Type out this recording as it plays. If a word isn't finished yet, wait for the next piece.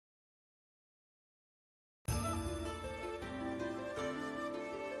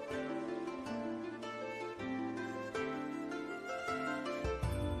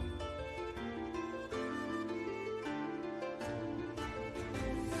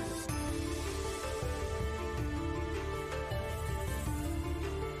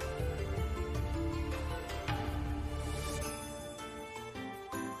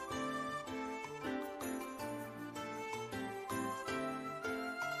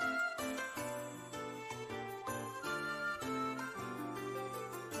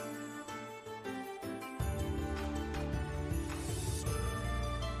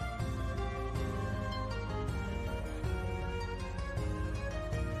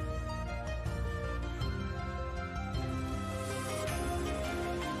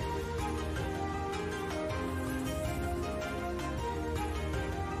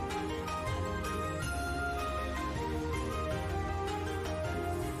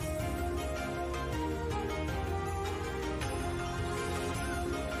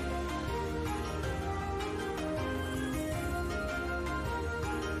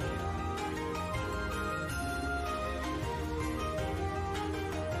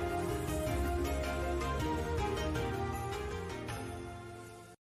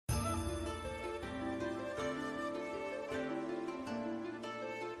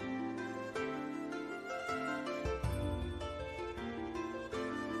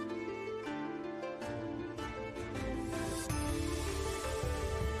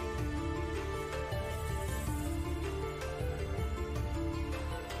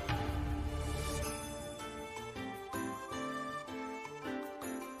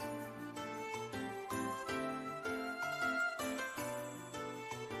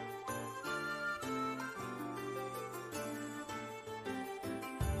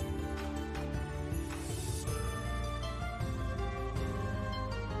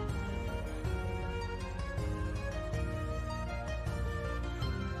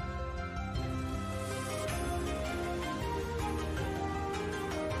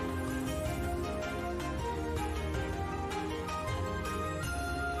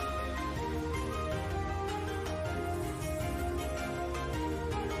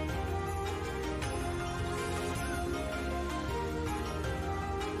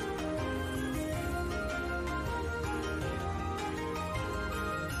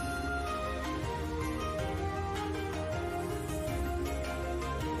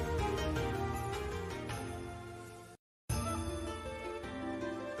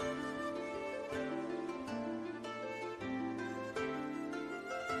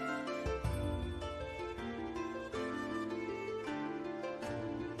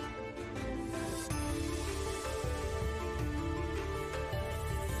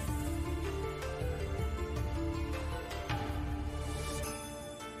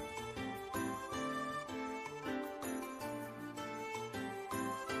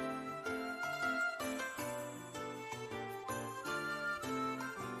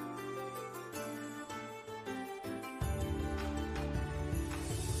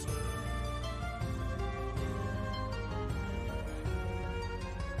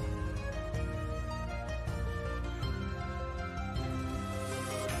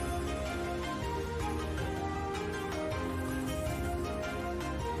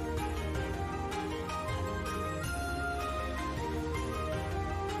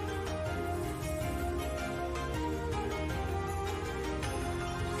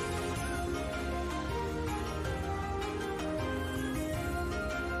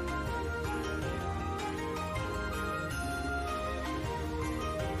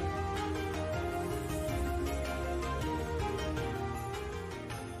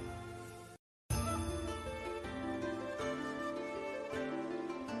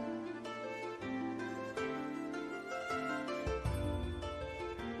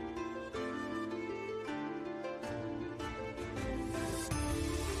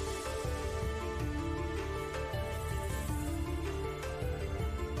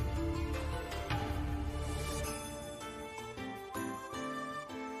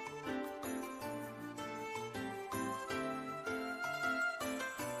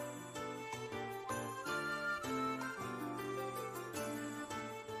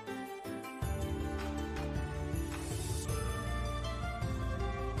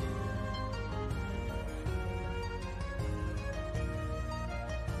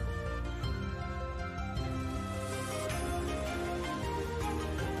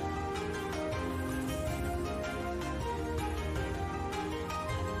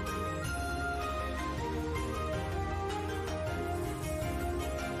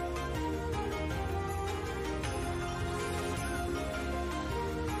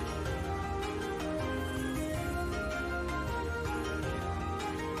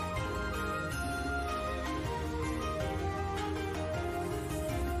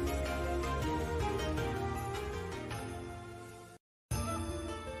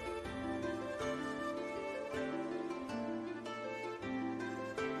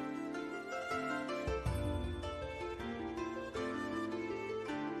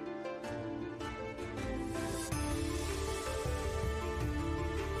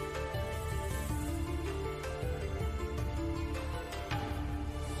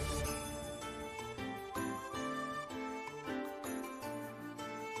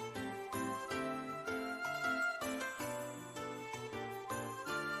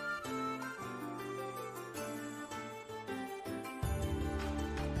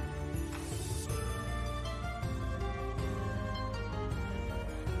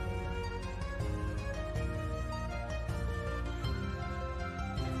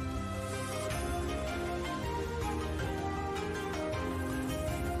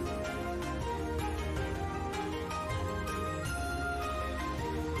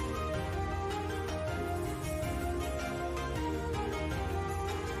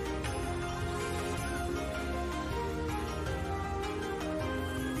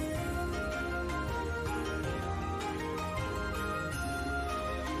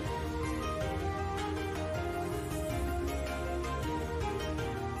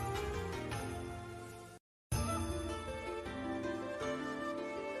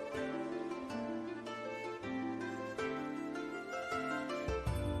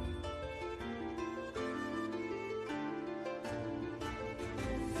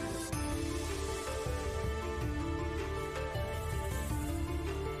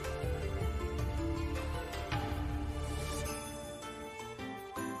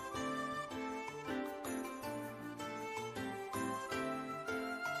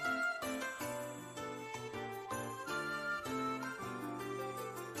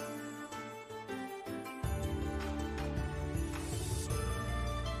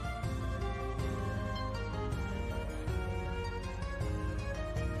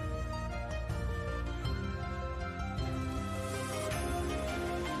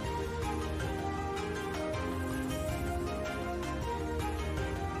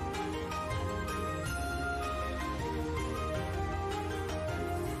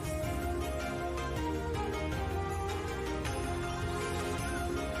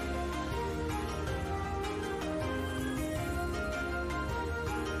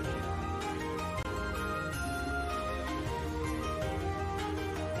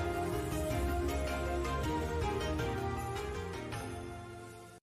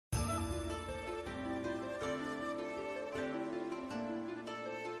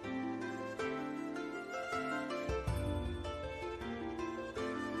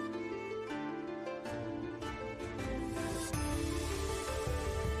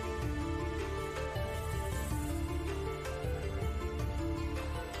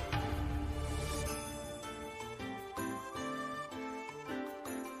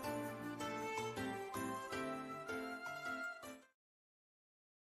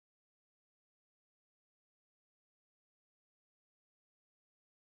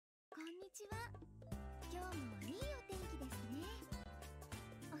にちは。今日もいいお天気ですね。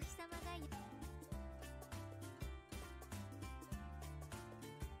お日様がよ。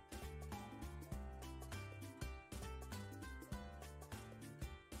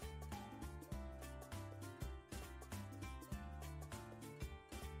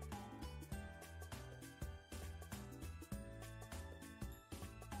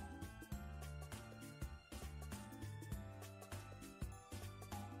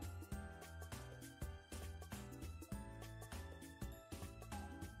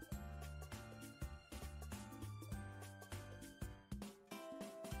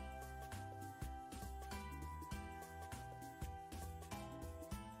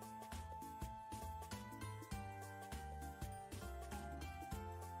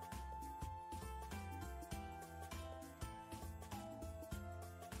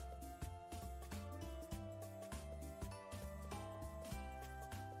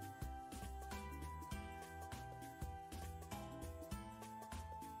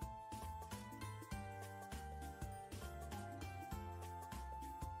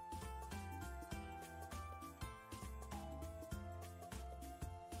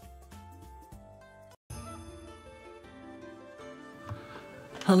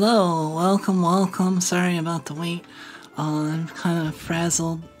Hello, welcome. Sorry about the wait. I'm kind of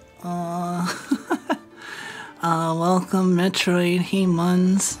frazzled. Welcome Metroid, hey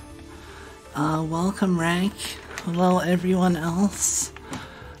Muns. Welcome Rank. Hello everyone else.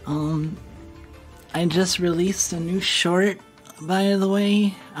 I just released a new short, by the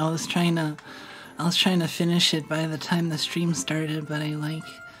way. I was trying to finish it by the time the stream started, but I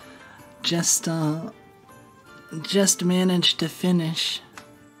just managed to finish.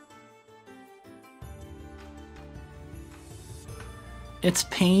 It's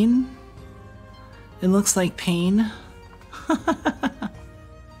pain. It looks like pain.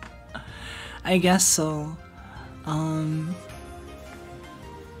 I guess so.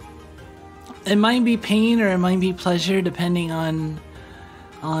 It might be pain or it might be pleasure depending on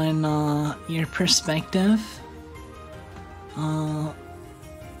your perspective. To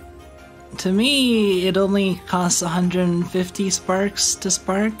me, it only costs 150 sparks to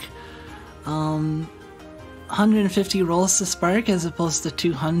spark. 150 rolls to spark as opposed to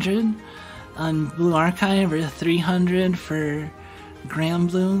 200 on Blue Archive or 300 for Grand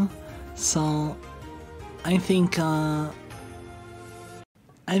Blue. So I think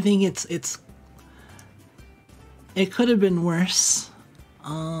it could have been worse.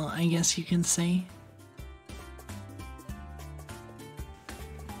 I guess you can say.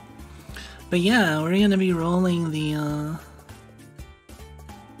 But yeah, we're gonna be rolling the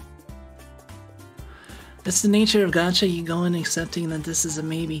it's the nature of gacha, you go in accepting that this is a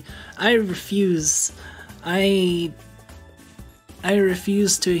maybe. I refuse. I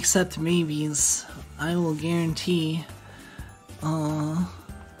refuse to accept maybes. I will guarantee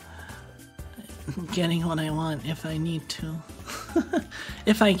getting what I want if I need to.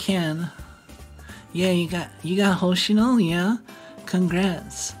 If I can. Yeah, you got Hoshino, yeah?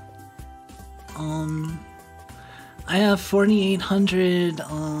 Congrats. I have 4,800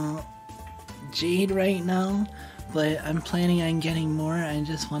 Jade right now, but I'm planning on getting more. I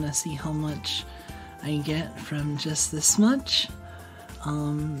just want to see how much I get from just this much.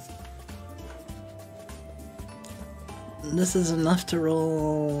 This is enough to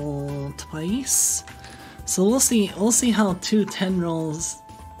roll twice, so we'll see how 2 10 rolls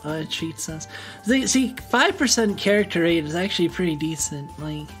treats us. See, 5% character rate is actually pretty decent.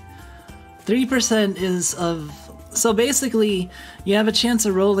 Like 3% is of. So basically, you have a chance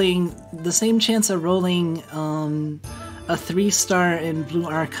of rolling, the same chance of rolling a 3-star in Blue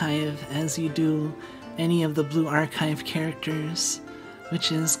Archive as you do any of the Blue Archive characters,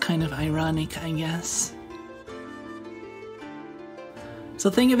 which is kind of ironic, I guess. So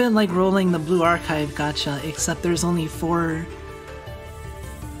think of it like rolling the Blue Archive gacha, except there's only 4...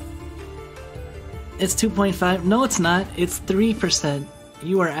 It's 2.5? No, it's not. It's 3%.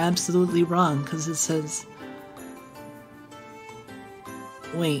 You are absolutely wrong, because it says...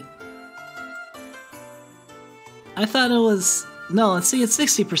 Wait. I thought it was... No, see, it's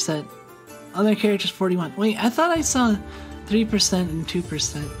 60%. Other characters 41. Wait, I thought I saw 3% and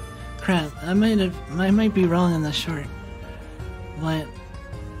 2%. Crap, I might be wrong in the short. But...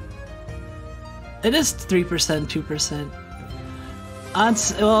 It is 3%, 2%.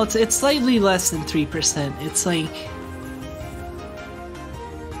 Odds... Well, it's slightly less than 3%. It's like...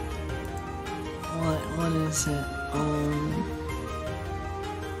 What is it?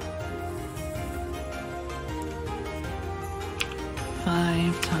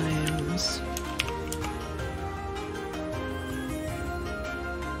 5 times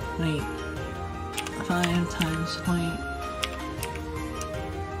Wait. 5 times point.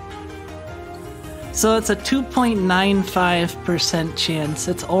 So it's a 2.95% chance.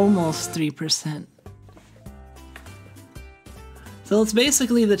 It's almost 3%. So it's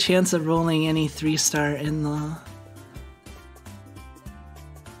basically the chance of rolling any 3-star in the...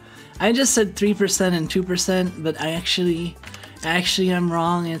 I just said 3% and 2%, but actually I'm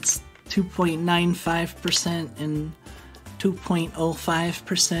wrong. It's 2.95% and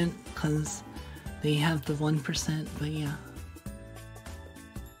 2.05% because they have the 1%, but yeah.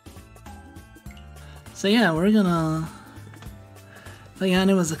 So yeah, we're gonna...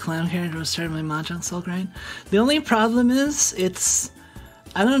 Leanna was a clown character who started my Mahjong soul grind. The only problem is,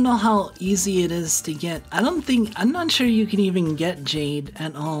 I don't know how easy it is to get. I'm not sure you can even get Jade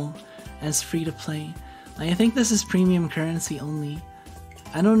at all as free to play. I think this is premium currency only.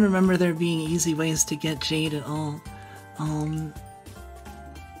 I don't remember there being easy ways to get Jade at all.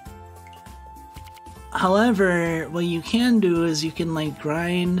 However, what you can do is you can like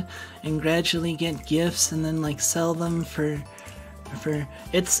grind and gradually get gifts and then like sell them for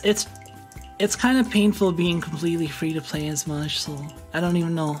it's kind of painful being completely free to play as Maj Soul. I don't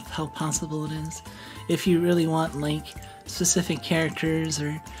even know how possible it is. If you really want like specific characters,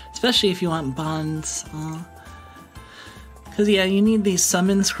 or especially if you want bonds. Cause yeah, you need these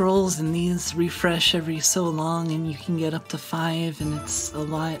summon scrolls and these refresh every so long and you can get up to 5 and it's a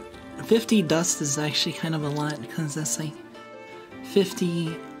lot. 50 dust is actually kind of a lot because that's like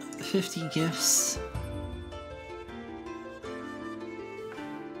 50 gifts.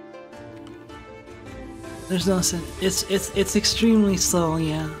 There's no sense. It's extremely slow,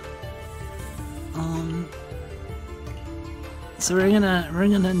 yeah. So we're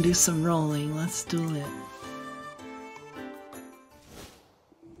gonna do some rolling. Let's do it.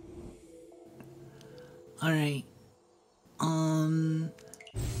 All right.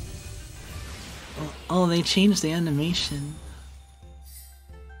 Oh, they changed the animation.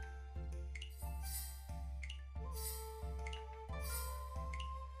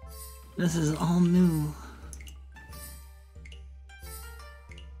 This is all new.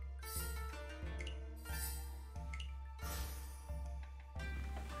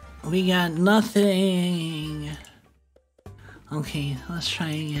 We got nothing. Okay, let's try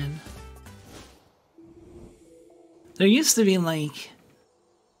again. There used to be like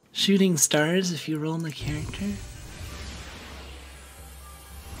shooting stars if you roll the character.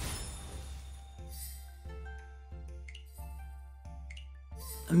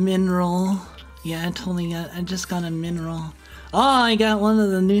 A mineral. Yeah, I just got a mineral. Oh, I got one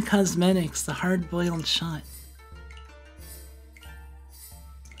of the new cosmetics, the hard-boiled shot.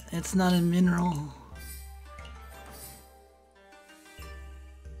 It's not a mineral.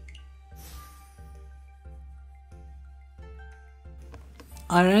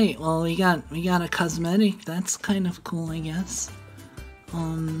 Alright, well we got a cosmetic. That's kind of cool, I guess.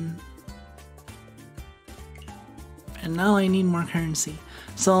 And now I need more currency.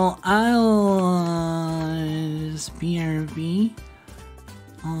 So I'll just BRB.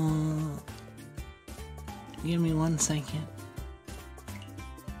 Give me 1 second.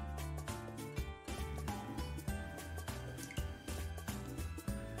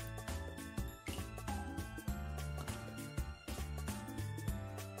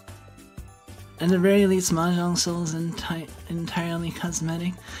 At the very least, Mahjong Soul is entirely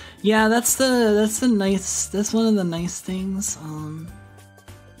cosmetic. Yeah, that's one of the nice things. Hold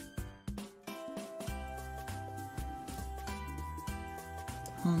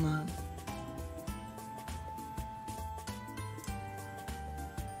on.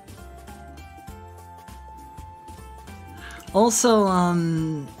 Also,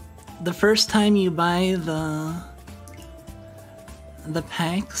 the first time you buy the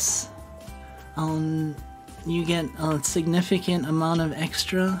packs, you get a significant amount of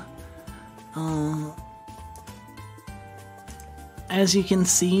extra. As you can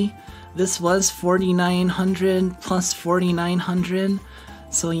see, this was 4,900 plus 4,900,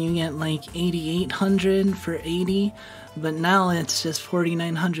 so you get like 8,800 for 80, but now it's just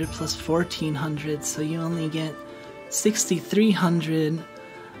 4,900 plus 1,400, so you only get 6,300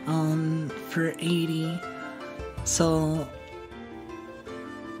 for 80. So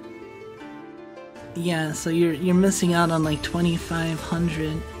yeah, so you're missing out on like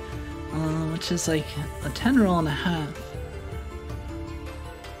 2,500, which is like a 10 roll and a half.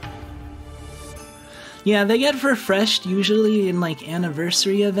 Yeah, they get refreshed usually in like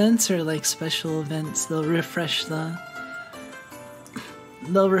anniversary events or like special events. They'll refresh the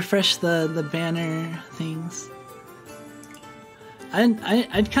banner things.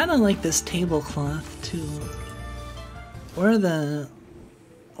 I'd kind of like this tablecloth too, or the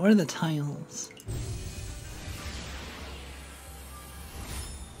or the tiles.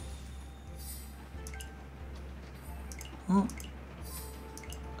 Oh.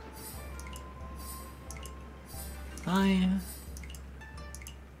 5.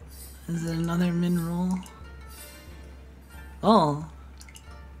 Is it another mineral? Oh.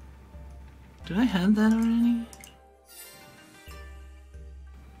 Do I have that already?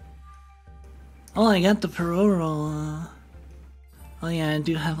 Oh, I got the Pororo. Oh yeah, I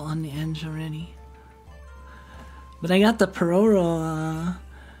do have on the edge already. But I got the Pororo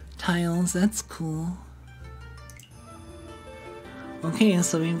tiles, that's cool. Okay,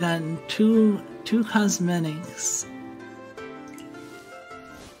 so we've gotten two cosmetics.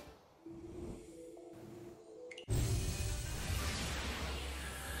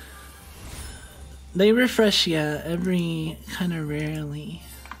 They refresh, yeah, every kind of rarely.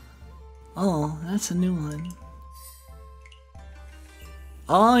 Oh, that's a new one.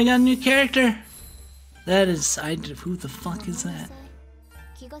 Oh, I got a new character! That is, who the fuck is that?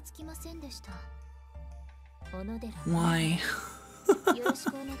 Why?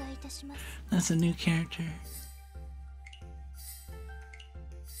 That's a new character.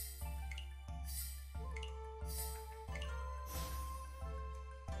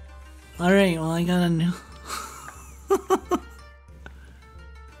 Alright, well I got a new...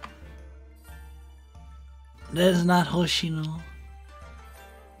 That is not Hoshino.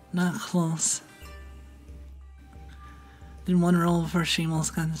 Not close. Did one roll before she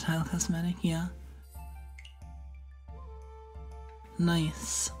almost got the tile cosmetic, yeah.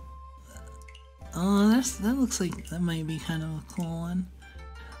 Nice. Oh, that looks like that might be kind of a cool one.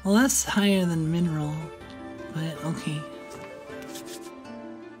 Well, that's higher than mineral, but okay.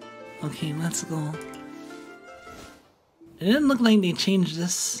 Okay, let's go. It didn't look like they changed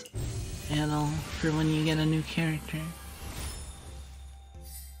this at all for when you get a new character.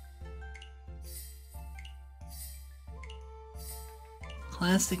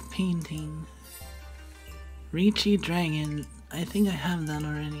 Classic painting. Ricci Dragon. I think I have that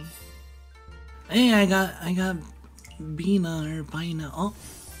already. Hey, I got Bina or Bina. Oh.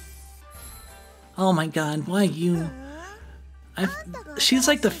 Oh my god, why you? She's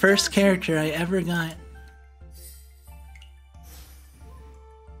like the first character I ever got.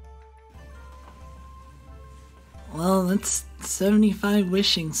 Well, that's 75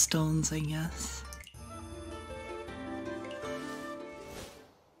 wishing stones, I guess.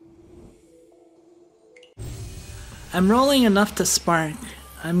 I'm rolling enough to spark.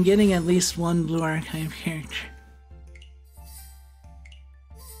 I'm getting at least one blue archive character.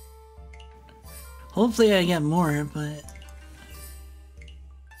 Hopefully I get more, but...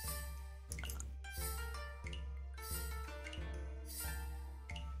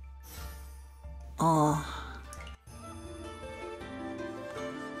 Oh.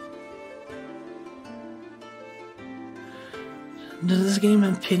 Does this game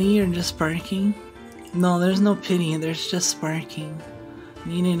have pity or just sparking? No, there's no pity, there's just sparking.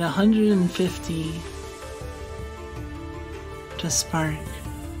 You need 150 to spark.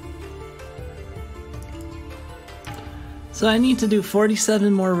 So I need to do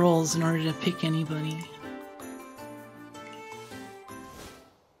 47 more rolls in order to pick anybody.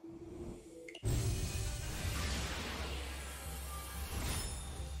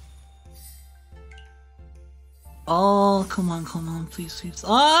 Oh, come on, please, please.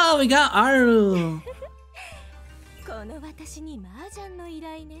 Oh, we got Aru! この私に麻雀の依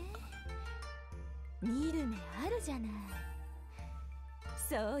頼ね。見る目あるじゃない。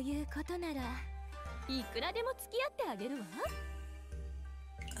そういうことならいくらでも付き合ってあげるわ。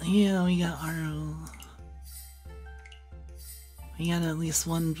Yeah, we got Aru. We got at least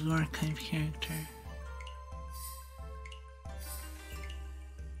one blue archive character.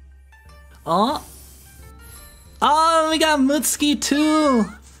 Oh! Oh, we got Mutsuki too!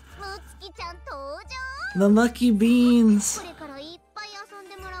 The lucky beans!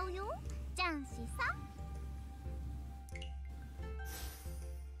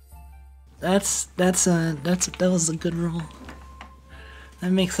 That was a good roll.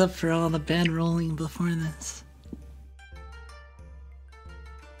 That makes up for all the bad rolling before this.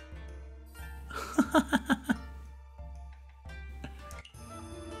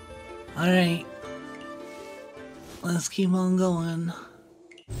 Alright. Let's keep on going.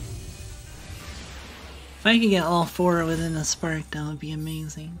 If I could get all 4 within a spark, that would be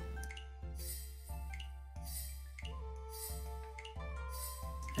amazing.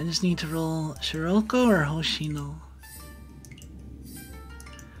 I just need to roll Shiroko or Hoshino.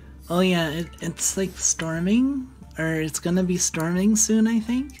 Oh yeah, it's like storming, or it's gonna be storming soon, I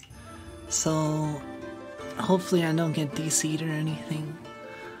think. So hopefully I don't get DC'd or anything.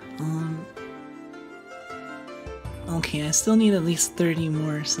 Okay, I still need at least 30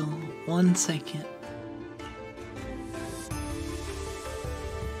 more, so 1 second.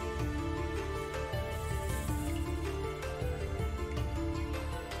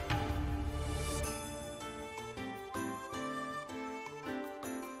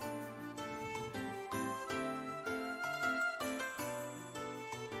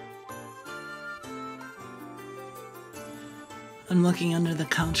 I'm looking under the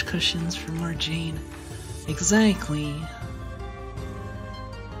couch cushions for more jade. Exactly.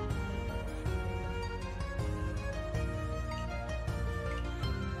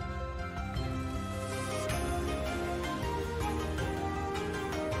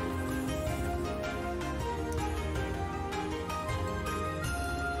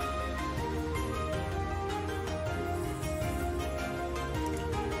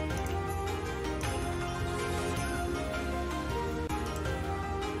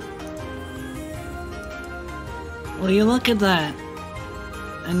 Will you look at that?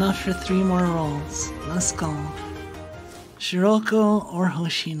 Enough for 3 more rolls. Let's go. Shiroko or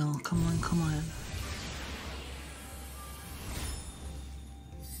Hoshino. Come on, come on.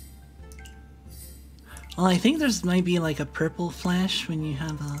 Well, I think there's might be like a purple flash when you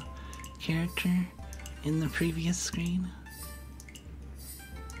have a character in the previous screen.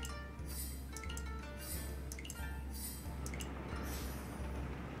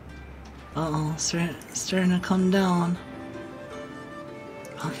 Uh-oh, starting to come down.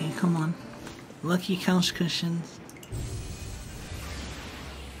 Okay, come on. Lucky couch cushions.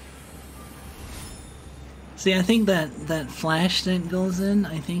 See, I think that flash that goes in,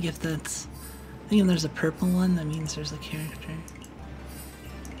 I think if there's a purple one, that means there's a character.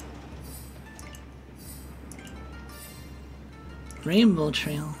 Rainbow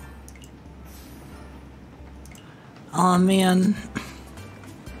Trail. Oh man.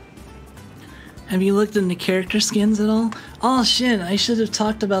 Have you looked into character skins at all? Oh shit, I should have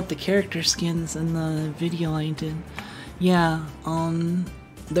talked about the character skins in the video I did. Yeah,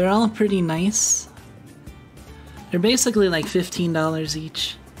 they're all pretty nice. They're basically like $15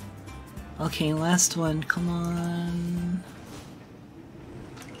 each. Okay, last one, come on.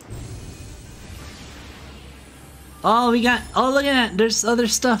 Oh, look at that, there's other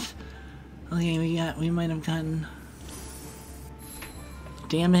stuff. Okay, we might have gotten...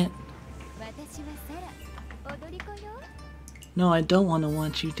 Damn it. No, I don't want to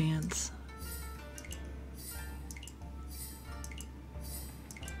watch you dance.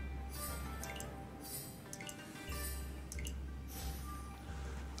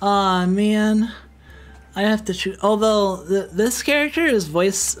 Aw, man. I have to choose. Although this character is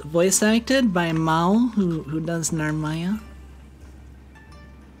voice acted by Mao, who does Narmaya.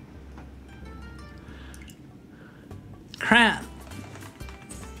 Crap.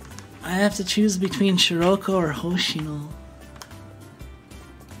 I have to choose between Shiroko or Hoshino.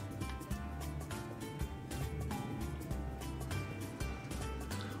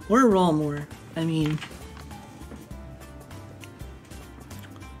 Or roll more. I mean,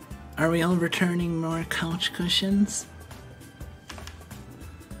 are we all returning more couch cushions?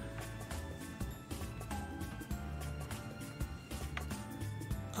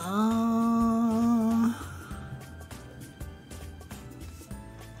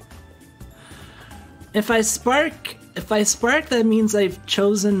 If I spark, that means I've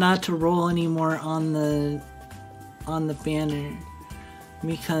chosen not to roll anymore on the banner.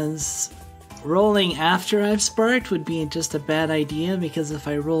 Because rolling after I've sparked would be just a bad idea, because if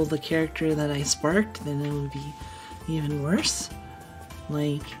I roll the character that I sparked, then it would be even worse.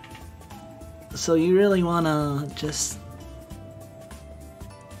 Like, so you really wanna just...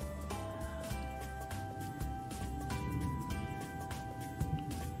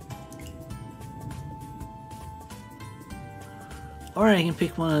 Or I can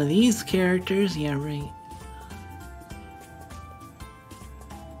pick one of these characters, yeah right.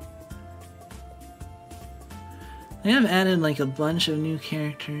 They have added like a bunch of new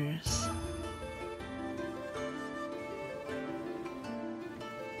characters.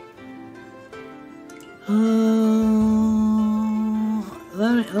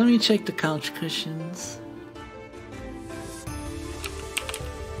 Let me check the couch cushions.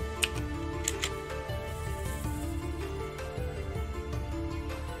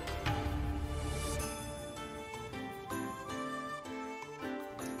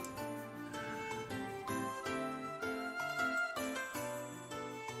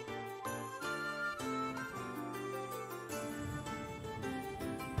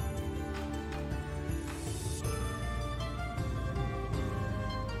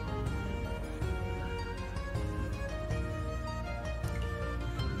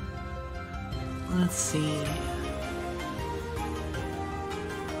 Let's see.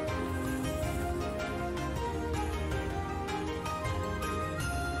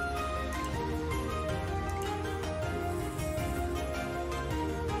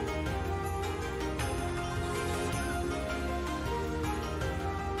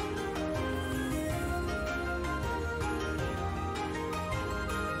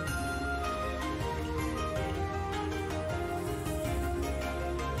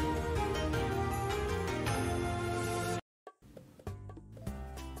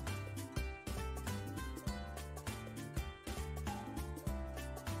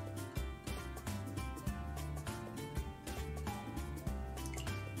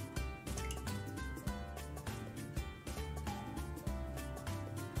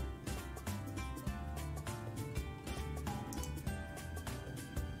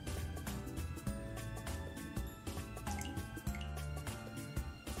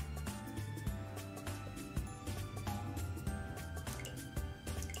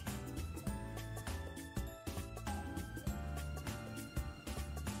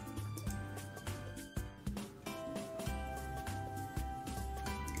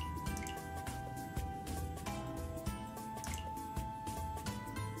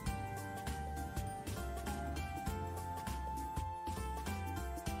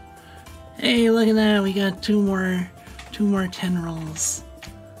 Hey, look at that, we got two more 10 rolls.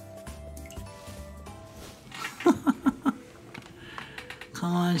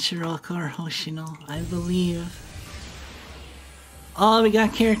 Come on, Shiroko or Hoshino, I believe. Oh, we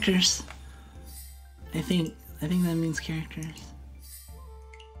got characters. I think that means characters.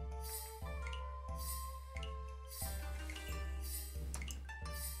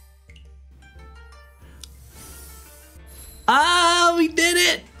 Ah, we did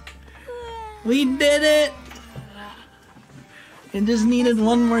it! We did it! It just needed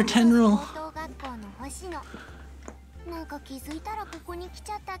one more 10 roll.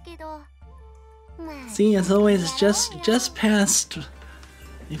 See, as always, just past.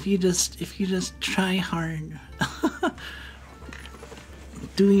 If you just try hard,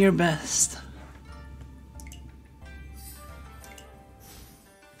 do your best.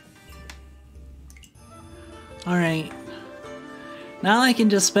 All right. Now I can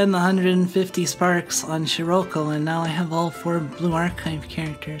just spend the 150 sparks on Shiroko, and now I have all 4 Blue Archive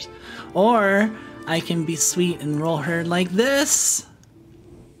characters. Or I can be sweet and roll her like this.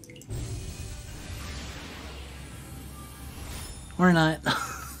 Or not.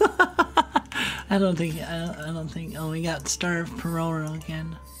 I don't think. Oh, we got Star of Pororo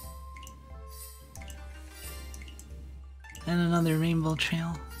again, and another Rainbow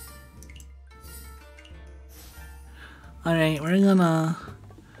Trail. All right, we're gonna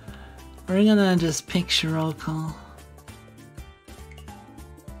just pick Shiroko.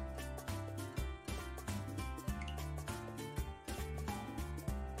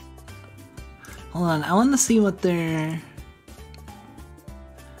 Hold on, I want to see what their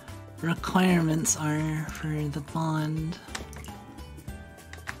requirements are for the bond.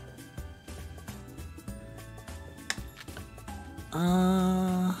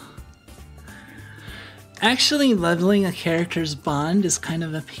 Actually, leveling a character's bond is kind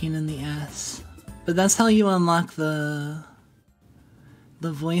of a pain in the ass, but that's how you unlock the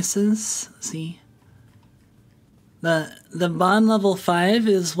voices. See, the bond level 5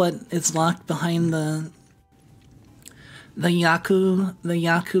 is what is locked behind the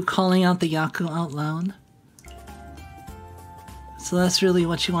Yaku calling out the Yaku out loud. So that's really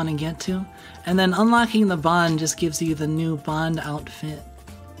what you want to get to, and then unlocking the bond just gives you the new bond outfit.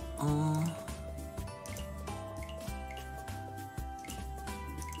 Oh.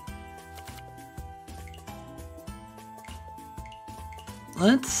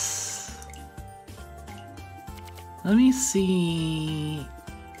 Let me see.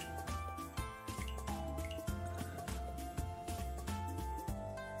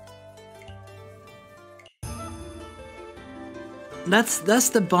 That's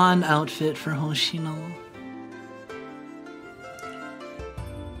the bond outfit for Hoshino.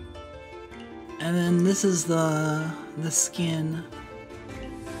 And then this is the skin.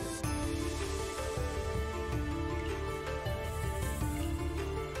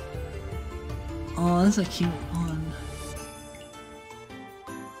 Oh, that's a cute one.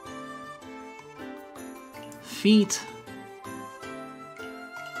 Feet.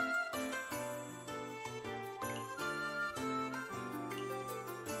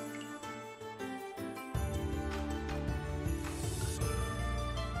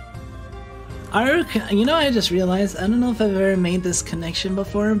 Aru, you know, I just realized, I don't know if I've ever made this connection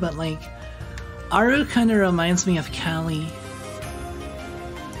before, but like, Aru kind of reminds me of Callie.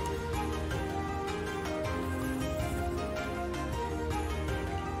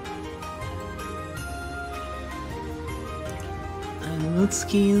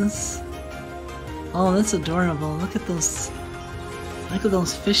 Mutsukis. Oh, that's adorable. Look at those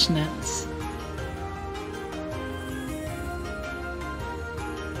fishnets.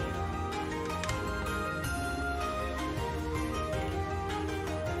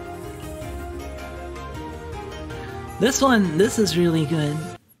 This is really good.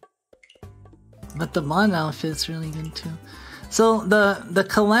 But the Mon outfit's really good too. So the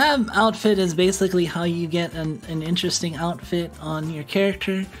collab outfit is basically how you get an interesting outfit on your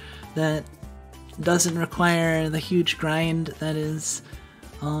character that doesn't require the huge grind that is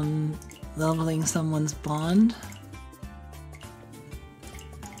leveling someone's bond.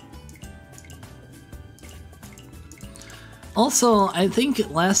 Also, I think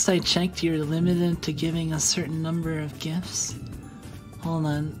last I checked you're limited to giving a certain number of gifts. Hold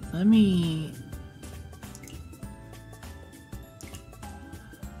on, let me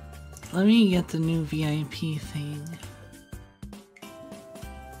get the new VIP thing.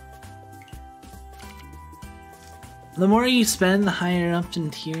 The more you spend, the higher up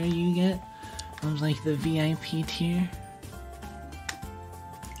in tier you get of like the VIP tier.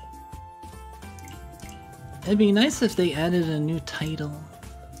 It'd be nice if they added a new title.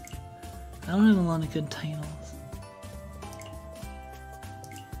 I don't have a lot of good titles.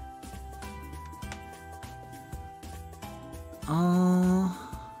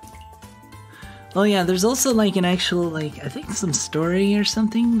 Oh yeah, there's also like an actual, like, I think some story or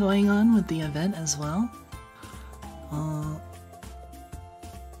something going on with the event as well.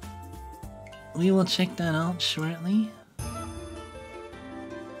 We will check that out shortly.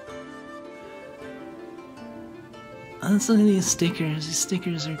 Let's look at these stickers. These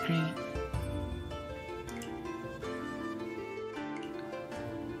stickers are great.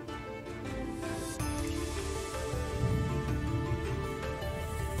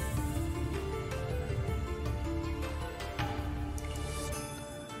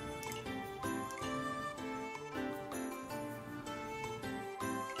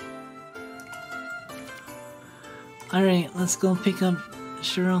 All right, let's go pick up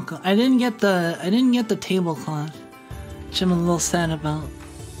Shiroko. I didn't get the tablecloth, which I'm a little sad about,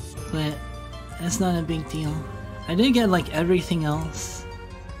 but it's not a big deal. I did get like everything else.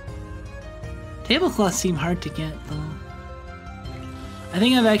 Tablecloths seem hard to get though. I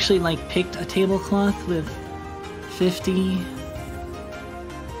think I've actually like picked a tablecloth with 50.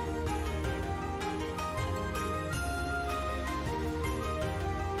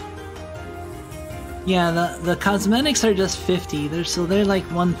 Yeah, the cosmetics are just 50. They're like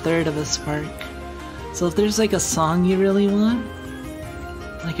 1/3 of a spark. So if there's like a song you really want,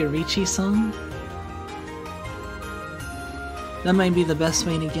 like a Ricci song, that might be the best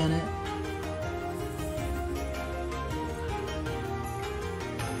way to get it.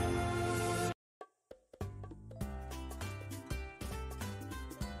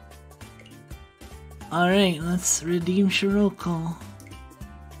 Alright, let's redeem Shiroko.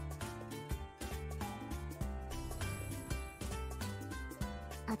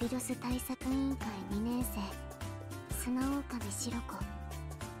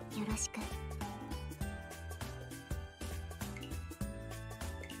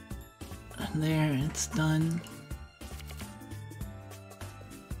 There, it's done.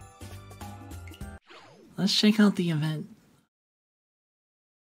 Let's check out the event.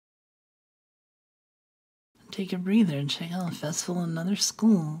 Take a breather and check out a festival in another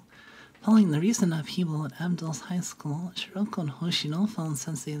school. Following the recent upheaval at Abdul's high school, Shiroko and Hoshino, following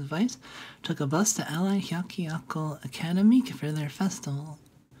Sensei's advice, took a bus to Allied Hyakuyaku Academy for their festival.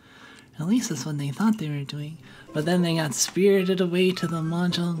 At least that's what they thought they were doing, but then they got spirited away to the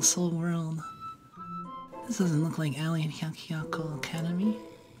Mahjong Soul World. This doesn't look like Allied Hyakuyaku Academy.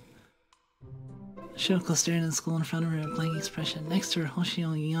 Shiroko stared at the school in front of her, a blank expression. Next to her,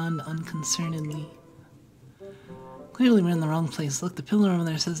 Hoshino yawned unconcernedly. Clearly we're in the wrong place. Look, the pillar over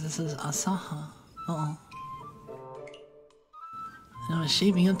there says this is Asaha. Uh-oh. It was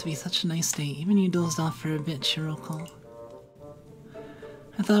shaping up to be such a nice day. Even you dozed off for a bit, Shiroko.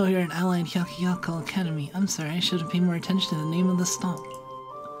 I thought we were at Allied Hyakuyaku Academy. I'm sorry, I should have paid more attention to the name of the stop.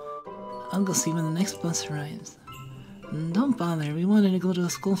 I'll go see when the next bus arrives. Don't bother, we wanted to go to a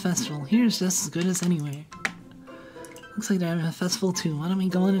school festival. Here's just as good as anywhere. Looks like they're having a festival too. Why don't we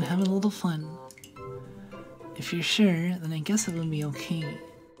go in and have a little fun? If you're sure, then I guess it would be okay.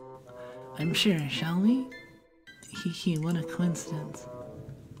 I'm sure, shall we? Hee, what a coincidence.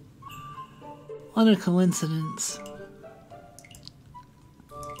 What a coincidence.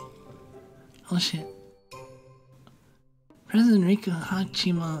 Oh shit. President Riku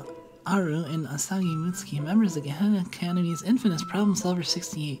Hachima Aru and Asagi Mitsuki, members of the Gehenna Academy's infamous Problem Solver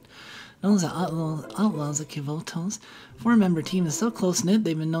 68. Known as outlaws of Kivotos, 4-member team is so close-knit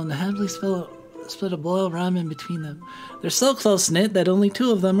they've been known to happily split a boiled ramen between them. They're so close-knit that only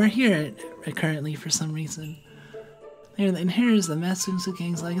 2 of them are here currently for some reason. They're the inheritors of the Matsumoto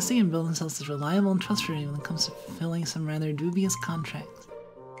gang's legacy and build themselves as reliable and trustworthy when it comes to fulfilling some rather dubious contracts.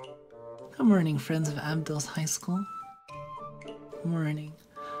 Good morning, friends of Abdul's high school. Good morning.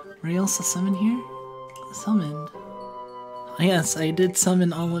 Were you also summoned here? Summoned? Oh, yes, I did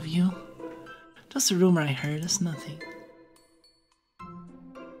summon all of you. Just a rumor I heard, it's nothing.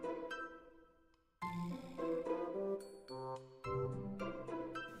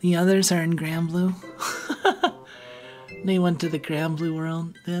 The others are in Granblue. They went to the Granblue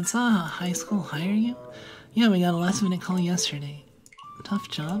world. Did Saha High School hire you? Yeah, we got a last-minute call yesterday. Tough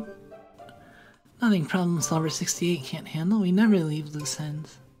job? Nothing Problem Solver 68 can't handle. We never leave loose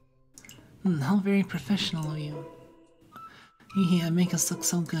ends. How very professional of you. Hehe, make us look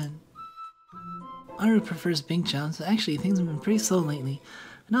so good. Aru prefers big jobs, but actually things have been pretty slow lately.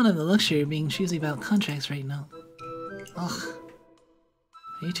 I don't have the luxury of being choosy about contracts right now. Ugh.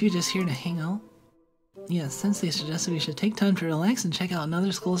 Are you two just here to hang out? Yes, Sensei suggested we should take time to relax and check out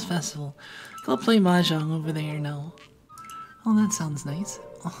another school's festival. Go play Mahjong over there now. Oh, that sounds nice.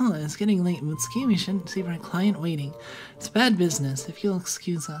 It's getting late, Mitsukiyo. We shouldn't leave our client waiting. It's bad business, if you'll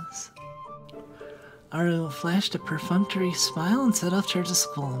excuse us. Aru flashed a perfunctory smile and set off towards the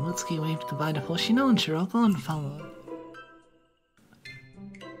school. Mitsukiyo waved goodbye to Hoshino and Shiroko and followed.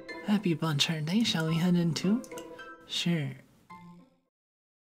 Happy bunch, aren't they? Shall we head in too? Sure.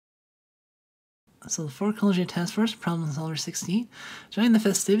 So the 4 Culture Task Force, Problem Solver 68, join the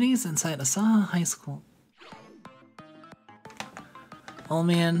festivities inside Asaha High School. Oh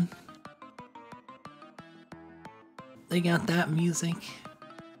man. They got that music.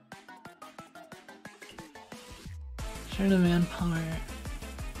 Share the manpower.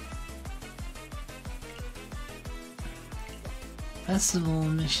 Festival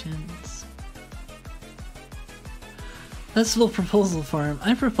missions. Festival proposal form.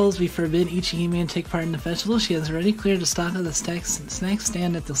 I propose we forbid Ichihime to take part in the festival. She has already cleared the stock of the snack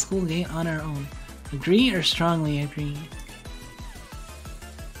stand at the school gate on her own. Agree or strongly agree?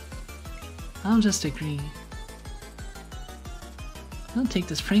 I'll just agree. Don't take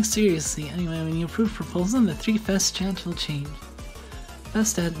this prank seriously. Anyway, when you approve proposal, the 3 fest stats will change.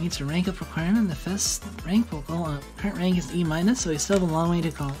 Fest stat meets a rank up requirement, the fest rank will go up. Current rank is E-, so we still have a long way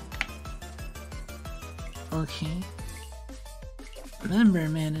to go. Okay. Member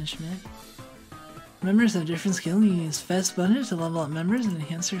management. Members have different skills. You use fest budget to level up members and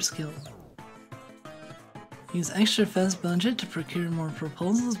enhance their skills. Use extra fest budget to procure more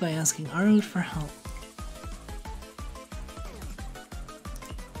proposals by asking Aru for help.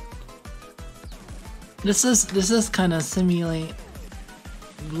 This is kind of simulate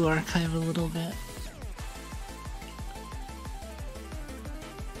Blue Archive a little bit.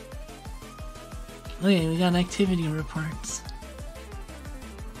 Okay, we got activity reports.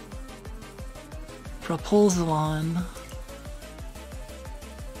 Proposal on.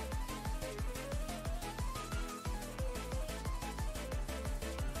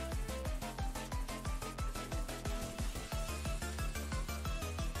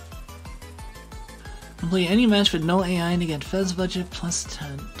 Complete any match with no AI to get Fez budget plus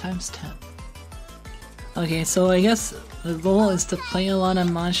 10 times 10. Okay, so I guess the goal is to play a lot of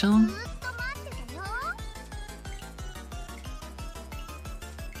Mahjong.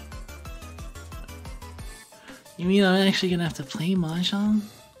 You mean I'm actually gonna have to play Mahjong?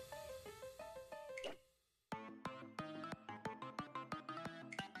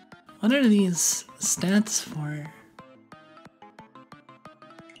 What are these stats for?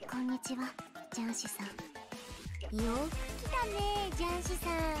 Konnichiwa, Janshi-san. Yoku kita ne,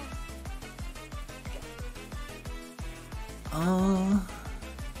 Janshi-san.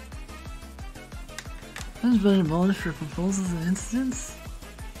 There's budget bonus for proposals and incidents.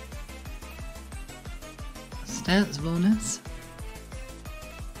 Stats bonus.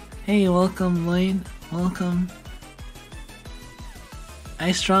 Hey, welcome Lloyd. Welcome.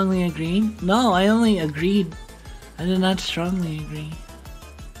 I strongly agree. No, I only agreed. I did not strongly agree.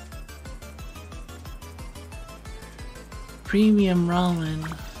 Premium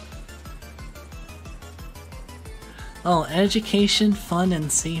ramen. Oh, education, fun,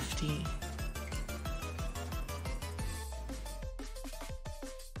 and safety.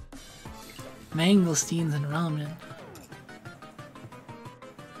 Mangosteens and ramen.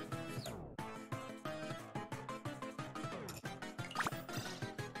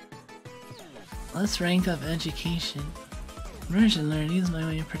 Let's rank up education. Immersion learning is my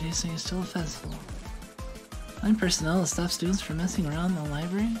way of producing a still festival. Find personnel to stop students from messing around in the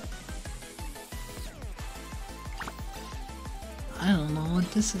library. I don't know what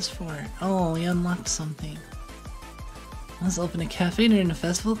this is for. Oh, we unlocked something. Let's open a cafe during a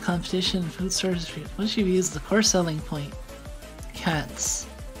festival, competition, food stores. What should we use the core selling point? Cats.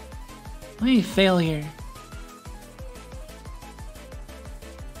 Maybe failure.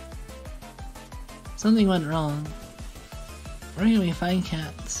 Something went wrong. Where can we find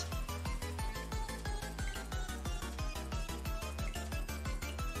cats?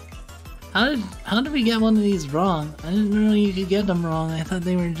 How did we get one of these wrong? I didn't know you could get them wrong. I thought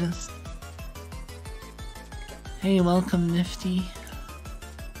they were just... Hey, welcome, Nifty.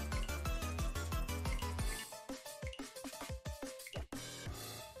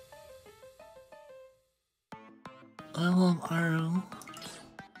 Level up Aru.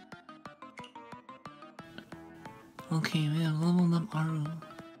 Okay, we have leveled up Aru.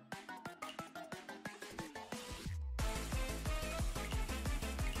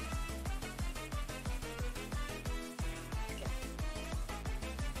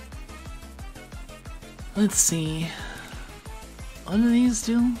 Let's see. What do these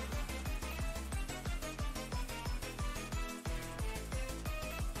do?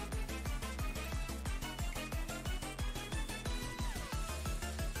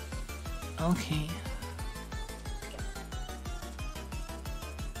 Okay.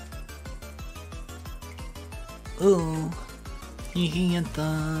 Ooh, you can get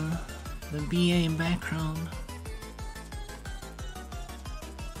the BA background.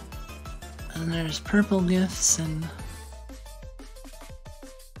 And there's purple gifts and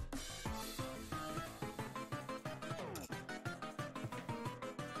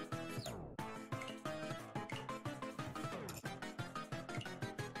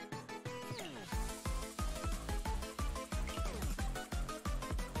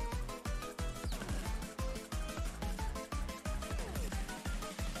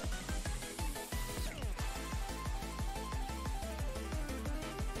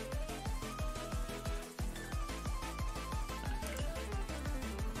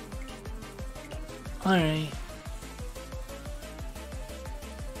alright.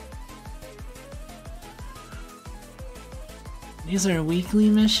 These are weekly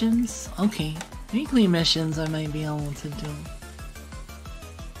missions? Okay. Weekly missions I might be able to do.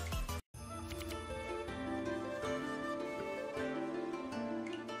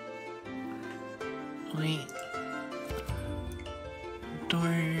 Wait.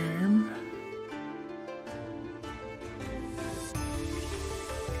 Dorm.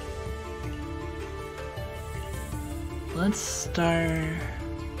 Let's start.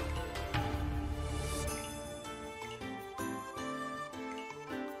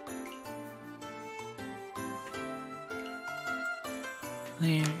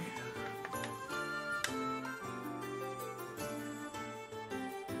 There.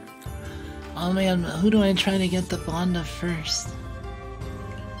 Oh man, who do I try to get the bond of first?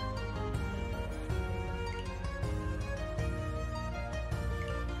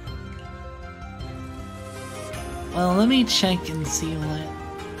 Well, let me check and see what...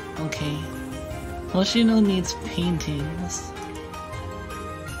 Okay. Hoshino needs paintings.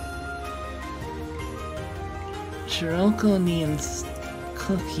 Shiroko needs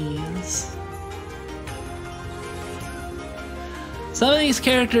cookies. Some of these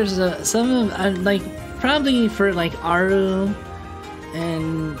characters, some of them, like, probably for, like, Aru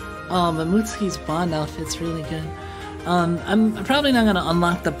and... but Mutsuki's Bond outfit's really good. I'm probably not gonna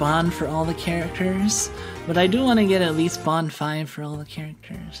unlock the Bond for all the characters, but I do want to get at least Bond 5 for all the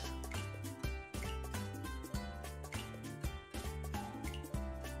characters.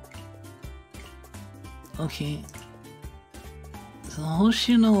 Okay. So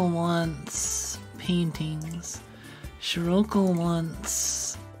Hoshino wants paintings. Shiroko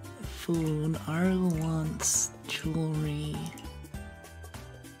wants food. Aru wants jewelry.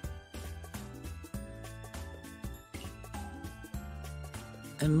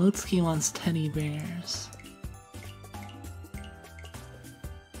 And Mutsuki wants teddy bears.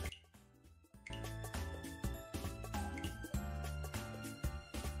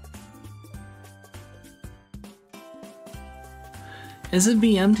 Is it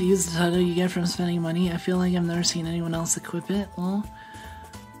BM to use the title you get from spending money? I feel like I've never seen anyone else equip it. Well,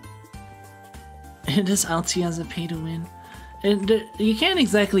 it just outs you as a pay to win. You can't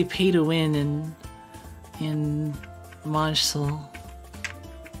exactly pay to win in Maj Soul.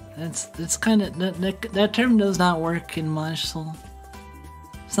 That's kind of that term does not work in Maj Soul.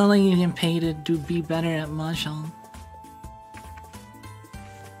 It's not like you can pay to be better at Mahjong.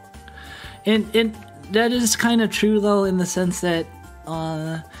 And that is kind of true though, in the sense that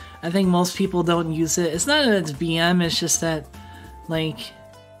I think most people don't use it. It's not that it's BM, it's just that, like,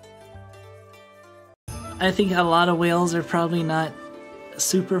 I think a lot of whales are probably not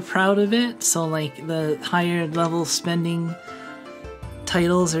super proud of it, so like the higher level spending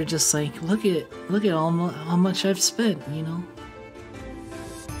titles are just like, look at how much I've spent, you know.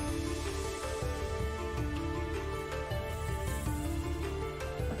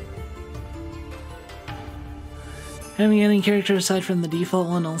 Having any character aside from the default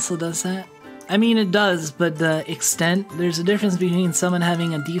one also does that? I mean, it does, but the extent, there's a difference between someone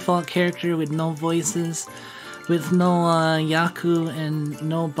having a default character with no voices, with no Yaku and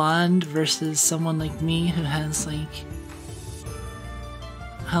no Bond, versus someone like me who has like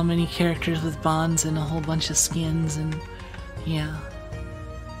how many characters with bonds and a whole bunch of skins, and yeah.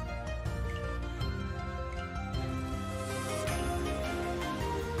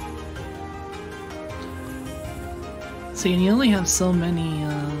 See, and you only have so many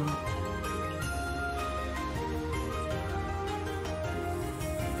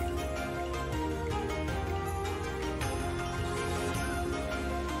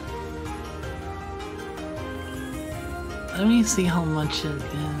let me see how much it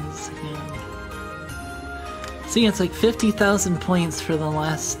is again. See, it's like 50,000 points for the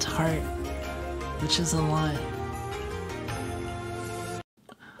last heart, which is a lot.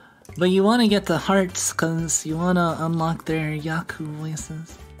 But you want to get the hearts because you want to unlock their Yaku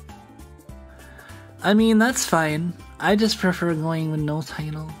voices. I mean, that's fine. I just prefer going with no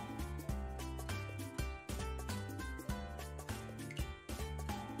title.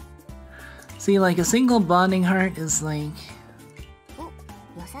 See, like a single bonding heart is like...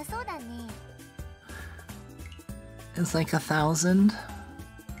 it's like 1,000.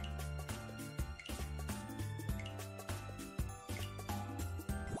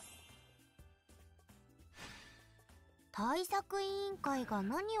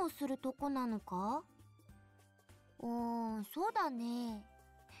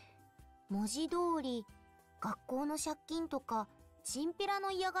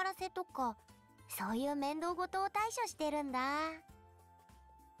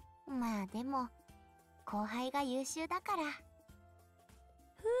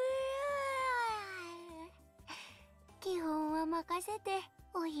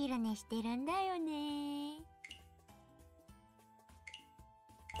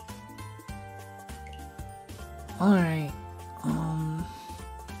 Alright, I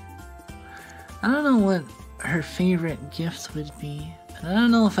don't know what her favorite gift would be, and I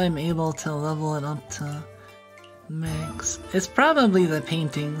don't know if I'm able to level it up to max. It's probably the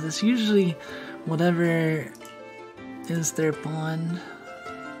paintings. It's usually whatever is their bond.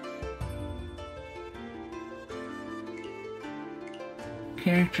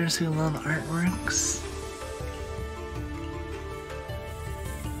 Characters who love artworks.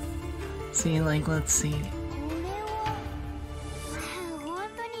 See, like, let's see.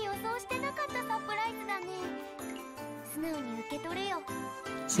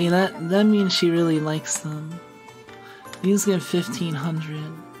 See, that means she really likes them. These get 1,500.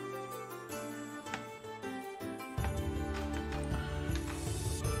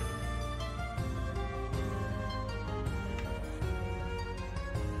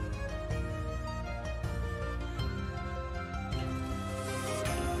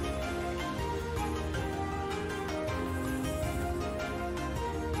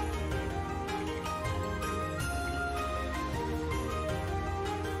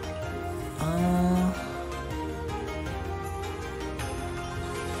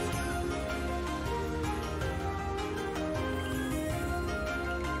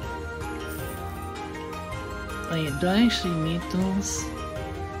 Wait, do I actually need those?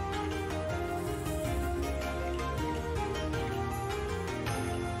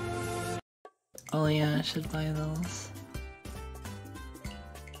 Oh yeah, I should buy those.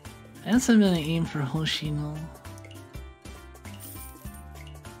 I guess I'm gonna aim for Hoshino.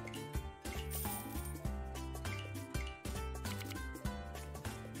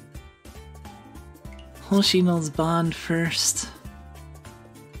 Hoshino's bond first.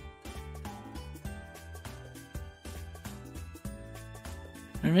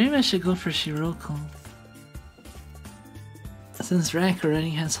 Or maybe I should go for Shiroko, since Rack already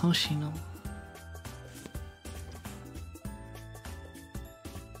has Hoshino.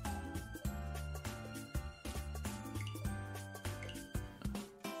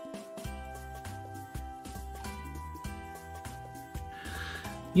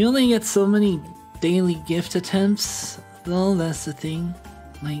 You only get so many daily gift attempts, though, that's the thing.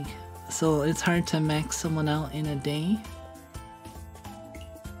 Like, so it's hard to max someone out in a day.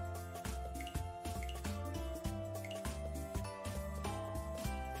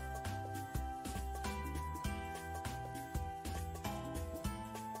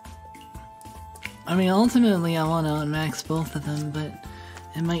 I mean, ultimately I want to unmax both of them, but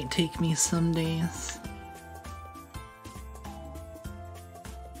it might take me some days.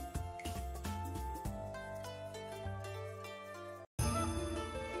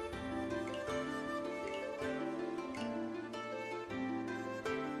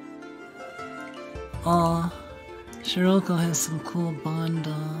 Aw, Shiroko has some cool bond.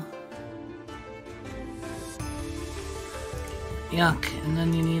 Yuck, and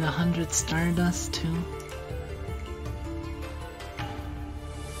then you need 100 Stardust too.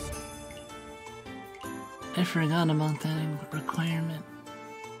 I forgot about that requirement.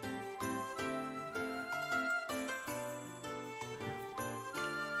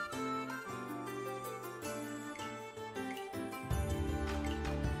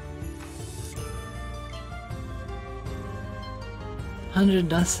 $100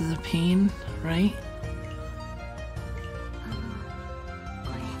 dust is a pain, right?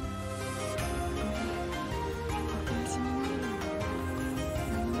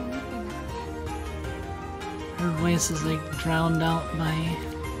 Her voice is like drowned out by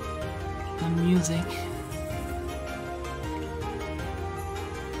the music.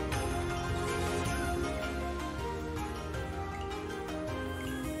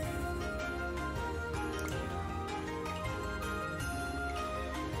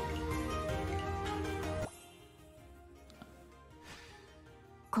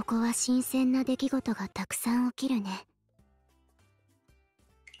ここは新鮮な出来事がたくさん起きるね。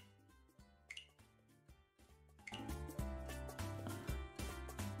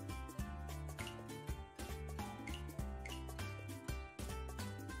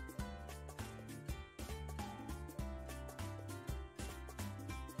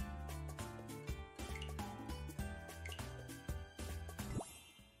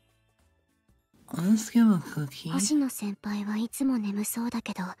Let's give a cookie. 星野先輩はいつも眠そうだ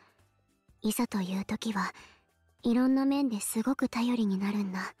けど、いざという時はいろんな面ですごく頼りになる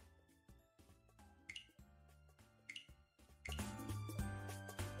んだ。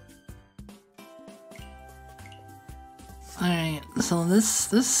Alright, so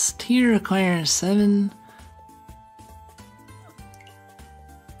this tier requires 10,000.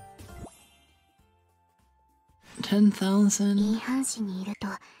 いい半紙にいると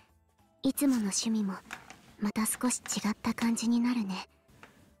いつもの趣味もまた少し違った感じになるね。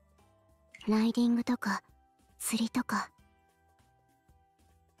ライディングとか釣りとか。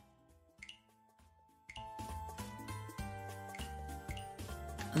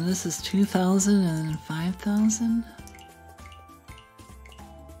And this is 2,000 and 5,000?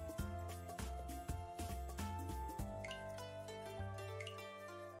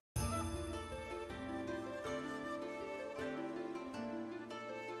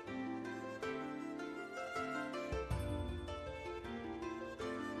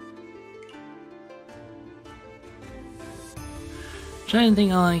 Trying to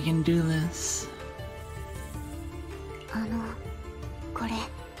think how I can do this. これ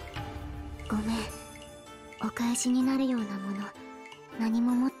ごめん、お返しになるようなもの何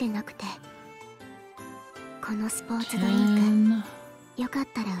も持ってなくて。このスポーツドリンクよかっ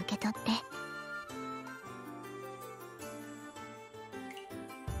たら受け取って。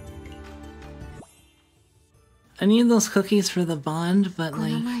I need those cookies for the bond, but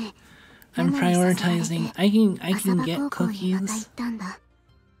like I'm prioritizing. I can get cookies.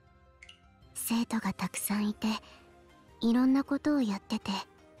 生徒がたくさんいて、いろんなことをやってて。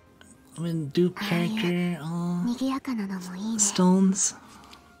I mean, dupe character, 賑やかなのもいいね。 stones.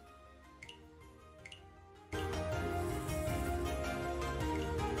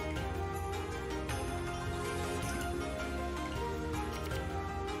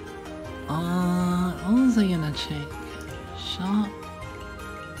 What was I gonna check? Shop.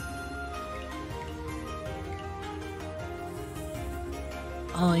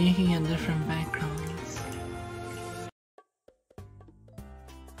 Oh, you can get different backgrounds.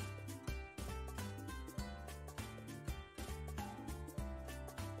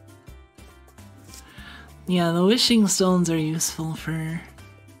 Yeah, the wishing stones are useful for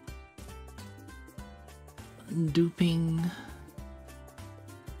duping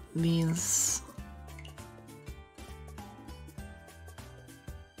these.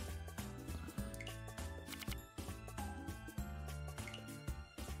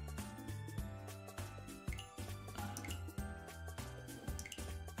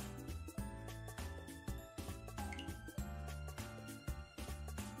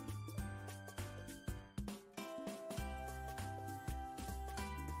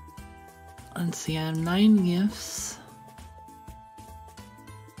 Let's see, I have 9 gifts.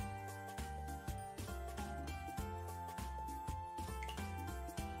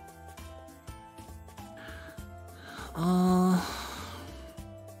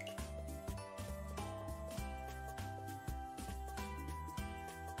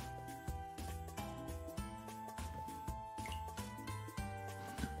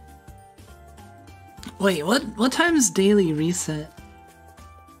 Wait, what time is daily reset?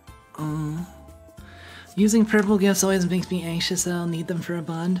 Using purple gifts always makes me anxious that I'll need them for a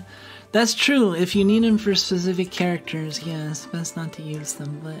bond. That's true, if you need them for specific characters, yeah, it's best not to use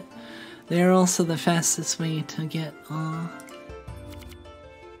them, but they're also the fastest way to get,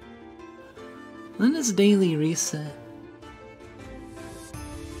 When does daily reset?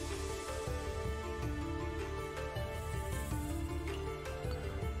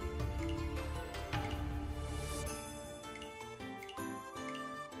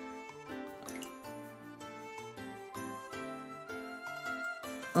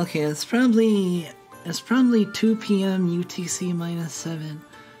 Okay, it's probably 2 p.m. UTC -7.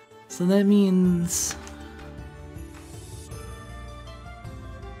 So that means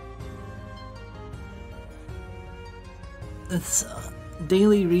it's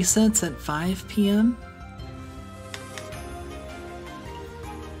daily resets at 5 p.m.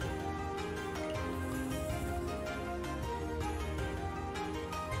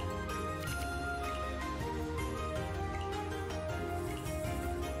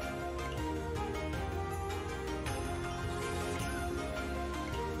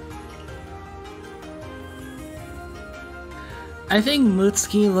 I think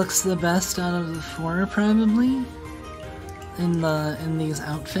Mitsukiyo looks the best out of the four, probably, in these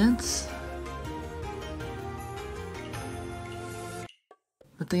outfits.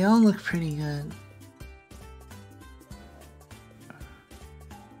 But they all look pretty good.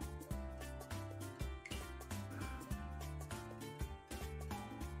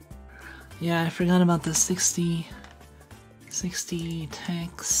 Yeah, I forgot about the 60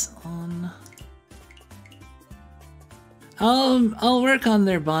 tax on... I'll work on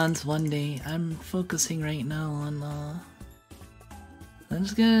their bonds one day. I'm focusing right now on,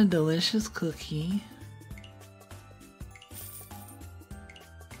 let's get a delicious cookie.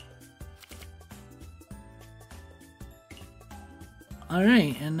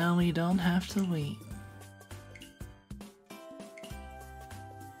 Alright, and now we don't have to wait.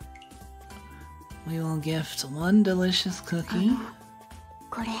 We will gift one delicious cookie.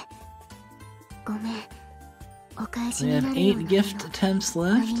 We have 8 gift attempts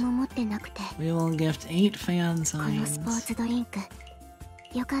left. We will gift 8 fan signs.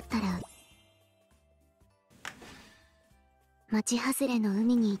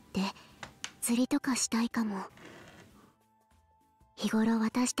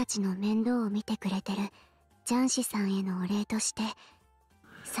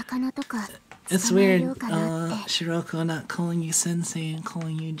 It's weird, Shiroko not calling you sensei and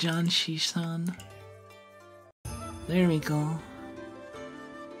calling you Janshi-san. There we go.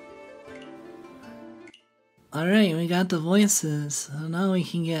 Alright, we got the voices. So now we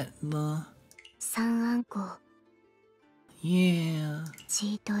can get the... Yeah.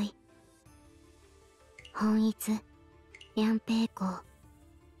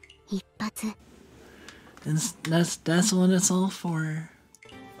 And that's what it's all for.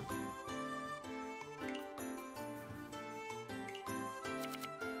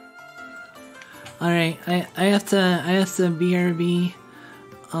 Alright, I have to BRB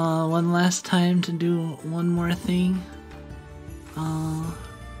one last time to do one more thing.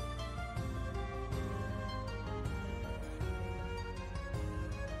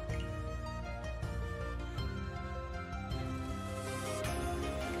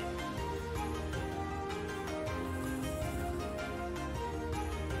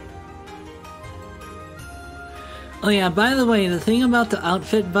 Oh yeah, by the way, the thing about the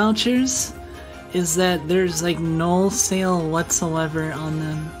outfit vouchers is that there's like no sale whatsoever on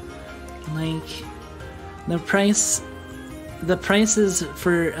them. Like the prices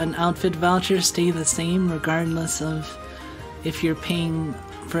for an outfit voucher stay the same regardless of if you're paying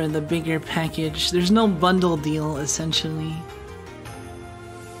for the bigger package. There's no bundle deal essentially.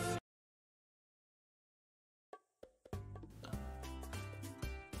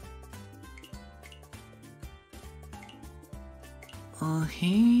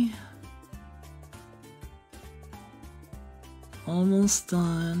 Okay. Almost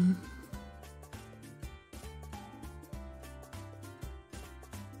done.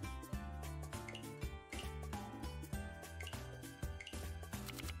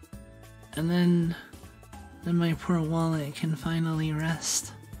 And then my poor wallet can finally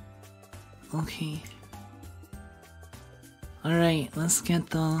rest. Okay. Alright, let's get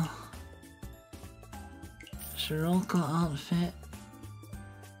the Shiroko outfit.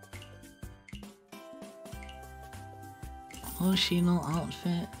 Hoshino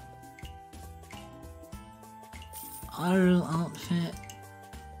outfit. Aru outfit.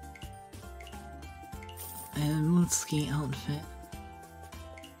 And Mutsuki outfit.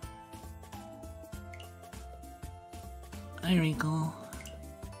 There we go.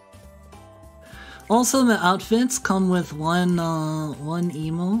 Also, the outfits come with one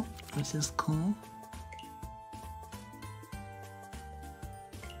emote, which is cool.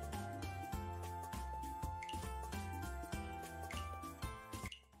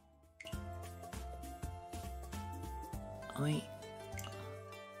 Wait.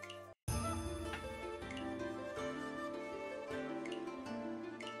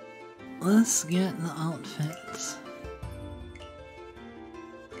 Let's get the outfits.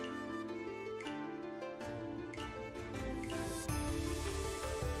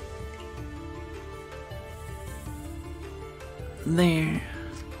 There.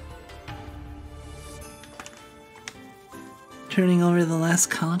 Turning over the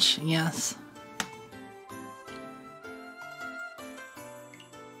last couch, yes.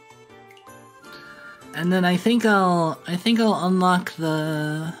 And then I think I'll unlock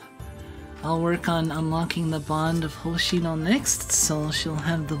the... I'll work on unlocking the bond of Hoshino next, so she'll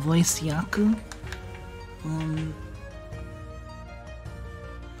have the voice Yaku.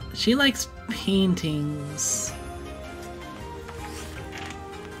 She likes paintings.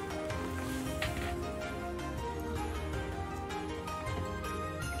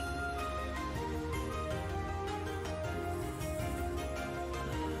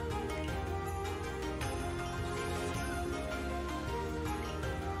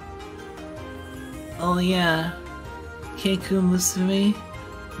 Oh yeah, Keiku Musume,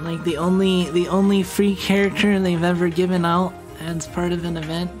 like the only free character they've ever given out as part of an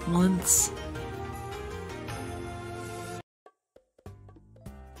event once.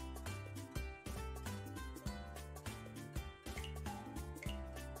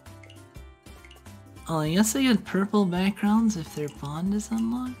 Oh, I guess they get purple backgrounds if their bond is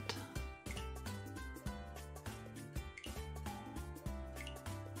unlocked.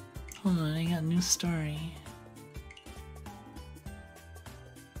 Hold on, I got a new story.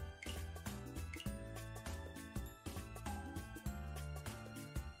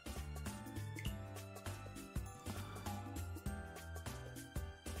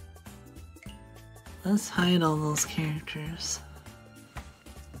 Let's hide all those characters.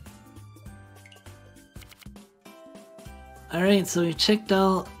 Alright, so we checked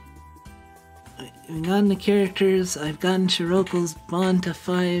out. We've gotten the characters. I've gotten Shiroko's bond to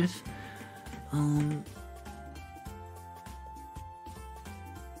 5. A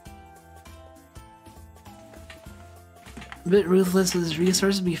bit ruthless with his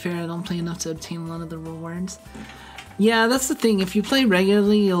resources. To be fair, I don't play enough to obtain a lot of the rewards. Yeah, that's the thing. If you play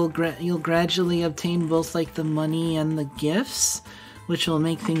regularly, you'll gradually obtain both like the money and the gifts, which will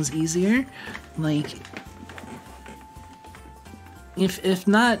make things easier. Like, if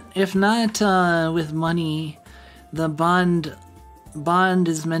not with money, the bond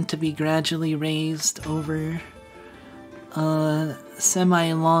is meant to be gradually raised over a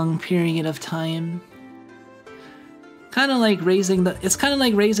semi-long period of time. Kind of like raising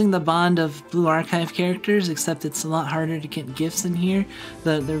the bond of Blue Archive characters, except it's a lot harder to get gifts in here,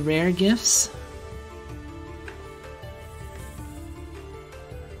 the rare gifts.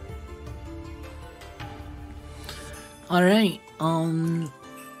 All right.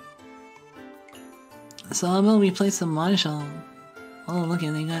 So how about we play some Mahjong? Oh, look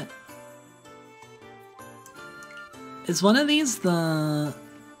at they got. Is one of these the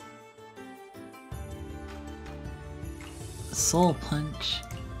Soul Punch?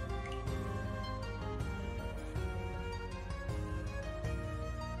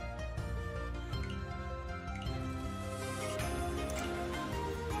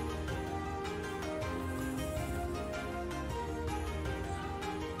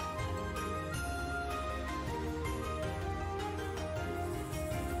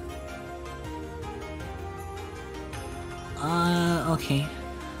 Okay.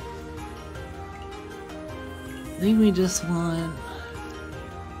 I think we just want...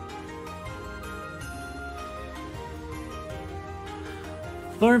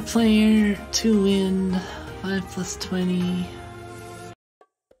 Four player, 2 wind, 5 plus 20.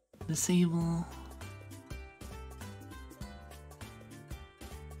 Disable.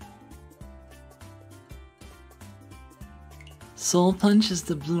 Soul Punch is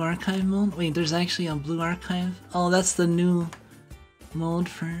the Blue Archive mode? Wait, there's actually a Blue Archive? Oh, that's the new mode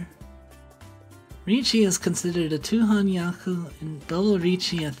for... Richi is considered a 2 Hanyaku and double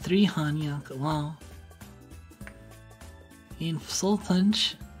Richi a 3 Hanyaku. Wow. In Soul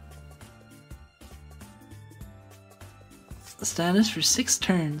Punch. status for 6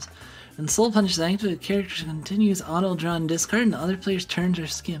 turns. When Soul Punch is active, the character continues auto-drawn discard and the other player's turns are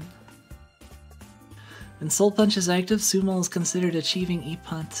skimmed. When Soul Punch is active, Sumo is considered achieving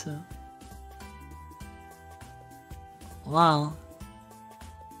Ippatsu. Wow.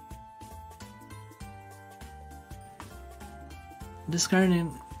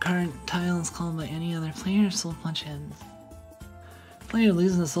 Discarding current tile is called by any other player, Soul Punch ends. Player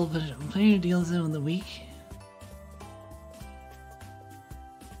loses the Soul Punch. Player deals it with the weak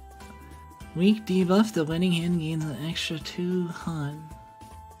debuff. The winning hand gains an extra 2 Han.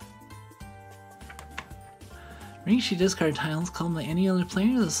 Reach you discard tiles called by any other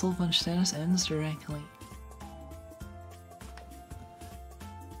player, the Soul Punch status ends directly.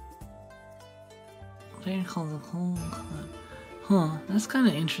 Player calls a cold club. Huh, that's kind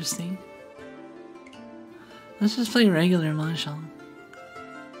of interesting. Let's just play regular Mahjong.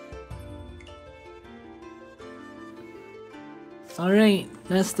 Alright,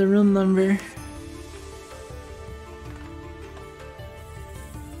 that's the room number.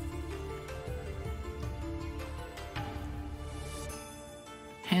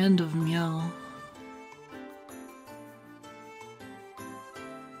 Hand of Meow.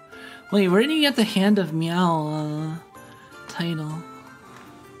 Wait, where do you get the Hand of Meow title?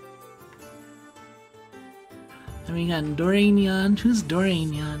 And we got Doraemon. Who's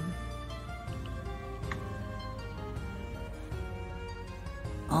Doraemon?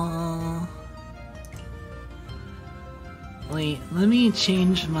 Wait, let me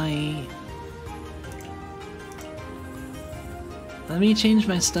change my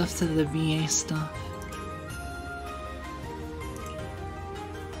stuff to the BA stuff.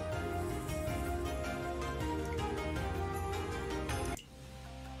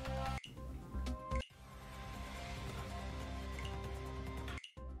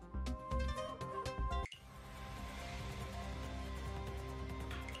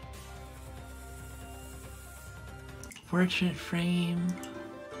 Portrait frame.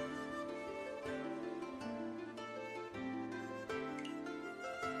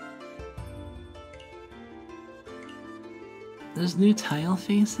 There's new tile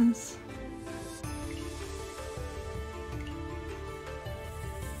faces?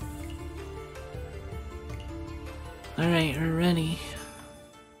 Alright, we're ready.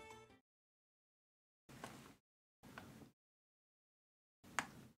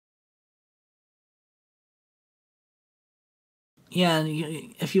 Yeah,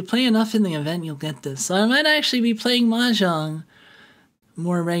 if you play enough in the event, you'll get this. So I might actually be playing Mahjong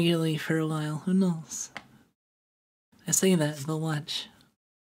more regularly for a while. Who knows? I say that, but watch.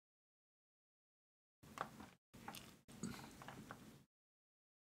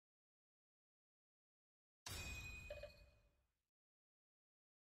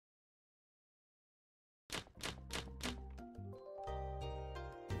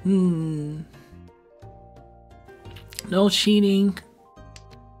 No cheating.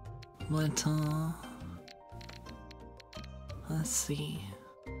 But, let's see.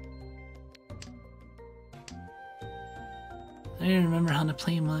 I don't remember how to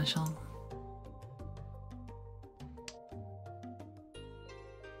play Mahjong.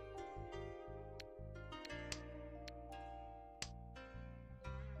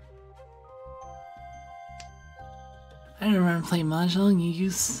 I don't remember playing Mahjong. You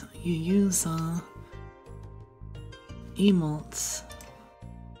use emotes.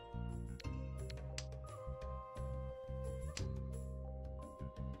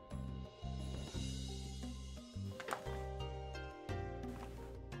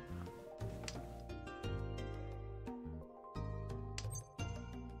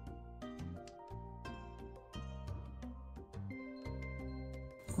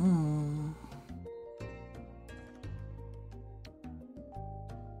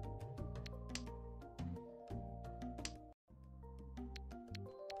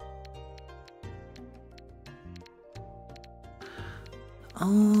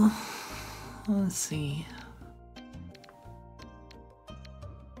 Let's see.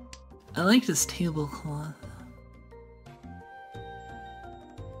 I like this tablecloth.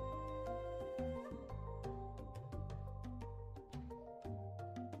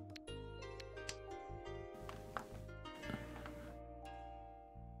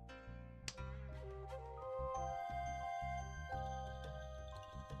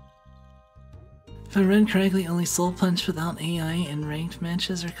 If I read correctly, only Soul Punch without AI in ranked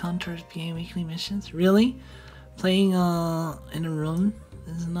matches are counted towards BA weekly missions. Really? Playing in a room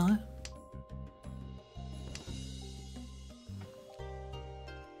is not?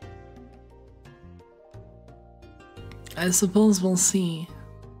 I suppose we'll see.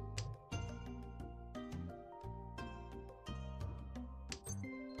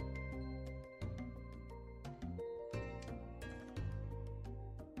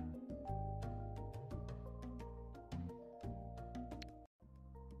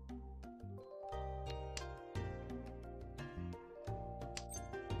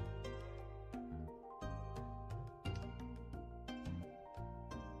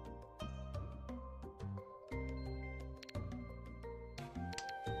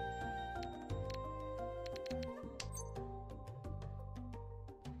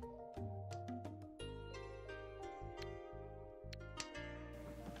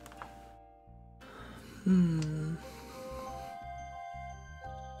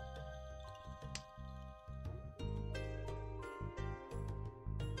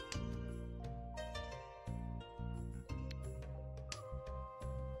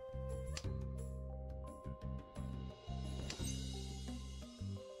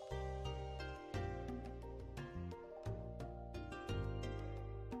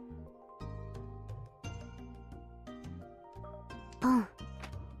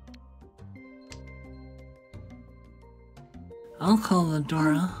 I'll call the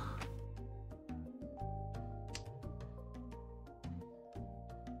Dora.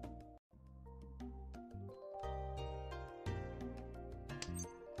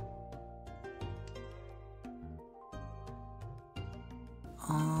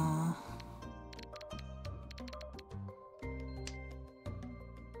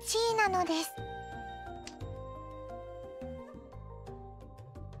 C なのです。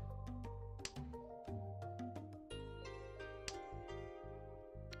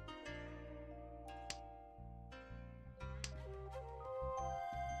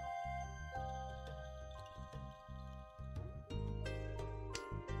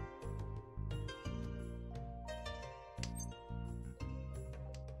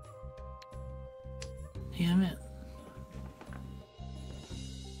Damn it.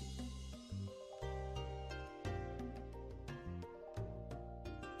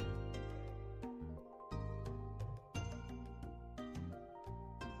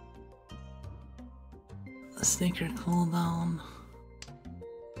 Sneaker cooldown.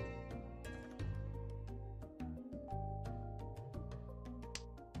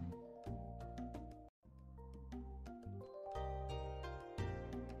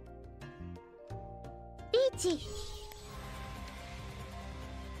 Beachy.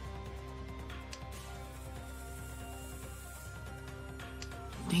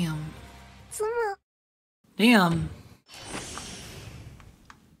 Damn. Sumo. Damn.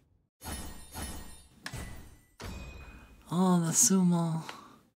 Oh, the sumo.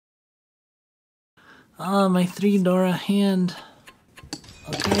 Oh, my 3 Dora hand.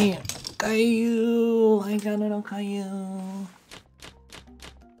 Okay. Okayu. I got it, Okayu.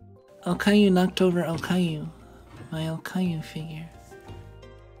 Okayu knocked over Okayu. My Okayu figure.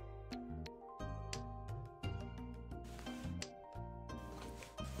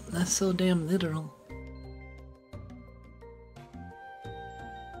 That's so damn literal.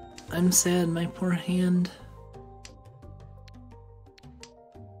 I'm sad, my poor hand.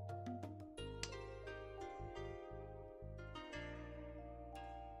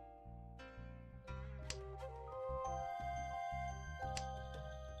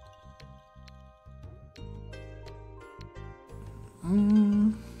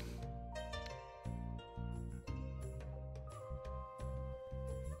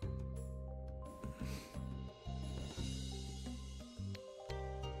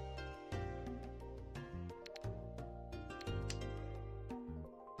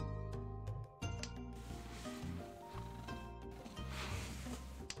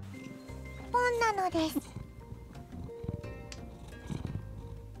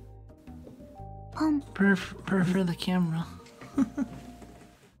 Per for the camera.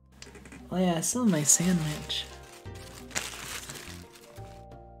 Oh yeah, I still have my sandwich.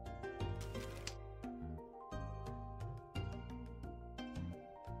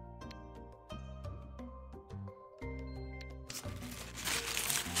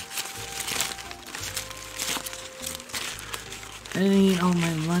 I didn't eat all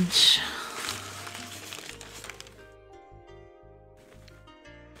my lunch.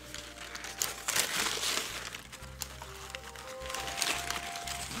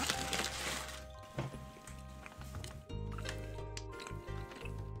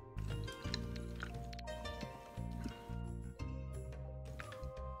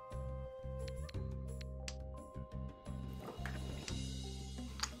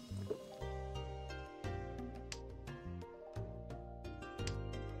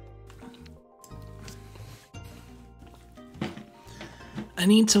 I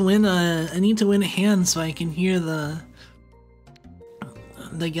need to win a hand so I can hear the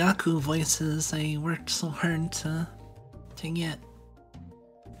Yaku voices I worked so hard to get.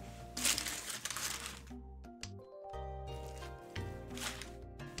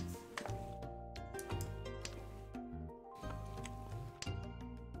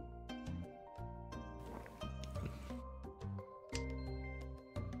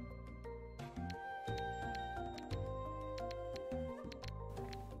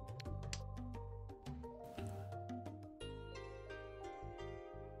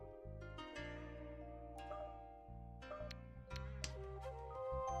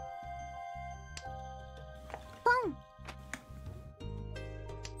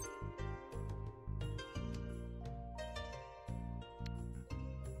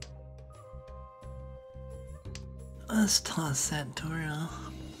 Let's toss that Dora.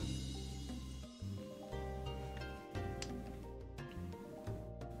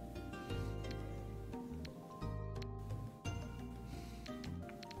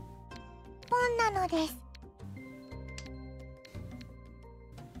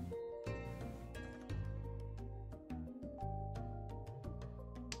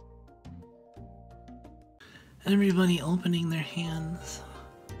 Everybody opening their hands.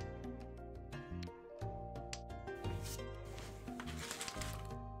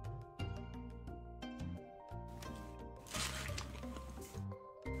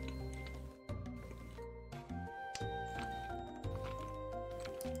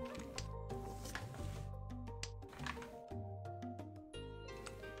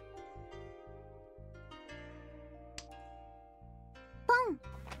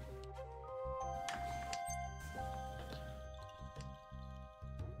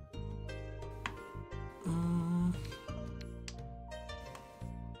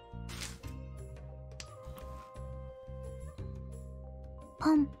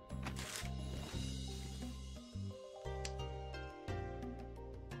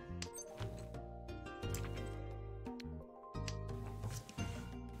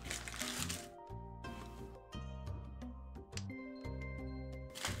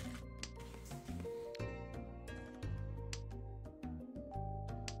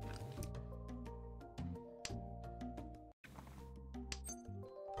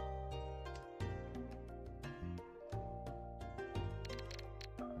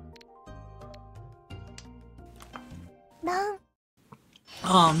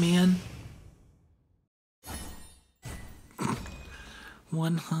 Oh man.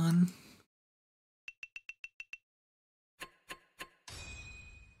 One Han.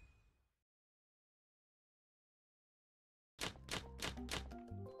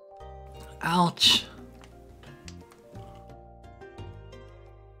 Ouch.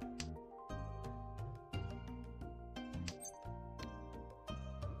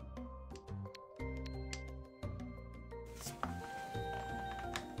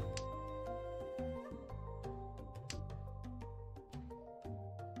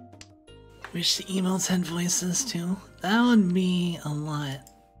 Wish the emotes had voices too. That would be a lot.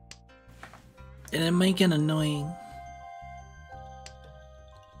 And it might get annoying.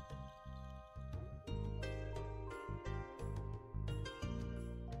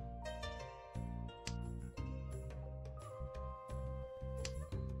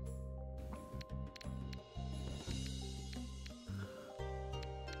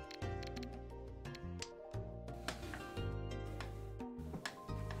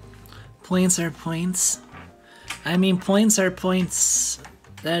 Points are points. I mean, points are points.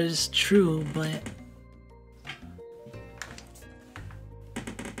 That is true, but...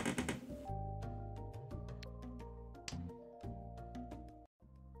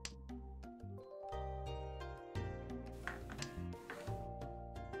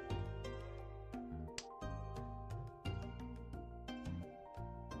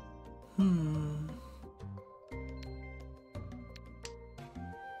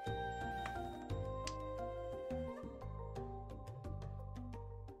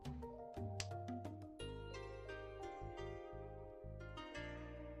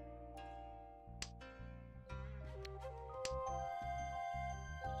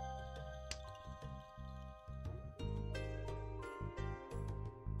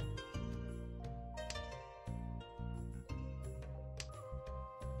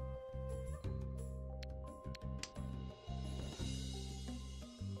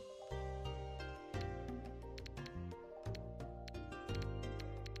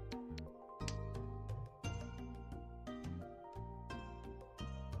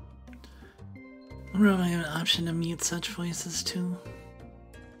 I wonder if I have an option to mute such voices too.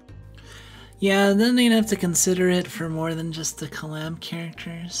 Yeah, then they'd have to consider it for more than just the collab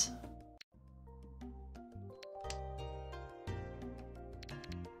characters.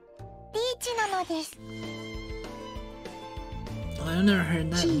 Oh, I've never heard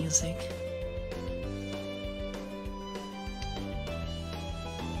that music.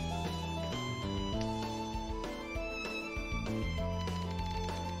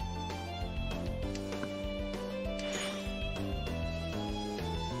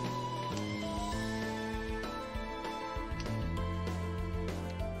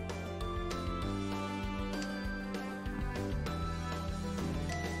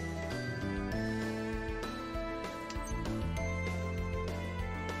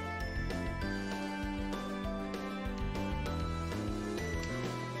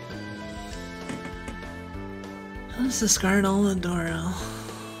 Let's discard all the Doro.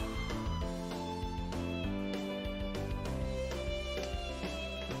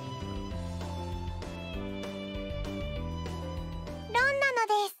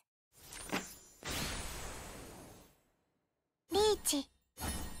 です。リーチ。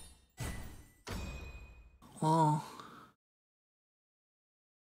Oh.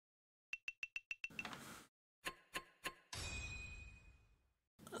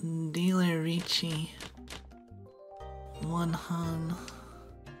 Dealer Ricci. One Han.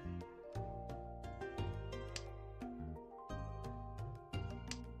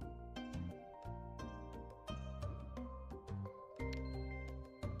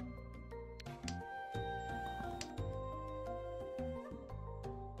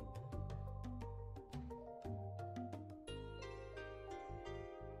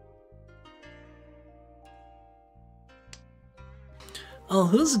 Oh,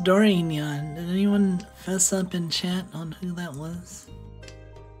 who's Dorignon? Did anyone fess up in chat on who that was?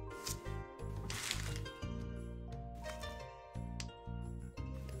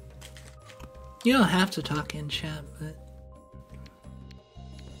 You don't have to talk in chat, but...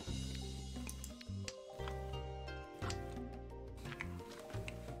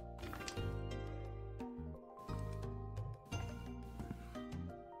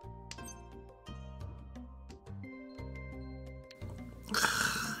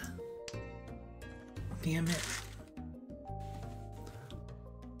 Damn it.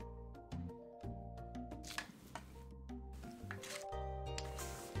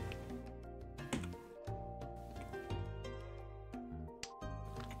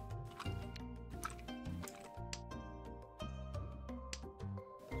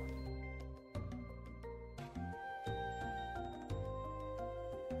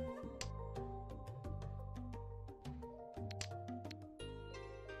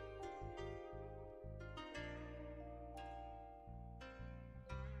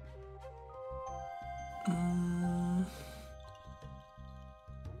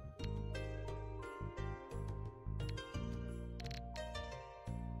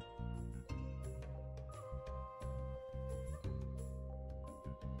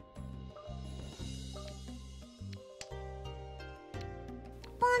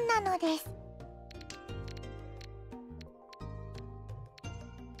なのです。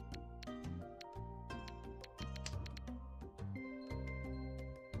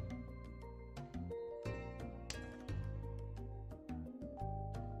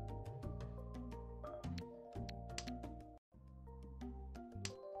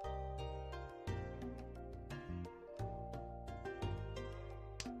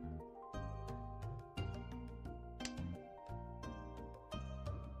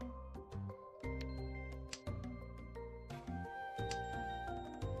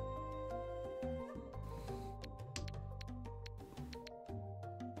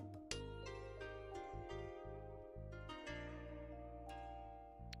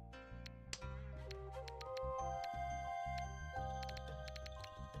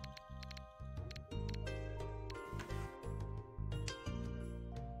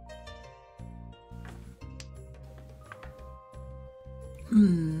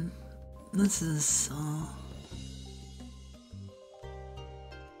This is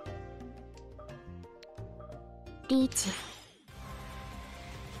Reach.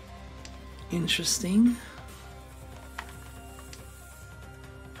 Interesting.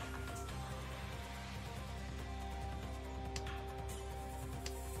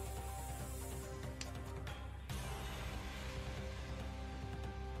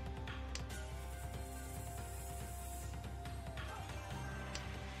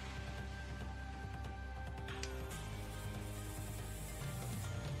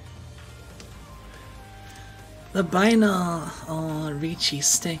 The binaural Ricci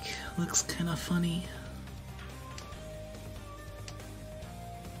stick looks kind of funny.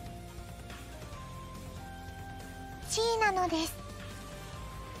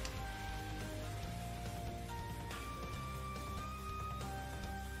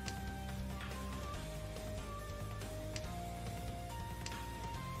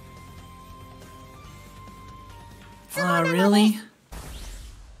 Oh, really?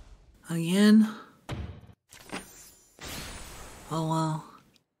 Again? Oh wow.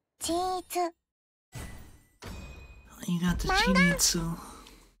 You got the Chinitsu.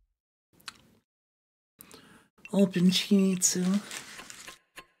 Open Chinitsu.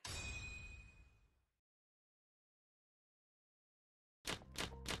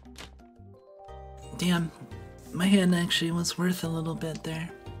 Damn, my hand actually was worth a little bit there.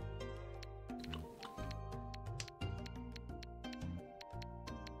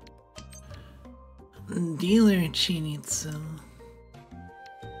 Dealer Chinitsu.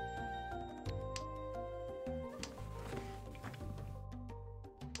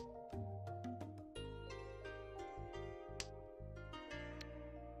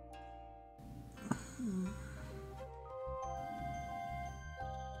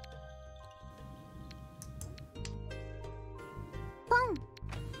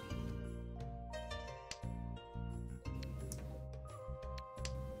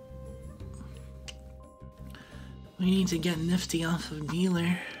 We need to get Nifty off of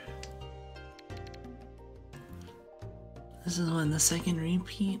dealer. This is when the second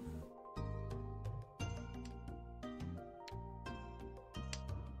repeat.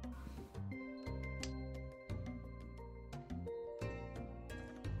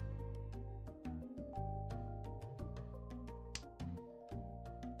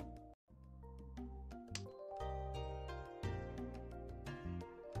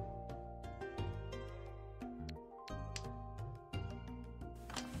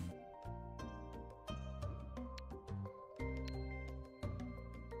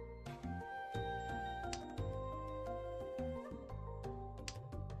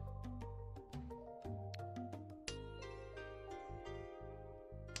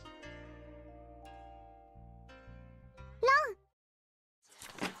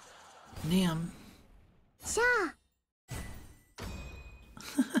 Damn. Sure.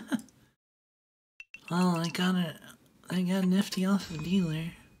 Well, I got Nifty off of dealer.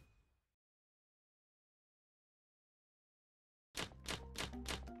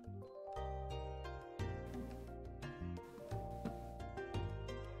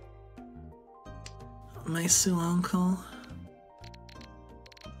 My Sue uncle.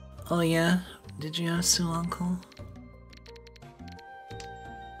 Oh yeah? Did you have Sue uncle?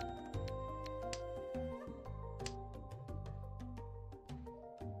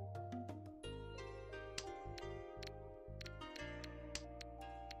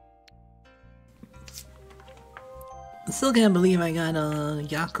 I still can't believe I got a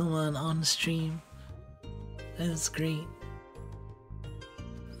Yakuman on stream. That is great.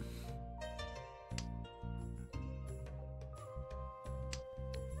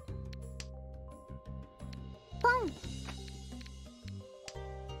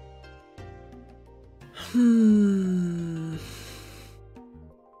 Hmm.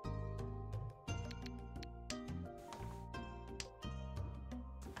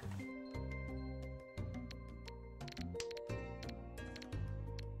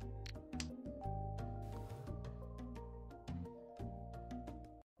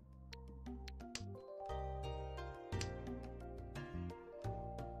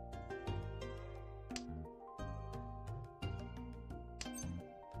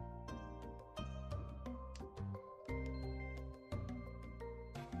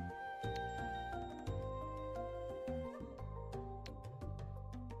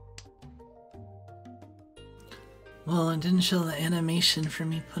 Well, it didn't show the animation for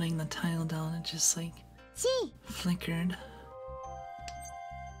me putting the tile down, it just like flickered.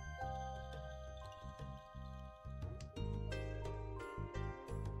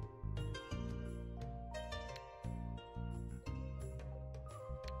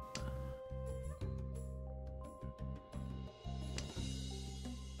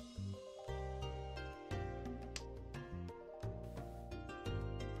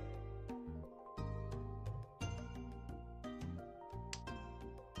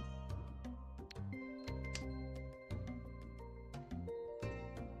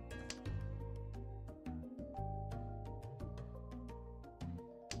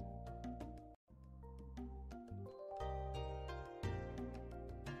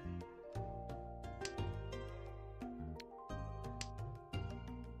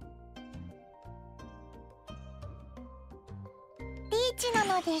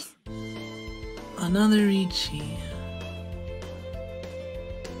 Another Ichi.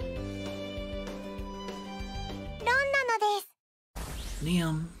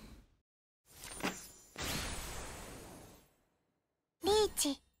 Damn. リー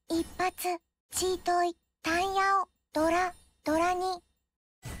チ一発チートイタンヤオドラに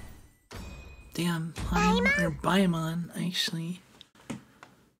Damn, Paimon, or Baimon, actually.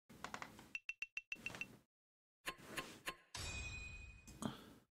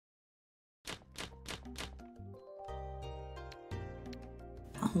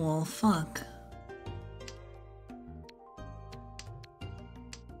 Well, fuck.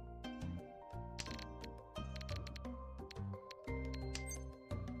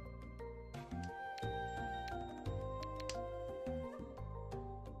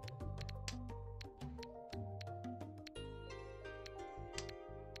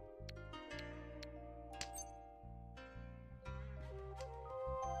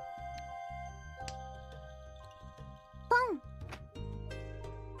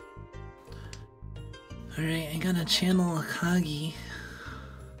 Alright, I gotta channel Akagi.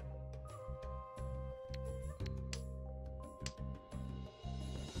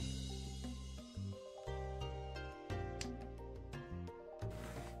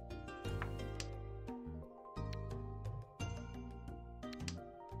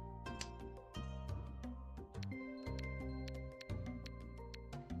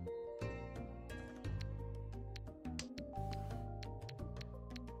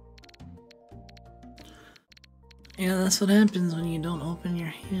 Yeah, that's what happens when you don't open your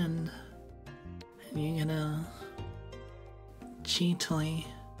hand. And you get a cheat toy.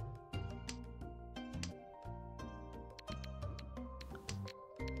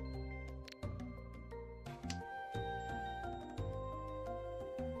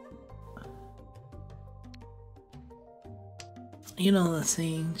 You know the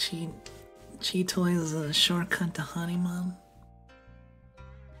saying, cheat toy is a shortcut to honeymoon.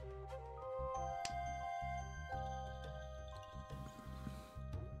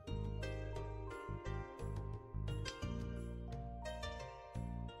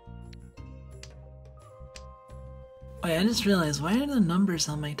 Wait, I just realized, why are the numbers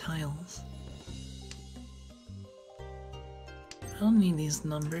on my tiles? I don't need these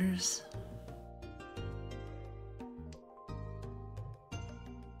numbers.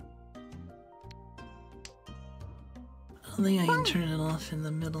 I don't think I can turn it off in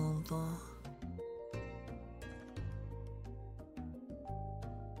the middle of the...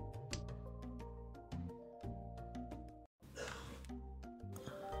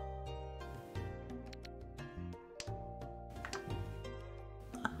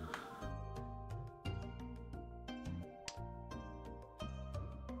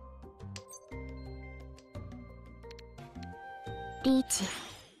 Reach.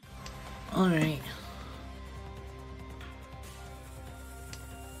 Alright.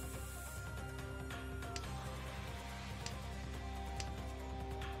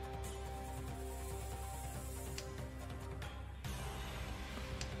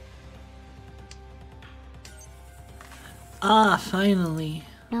 Ah, finally.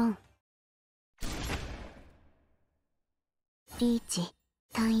 ロン。リーチ。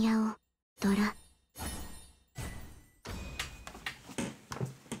タンヤオ。ドラ。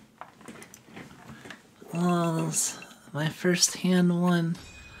Oh, those, my first hand won.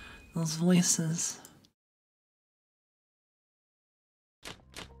 Those voices.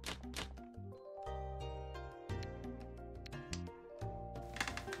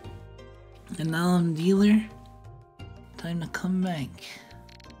 And now I'm dealer. Time to come back.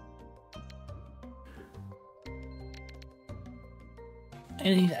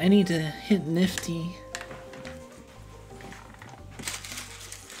 I need to hit nifty.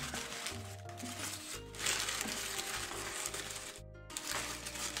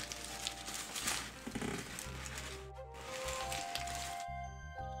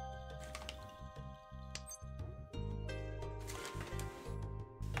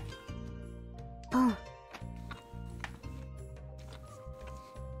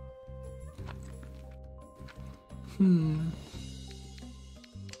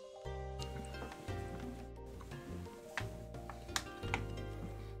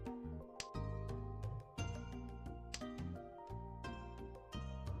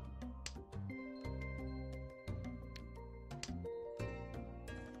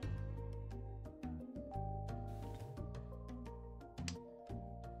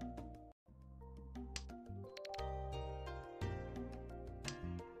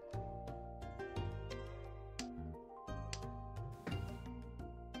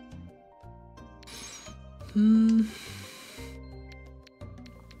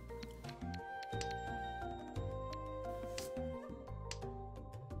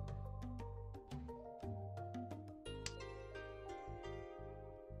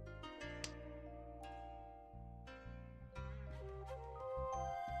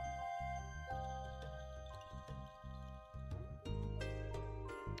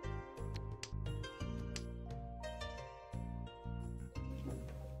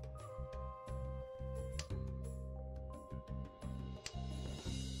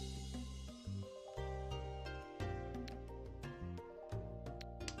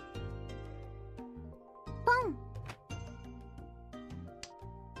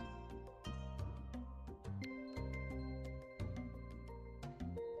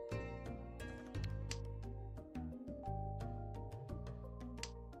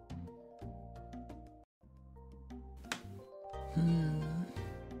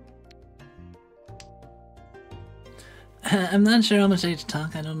 I'm not sure how much I should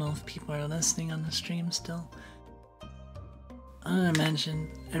talk. I don't know if people are listening on the stream still. I imagine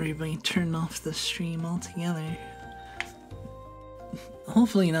everybody turned off the stream altogether.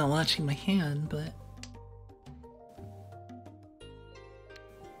 Hopefully not watching my hand, but...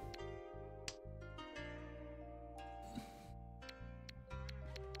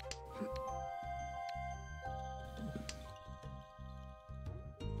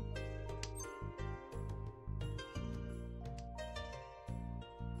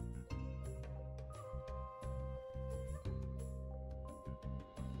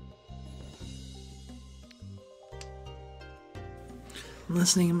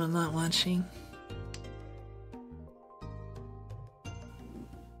 listening but not watching.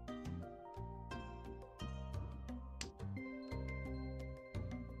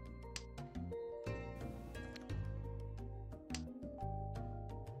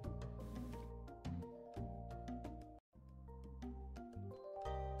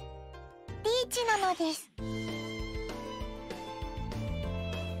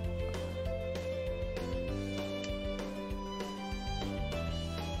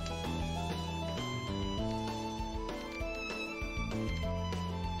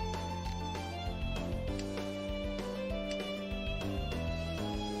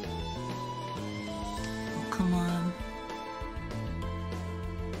 Come on.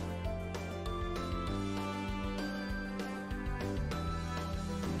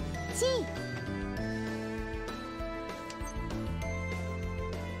 G.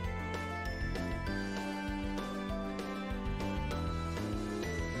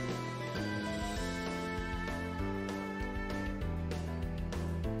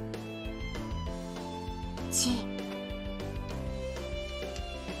 G.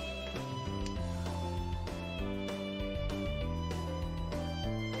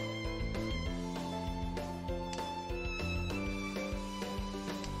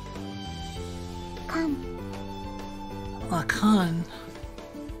 Con.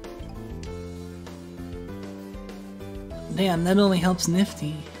 Damn, that only helps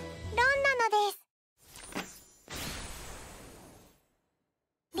Nifty.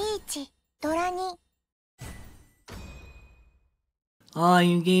 Oh,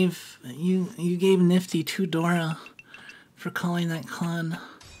 you gave Nifty 2 Dora for calling that con.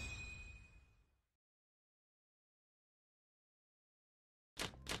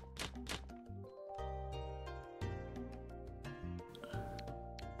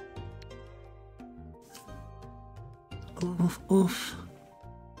 Oof, oof.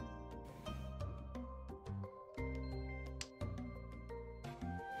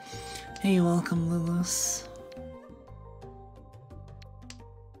 Hey, welcome, Lulus.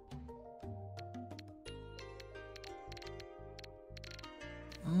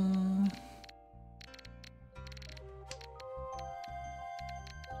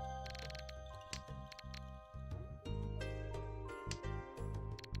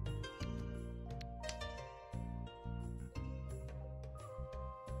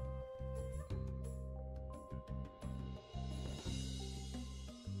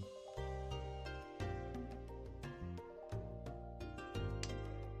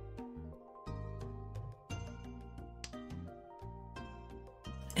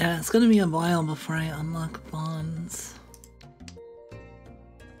 Yeah, it's gonna be a while before I unlock bonds.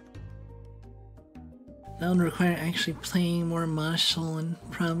 That would require actually playing more Marshall and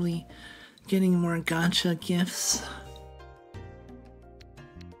probably getting more gacha gifts.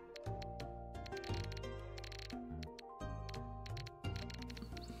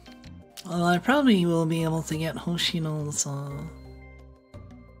 Well, I probably will be able to get Hoshino's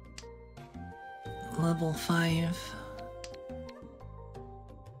level 5.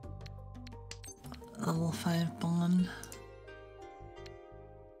 Level 5 bond.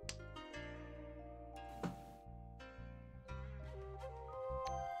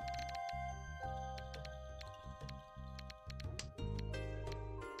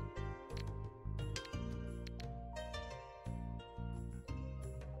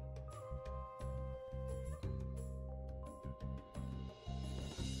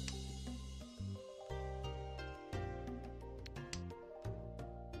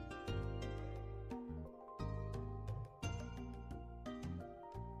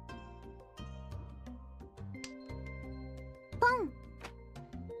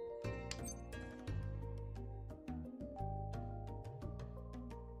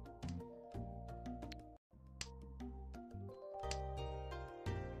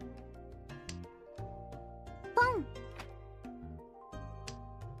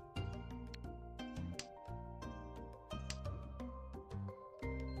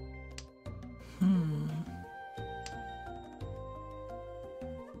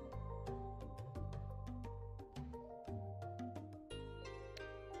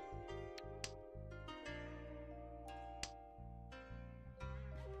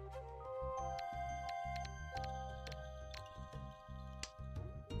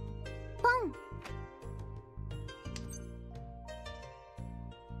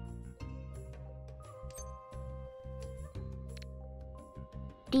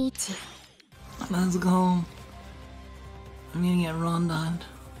 Reach. Let's go. I'm gonna get rondoned.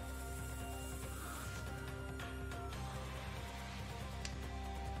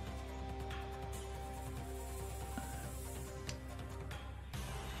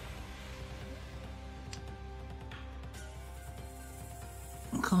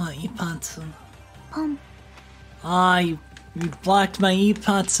 come on, Ipatsu. ポン Ah, you blocked my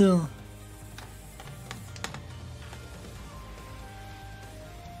Ipatsu.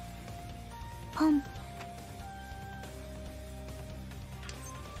 ポン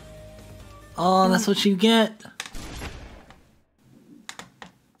Oh, that's what you get.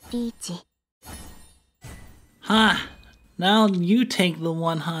 リーチ Ha! Now you take the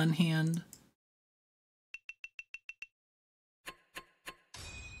one Han hand.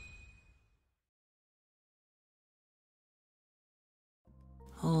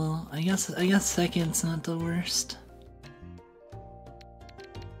 Oh, I guess second's not the worst.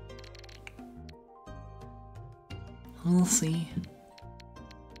 We'll see.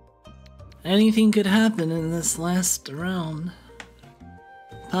 Anything could happen in this last round.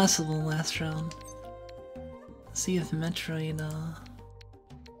 Possible last round. See if Metroid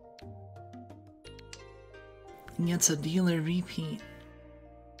gets a dealer repeat.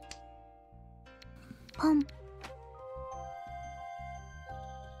 ポン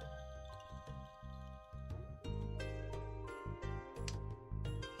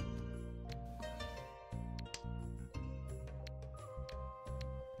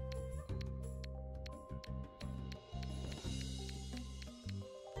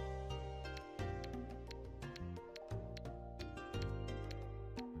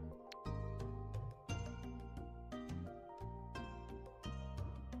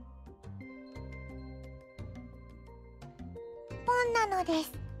ポンなので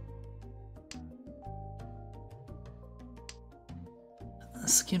す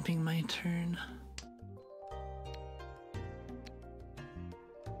Skipping my turn.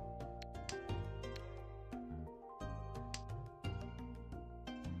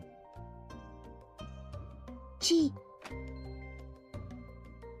 G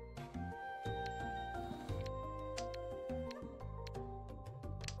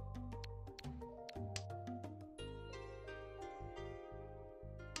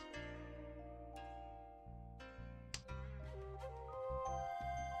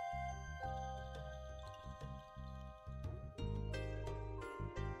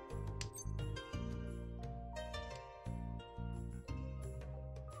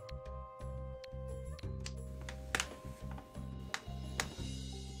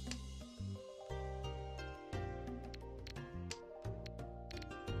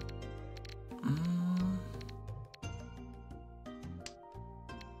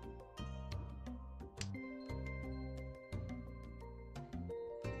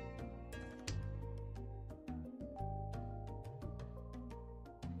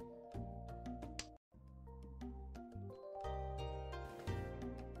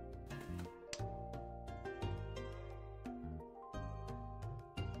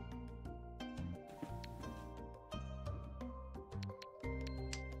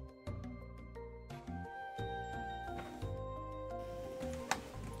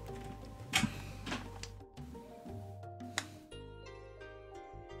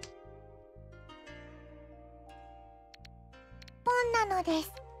ポンなので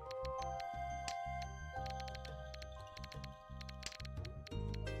す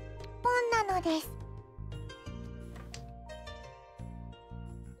ポンなのです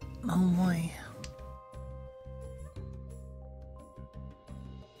Oh boy.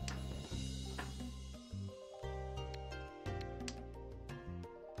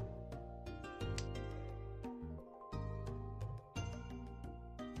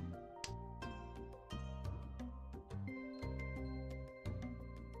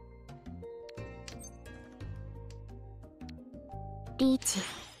 Reach.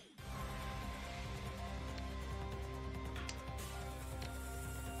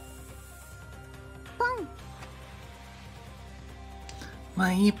 Pong.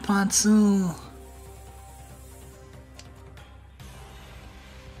 My Ipatsu.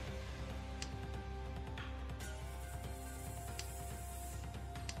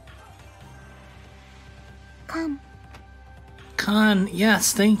 Come. Con,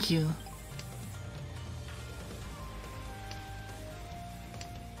 yes, thank you.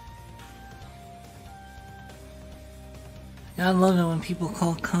 I love it when people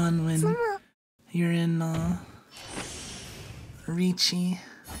call Con when you're in Ricci.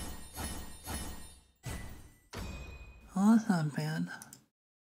 Oh, that's not bad.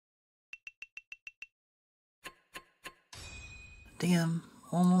 Damn,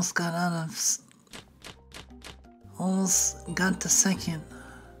 almost got out of... Almost got to second.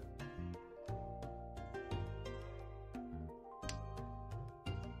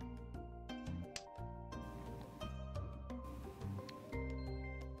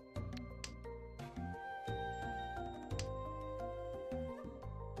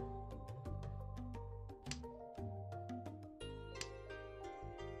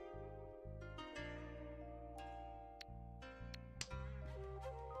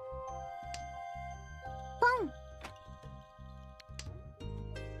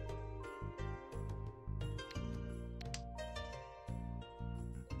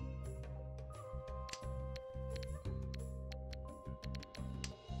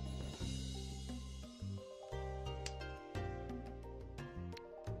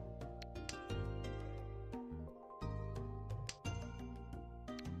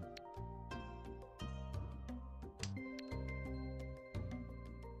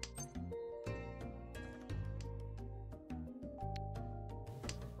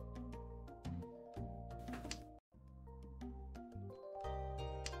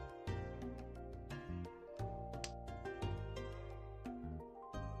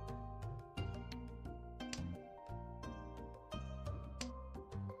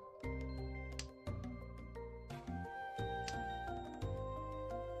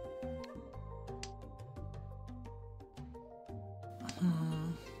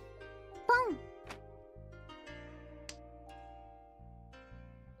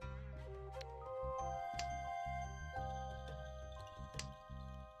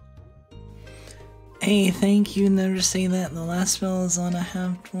 Hey, thank you, never say that. The last spell is on a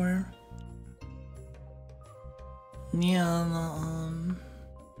half dwarf. Yeah,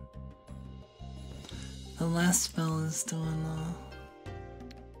 the last spell is doing,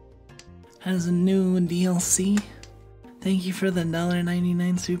 has a new DLC. Thank you for the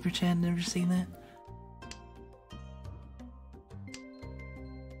 $1.99 super chat, never say that.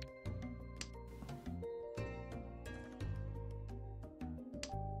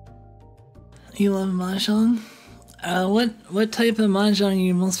 You love Mahjong? What type of Mahjong are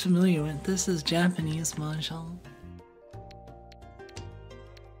you most familiar with? This is Japanese Mahjong.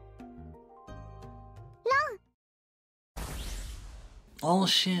 Oh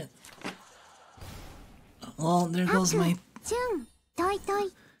shit. Well, there goes my...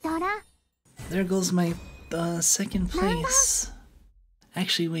 There goes my second place.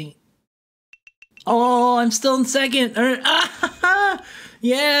 Actually, wait. Oh, I'm still in second!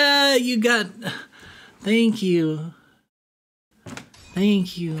 Yeah, you got... Thank you.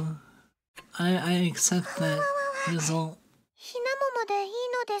 Thank you. I accept that result.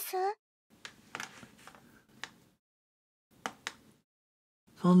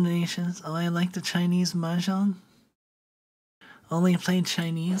 Combinations. Oh, I like the Chinese Mahjong. Only played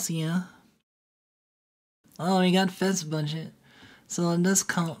Chinese, yeah. Oh, we got Fez budget. So it does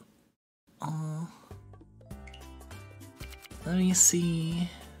count. Oh. Let me see.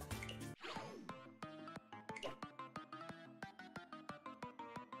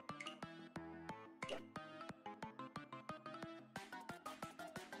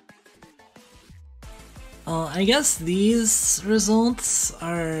 Oh, I guess these results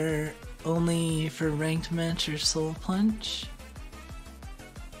are only for ranked match or soul punch.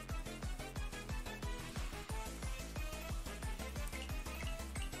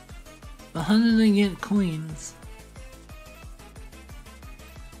 But how did I get coins?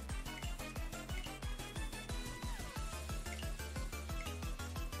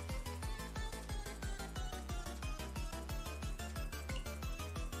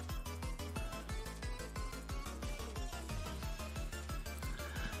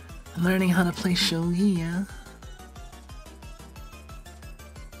 Learning how to play shogi, yeah.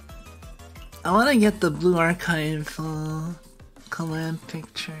 I want to get the Blue Archive collab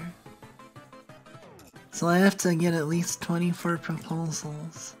picture. So I have to get at least 24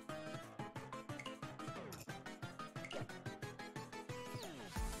 proposals.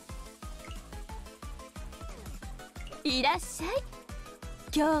 Irashai.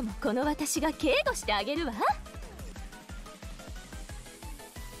 今日もこの私が警護してあげるわ。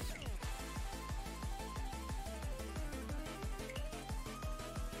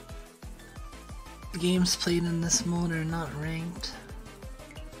Games played in this mode are not ranked.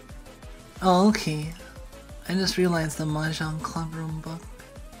 Oh, okay. I just realized the Mahjong Clubroom book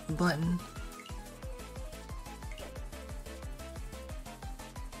button.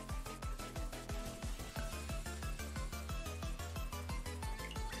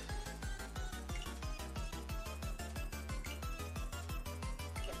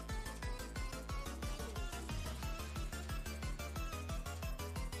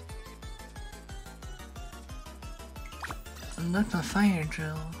 Not a fire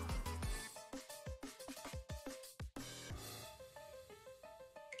drill.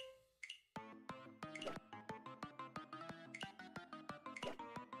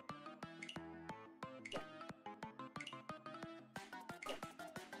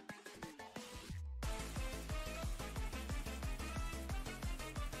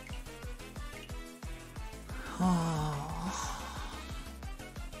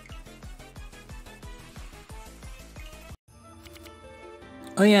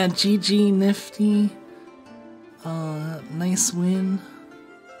 Oh yeah, GG Nifty. Nice win.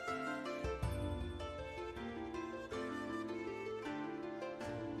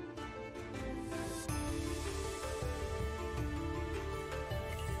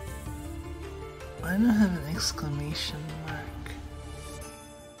 I don't have an exclamation mark.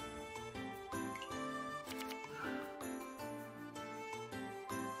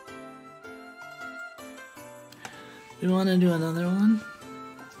 Do you want to do another one?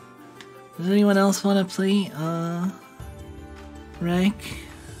 Does anyone else want to play, rank?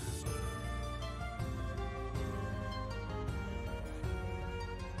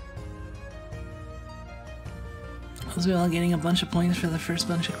 As we all getting a bunch of points for the first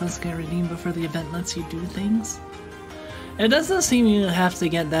bunch of quests get redeemed before the event lets you do things. It doesn't seem you have to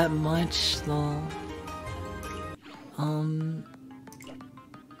get that much, though.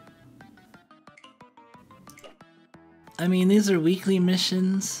 I mean, these are weekly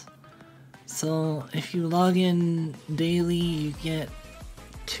missions. So if you log in daily, you get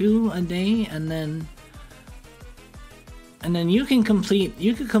 2 a day, and then And then you could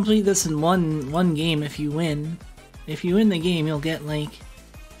complete this in one game if you win. If you win the game, you'll get like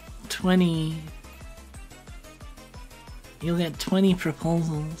 20. You'll get 20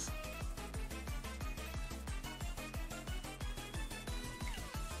 proposals.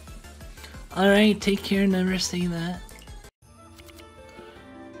 Alright, take care, never say that.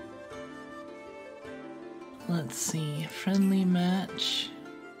 Let's see, friendly match.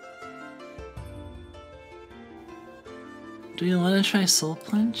 Do you want to try Soul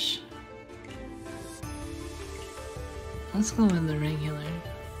Punch? Let's go in the regular.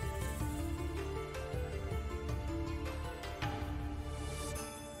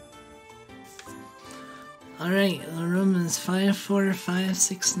 Alright, the room is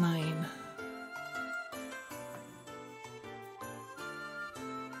 54569.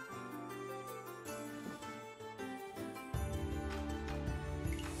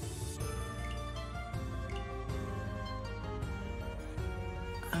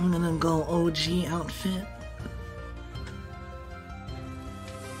 I'm gonna go OG outfit.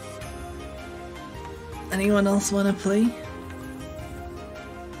 Anyone else wanna play?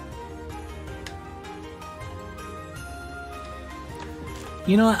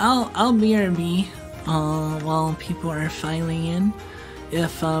 You know what, I'll BRB while people are filing in.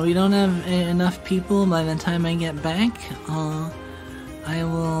 If we don't have enough people by the time I get back, I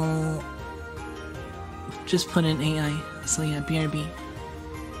will just put in AI. So yeah, BRB.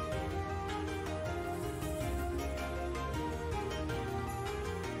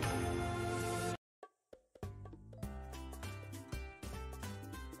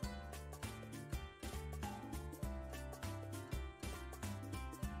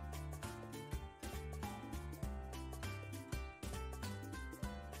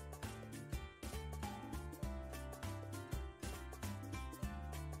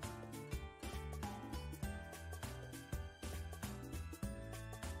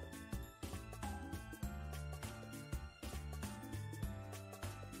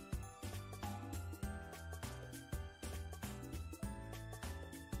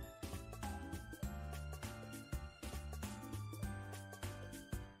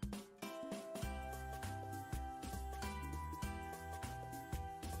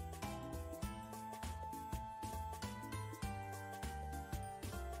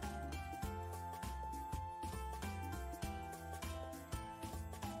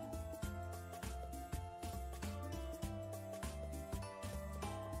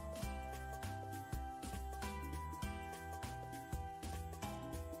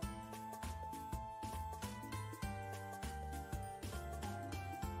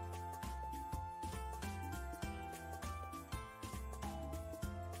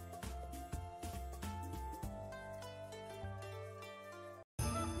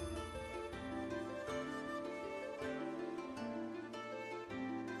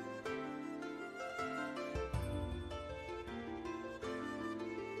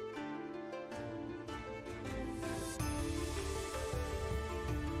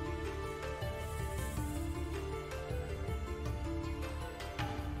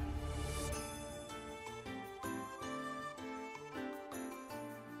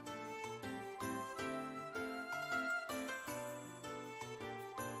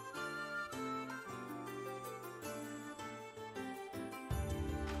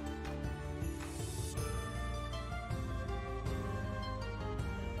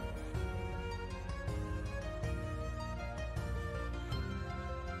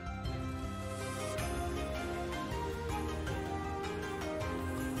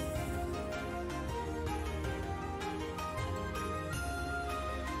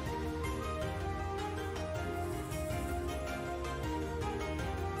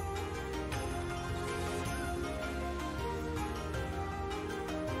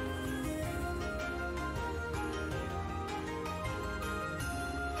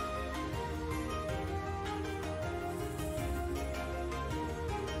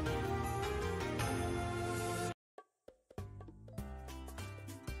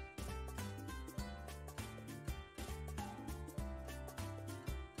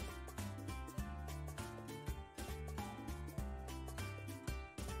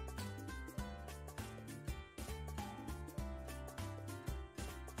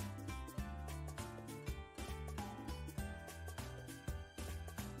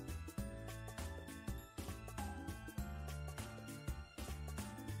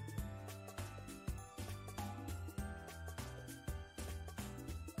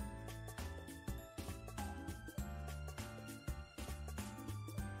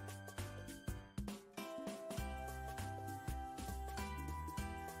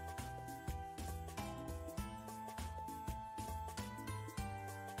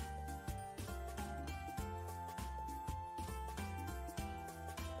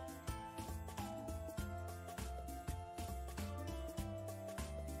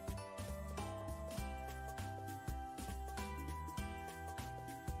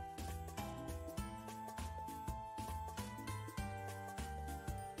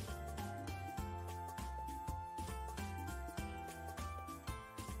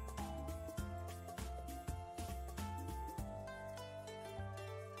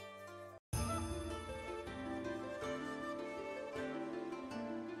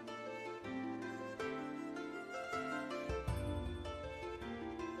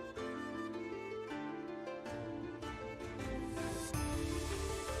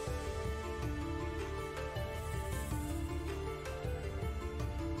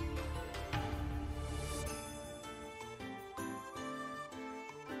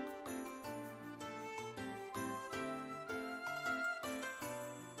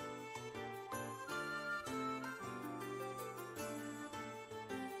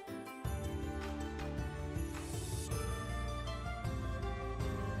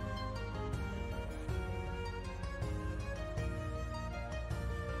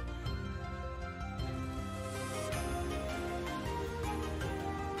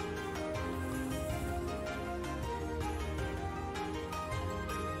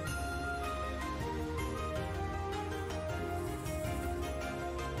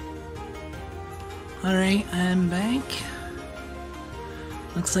 Alright, I'm back.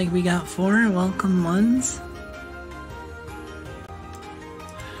 Looks like we got 4 welcome ones.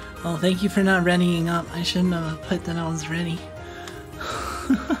 Oh, thank you for not readying up. I shouldn't have put that I was ready.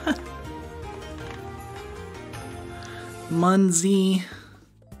 Munzie.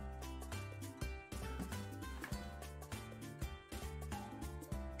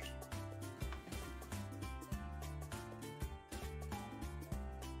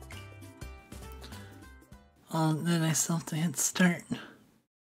 Oh, then I still have to hit start.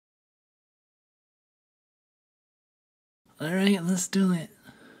 Alright, let's do it.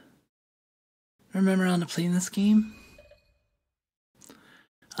 Remember how to play this game?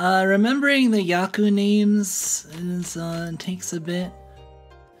 Remembering the Yaku names is takes a bit.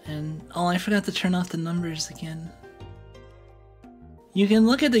 And oh, I forgot to turn off the numbers again. You can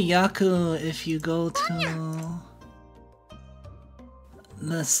look at the Yaku if you go to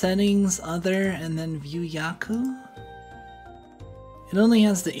the settings, other, and then view Yaku. It only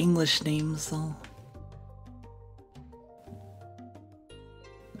has the English names though.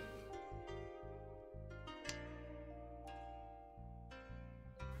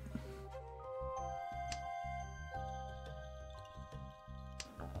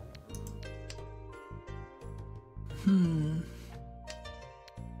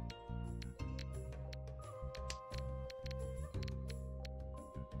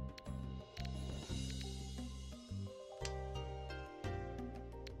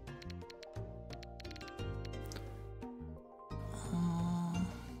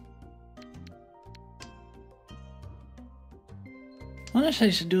 I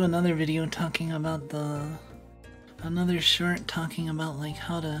should do another video talking about another short talking about like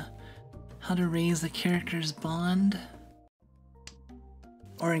how to raise the characters' bond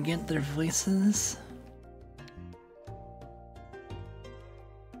or get their voices.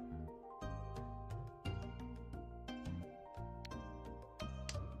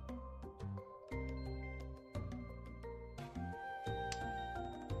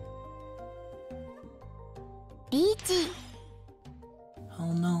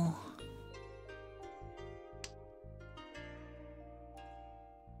 Oh no.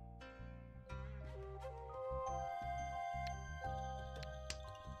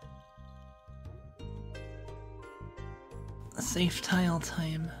 Safe tile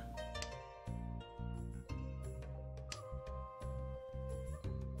time.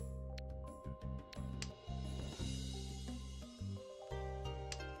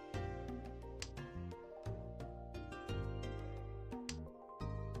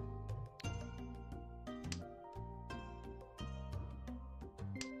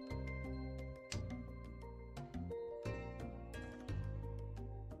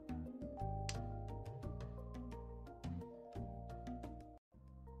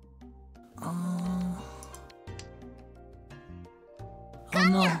 Oh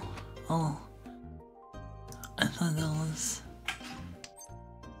no. Oh. I thought that was...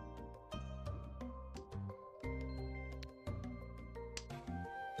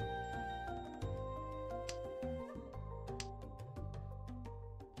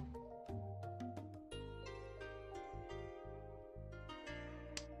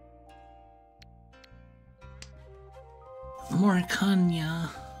 More Kanya.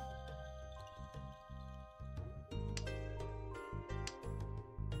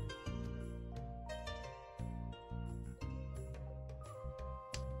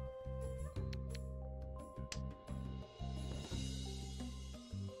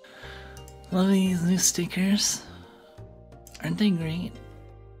 Love these new stickers. Aren't they great?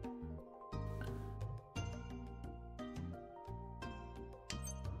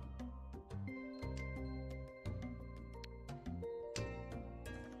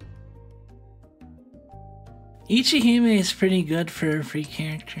 Ichihime is pretty good for a free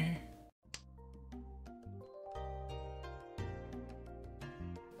character.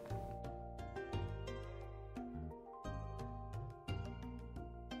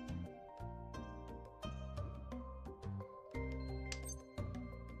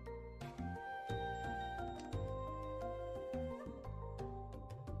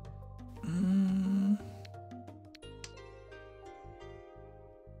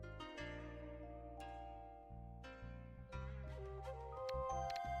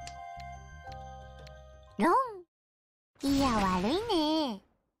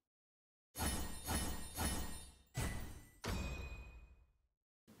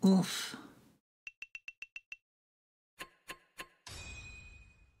 Oof.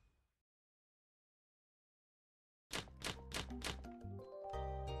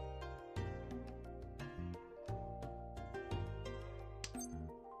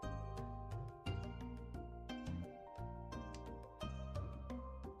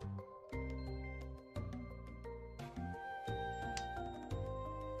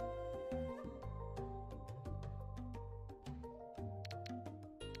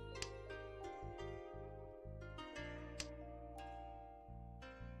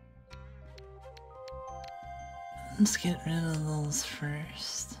 Let's get rid of those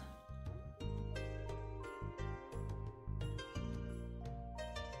first.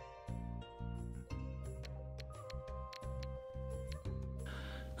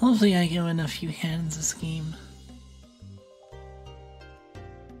 Hopefully I can win a few hands this game.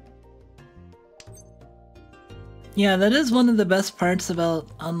 Yeah, that is one of the best parts about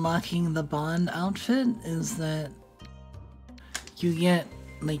unlocking the Bond outfit, is that you get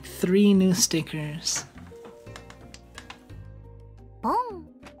like 3 new stickers. Boom.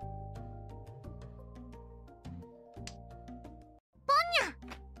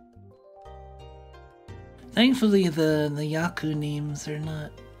 Thankfully the Yaku names are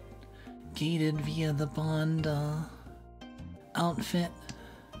not gated via the Bond outfit.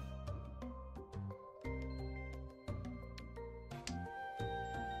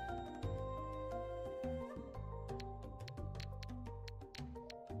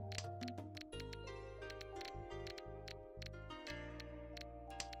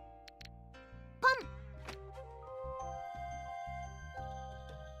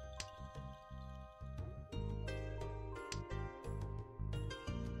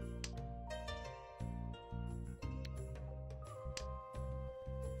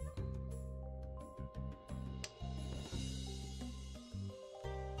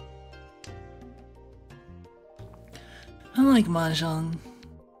 I like Mahjong.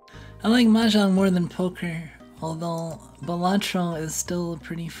 I like Mahjong more than poker, although Balatro is still a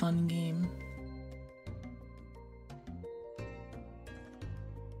pretty fun game.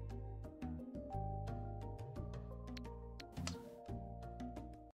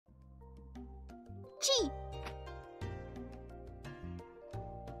 Chi.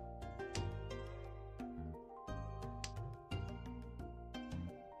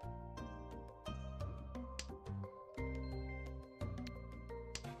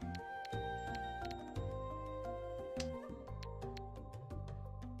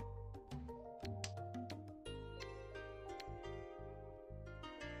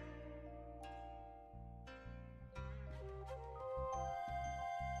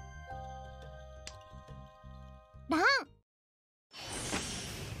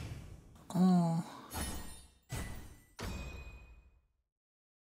 Oh.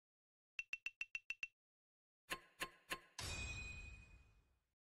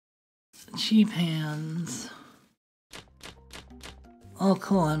 Cheap hands. Oh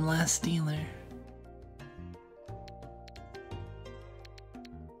cool, I'm last dealer.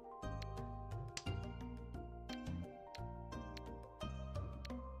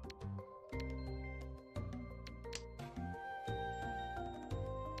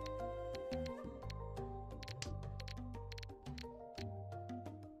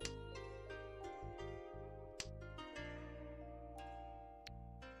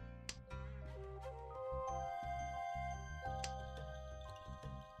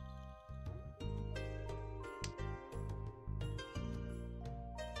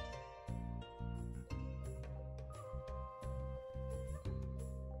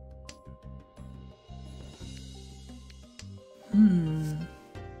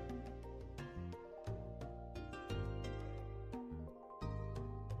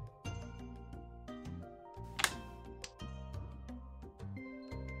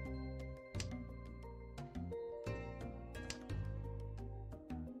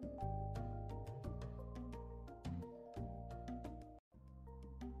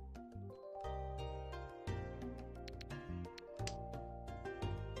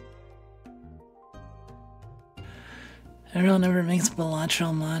 Everyone ever makes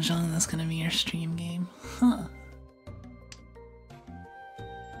Balatro Mahjong, that's gonna be your stream game. Huh.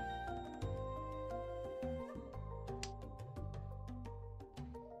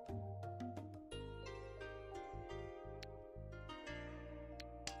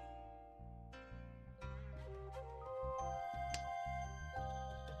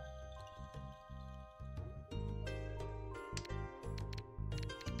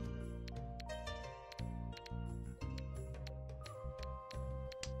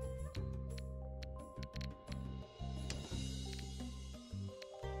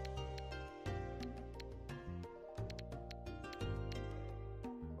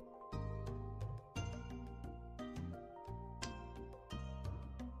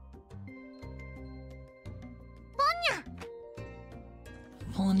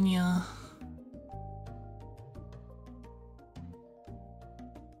 Ponya.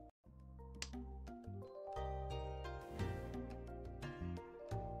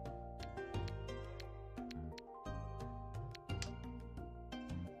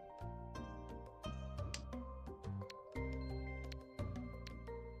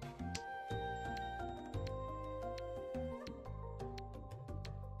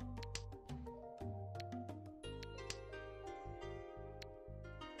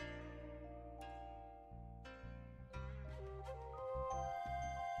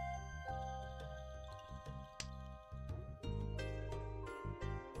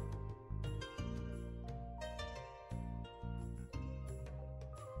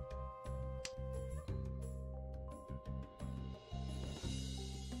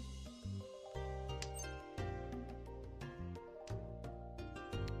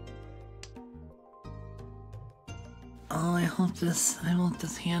 hope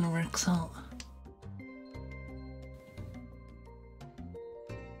this hand works out.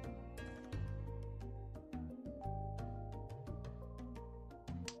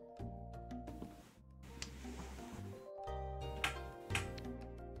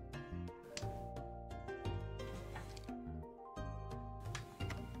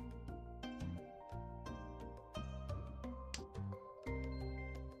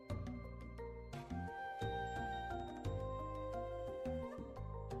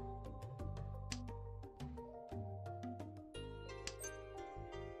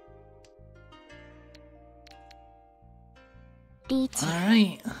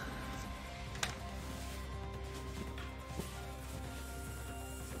 Alright.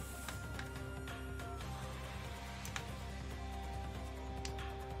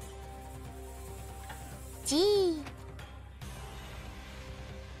 G.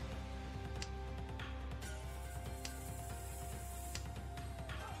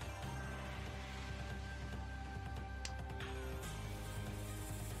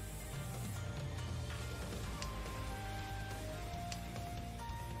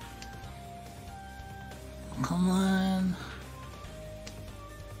 Come on.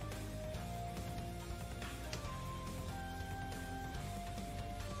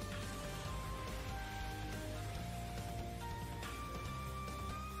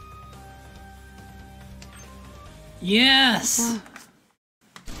 Yes!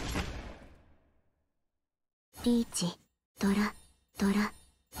 Peach, Dora.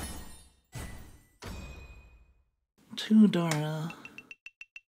 2 Dora.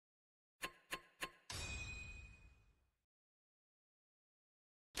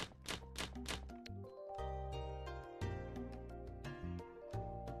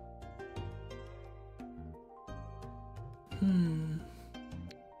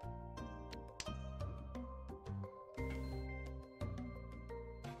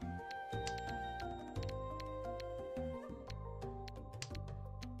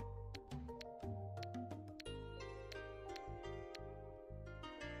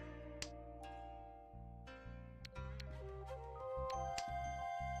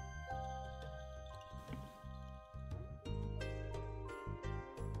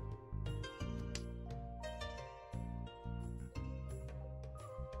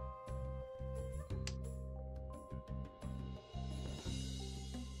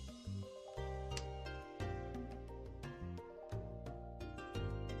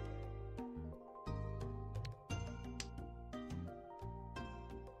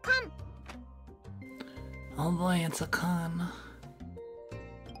 Oh boy, it's a con.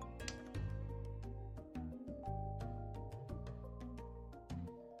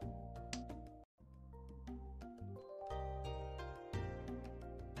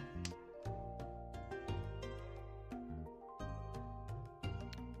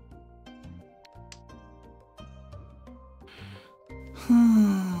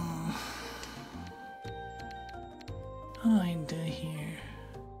 What do I do here?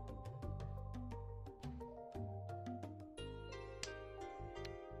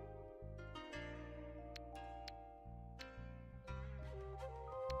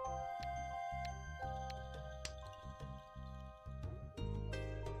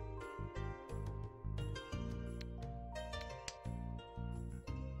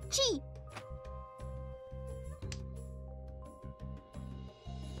 G.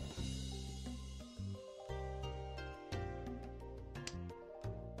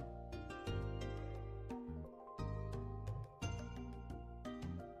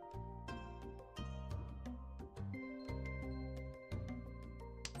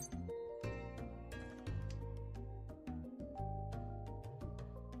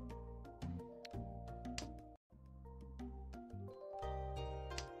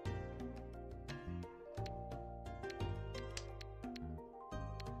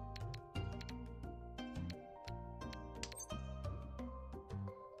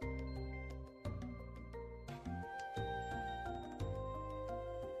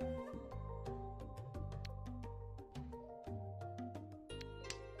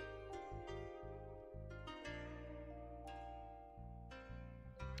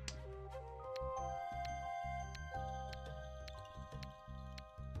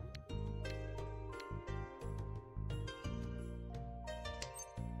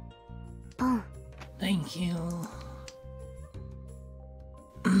 Thank you.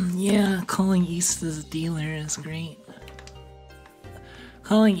 Yeah, calling East as dealer is great.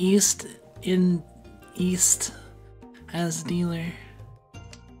 Calling East in East as dealer.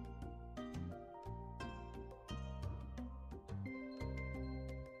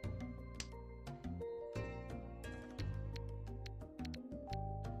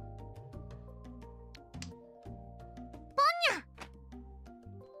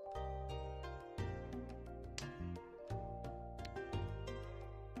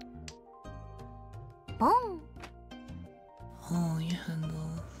 ボン。 Oh, you handle.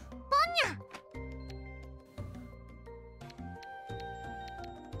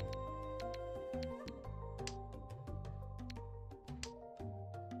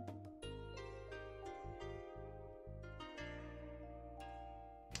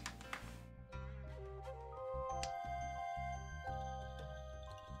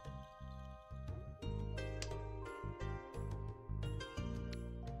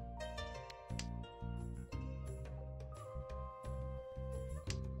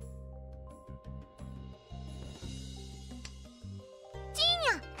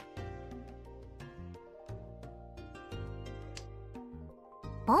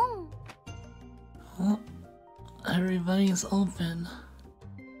 Oh, everybody's open.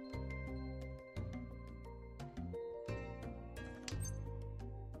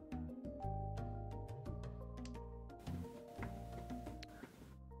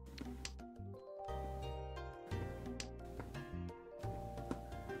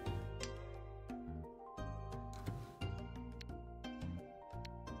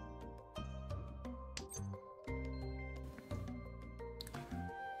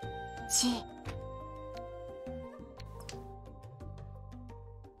 G.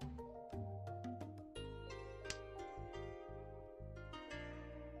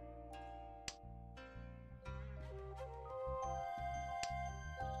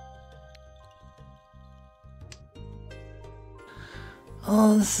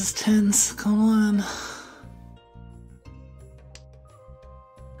 Oh, this is tense. Come on.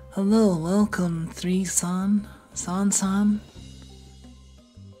 Hello, welcome, 3-san. San-san.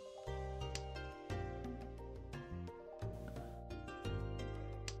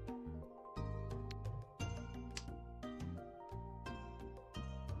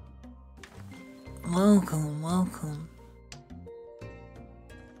 Welcome, welcome.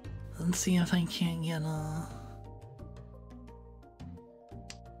 Let's see if I can't get a...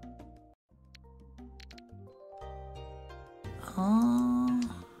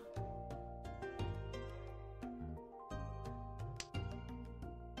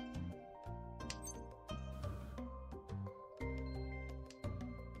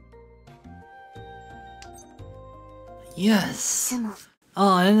 Yes!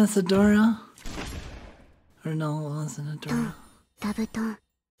 Oh, and it's a Dora? Or no, it wasn't a Dora. Dabuton,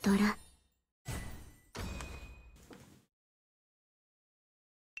 Dora.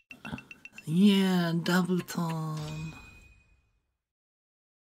 Yeah, Dabuton.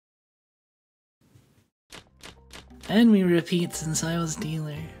 And we repeat since I was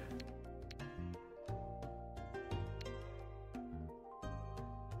dealer.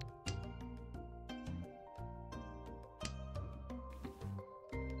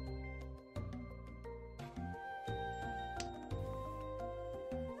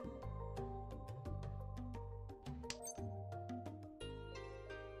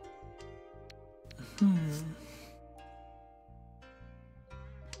 Boom.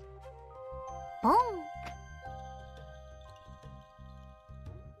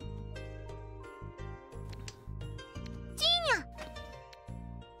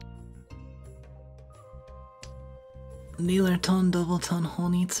 Dealer ton, double ton,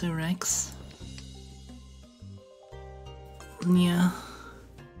 Honitsu Rex. Yeah.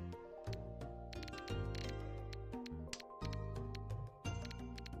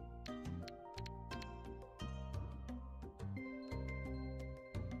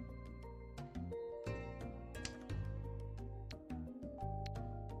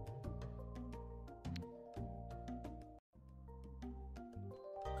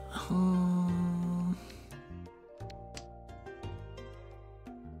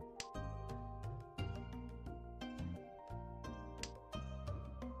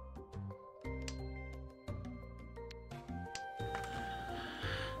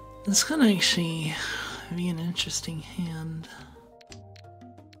 This could actually be an interesting hand.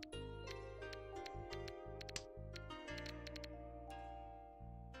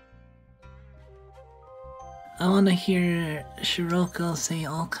 I want to hear Shiroko say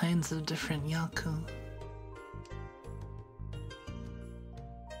all kinds of different yaku.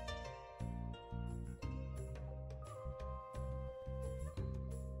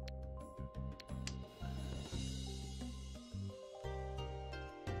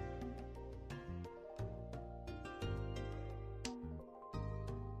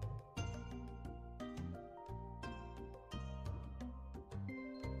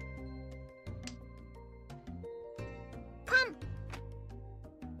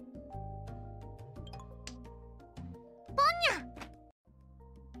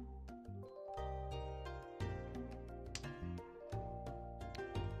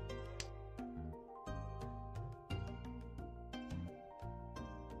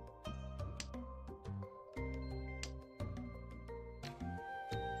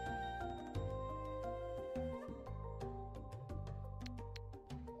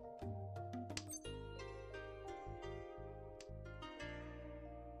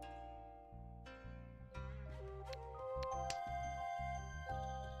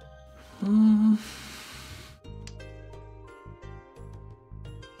 Hmm.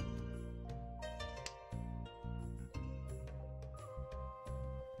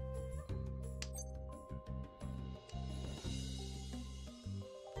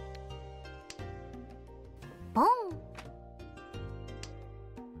 Boom.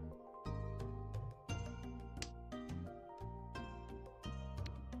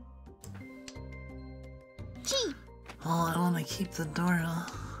 Gee. Oh, I want to keep the door.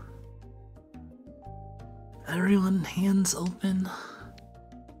 Everyone, hands open.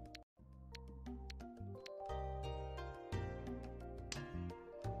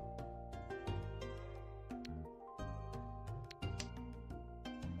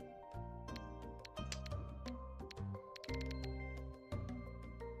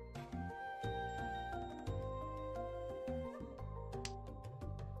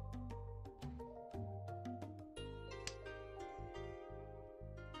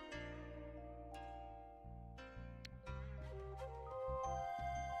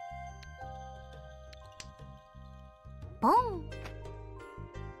 Boom.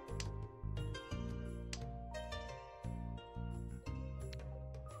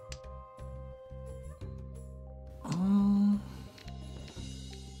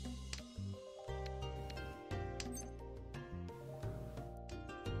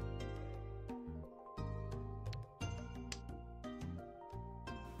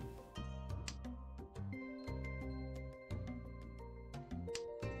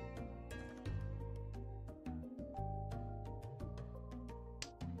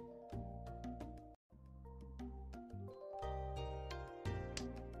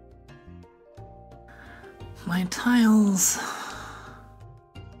 My tiles.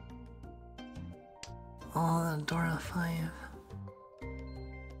 Oh, the Dora 5.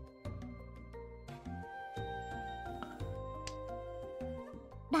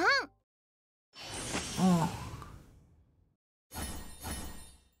 Ran. Oh.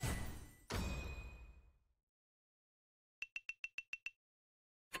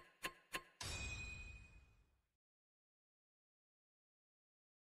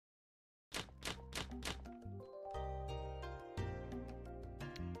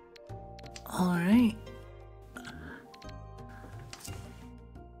 Alright.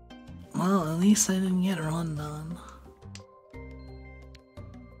 Well, at least I didn't get run on.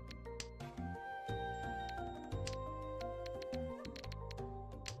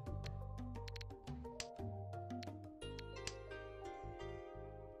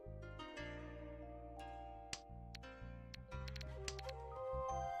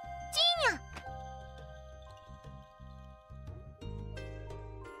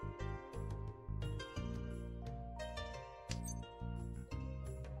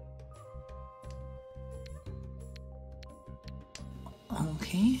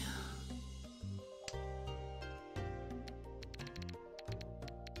 Okay.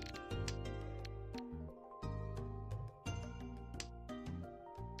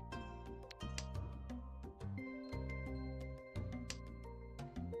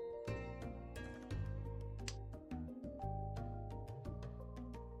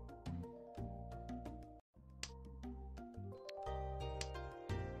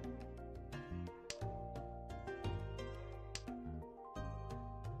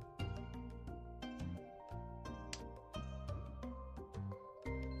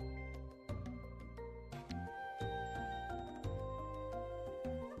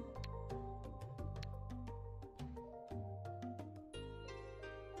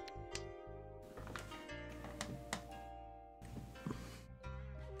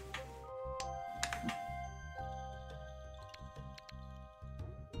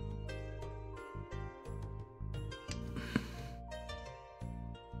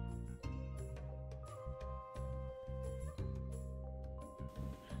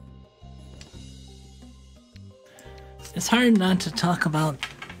 It's hard not to talk about,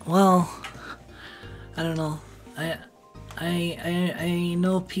 well, I don't know. I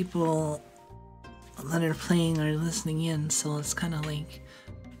know people that are playing or listening in, so it's kind of like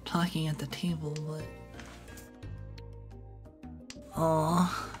talking at the table, but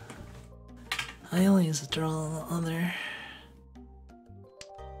oh, I always draw the other.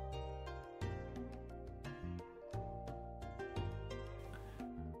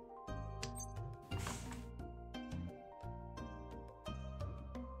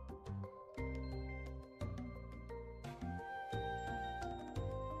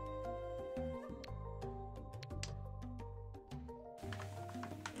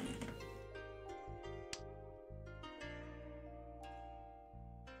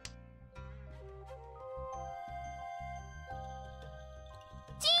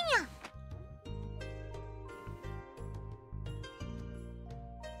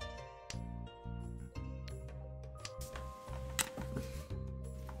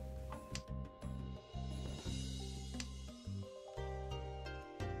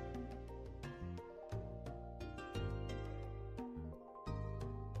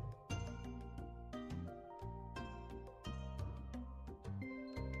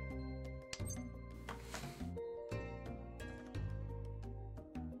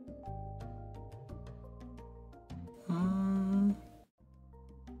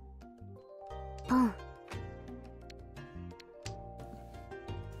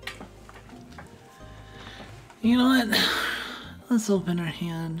 You know what? Let's open our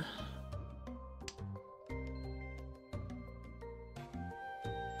hand.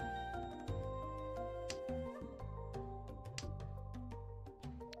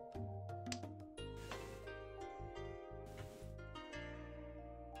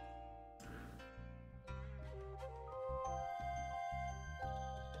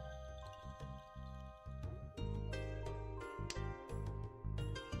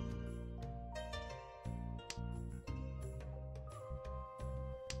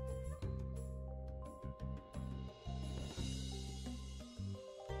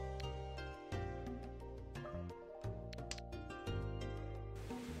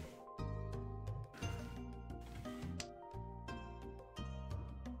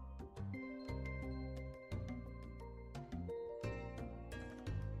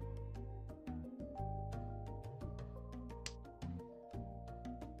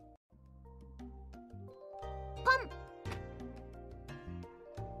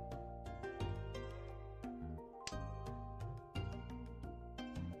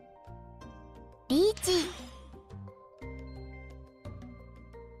リーチ。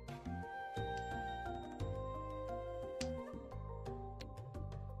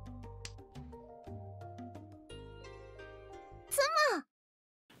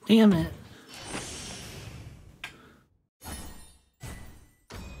Damn it.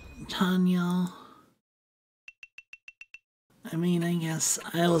 Tanya. I mean, I guess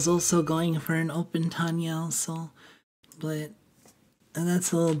I was also going for an open Tanya, so, but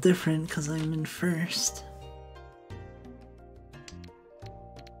that's a little different because I'm in first.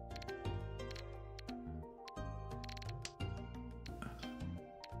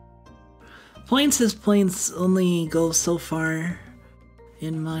 Points only go so far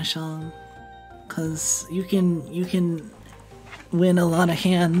in Mahjong, because you can win a lot of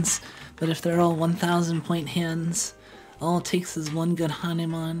hands, but if they're all 1,000 point hands, all it takes is one good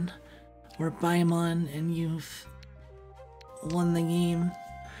Hanemon or Baimon and you've won the game.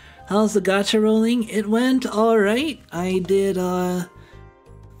 How's the gacha rolling? It went alright. I did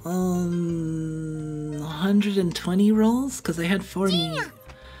 120 rolls because I had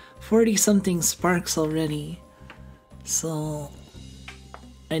 40 something sparks already. So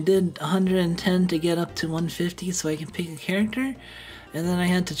I did 110 to get up to 150 so I can pick a character, and then I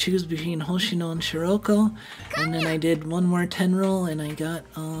had to choose between Hoshino and Shiroko, and then I did one more 10 roll and I got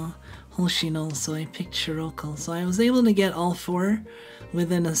Hoshino, so I picked Shiroko. So I was able to get all 4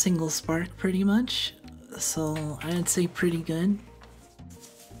 within a single spark pretty much, so I'd say pretty good.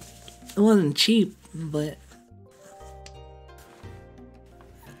 It wasn't cheap, but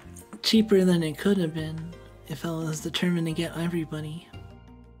cheaper than it could have been if I was determined to get everybody.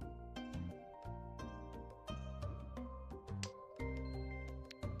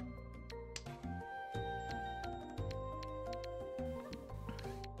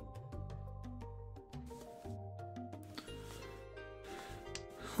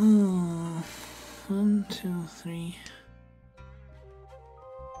 Oh, 1, 2, 3.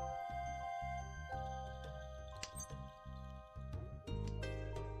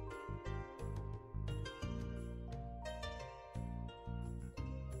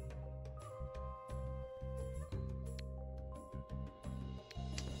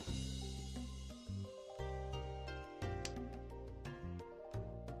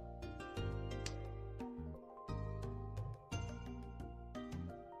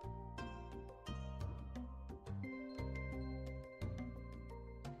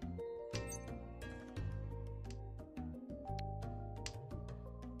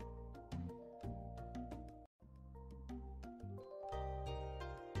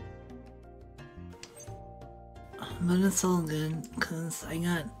 But it's all good, because I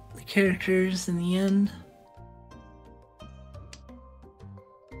got the characters in the end.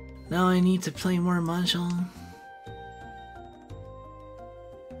 Now I need to play more Mahjong.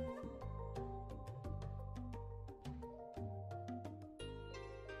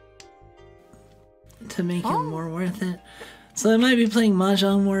 To make it more worth it. So I might be playing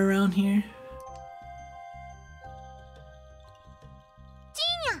Mahjong more around here.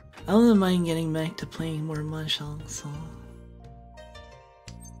 I wouldn't mind getting back to playing more Mahjong, so...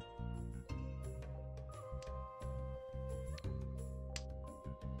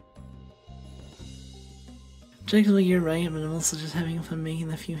 Technically you're right, but I'm also just having fun making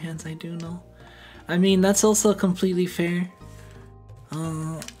the few hands I do know. I mean, that's also completely fair.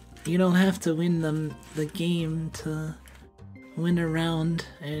 You don't have to win the game to win a round,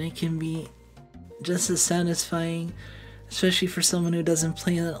 and it can be just as satisfying, especially for someone who doesn't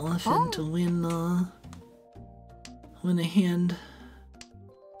play that often, to win a hand.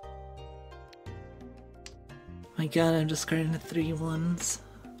 My god, I'm discarding the 3 ones.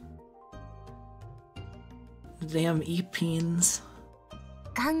 Damn E-peens.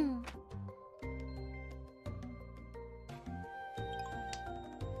 Gang.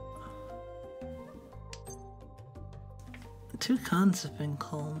 Two cons have been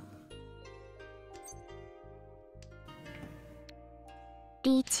called.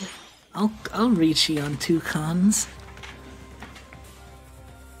 Reach. I'll reach you on 2 cons.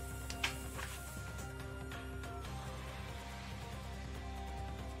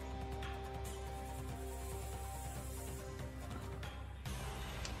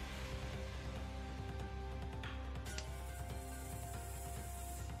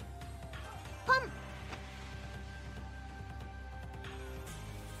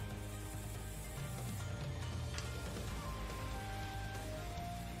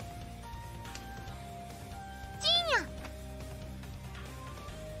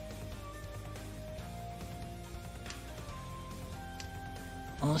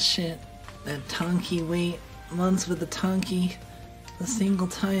 Oh shit, that Tonki, wait, ones with the Tonki, the single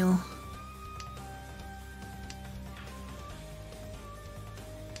tile.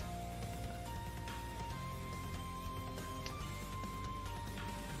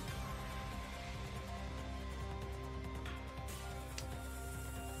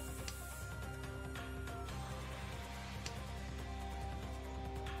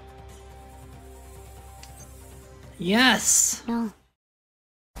 Yes! No.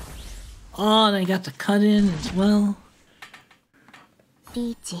 Oh, and I got to cut in as well.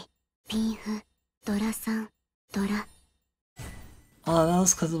 Reach. Pinfu. Dora-san. Dora. Oh, that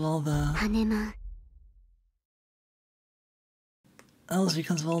was because of all the... Haneman. That was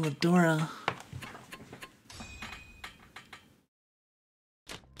because of all the Dora.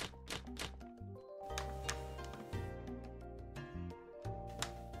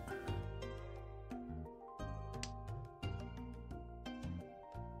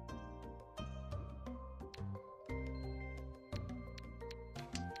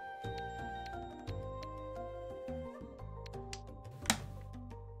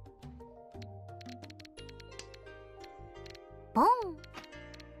 Boom.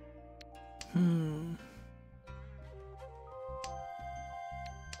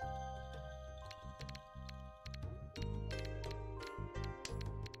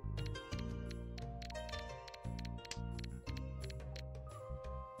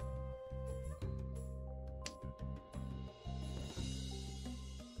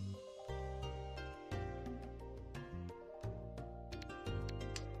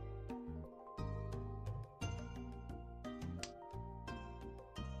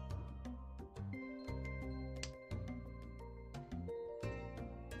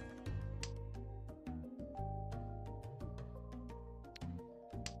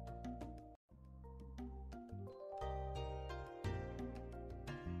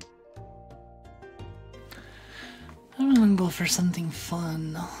 I'm gonna go for something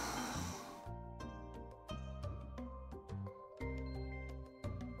fun.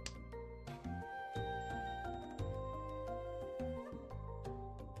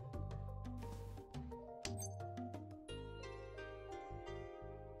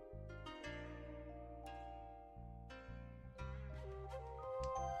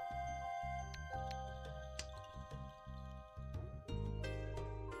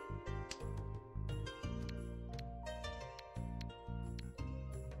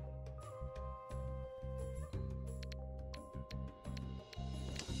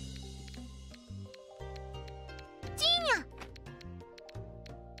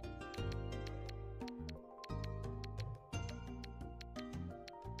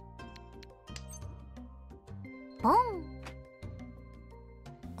 Boom.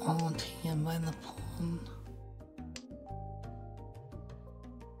 Oh, damn, by the pawn.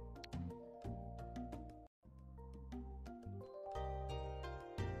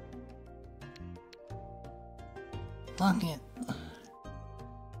 Fuck it.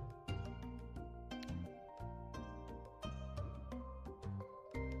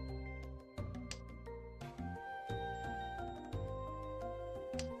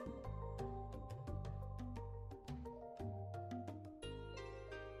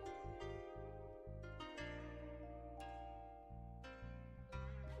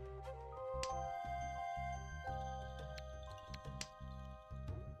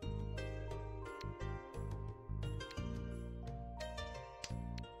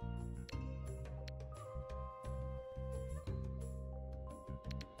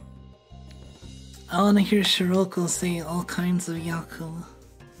 I wanna hear Shiroko say all kinds of Yaku.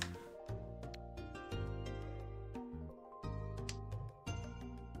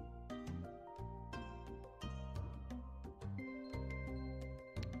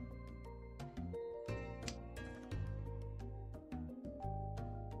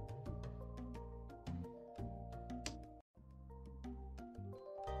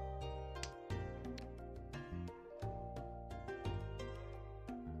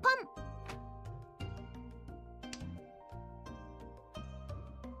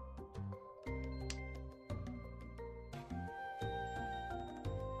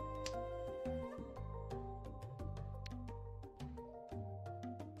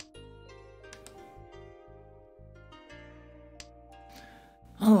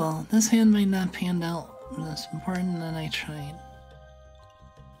 Oh well, this hand might not pan out as important than I tried.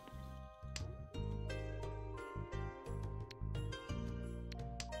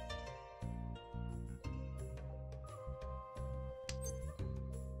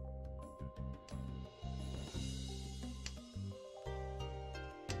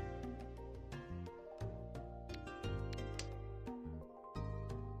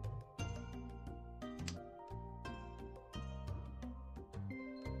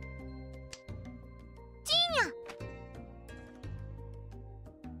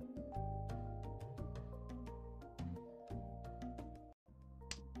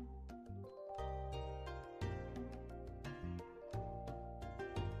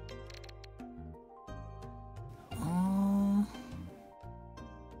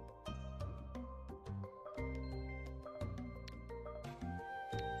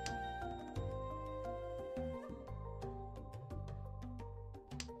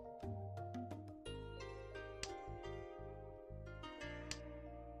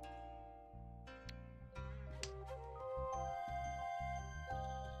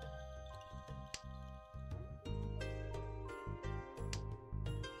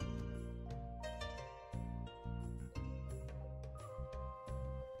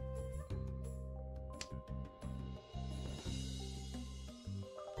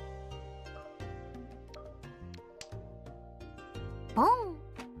 Boom.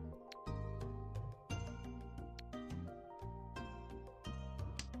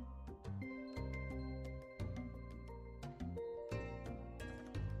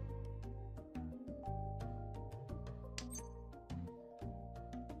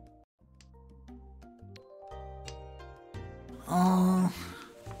 Oh.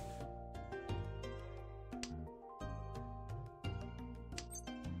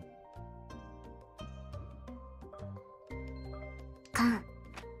 Kan.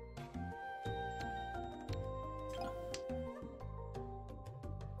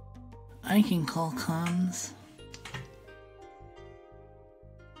 I can call cons.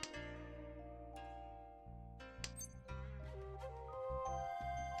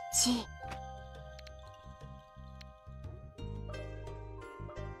 Chi.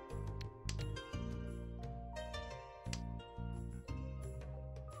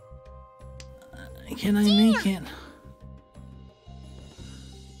 Can I make it?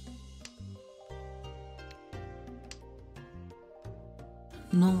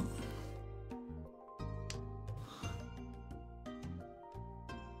 No.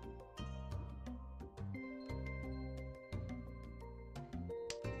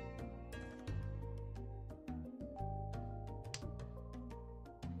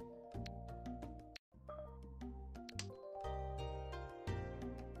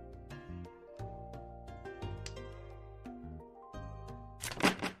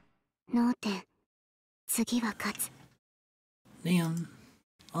 No ten. 次は勝つ。 Damn.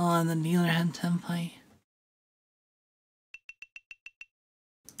 Oh, and the dealer had tempai.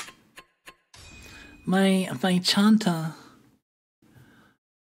 My Chanta.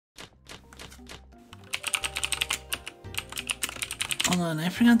 Hold on, I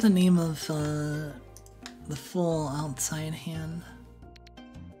forgot the name of the full outside hand.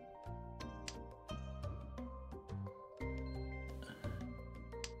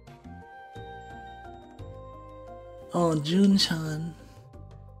 Oh, Jun-chan.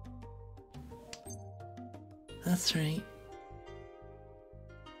 That's right.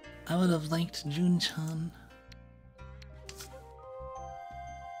 I would have liked Jun-chan.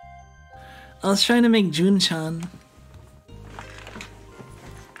 I was trying to make Jun-chan,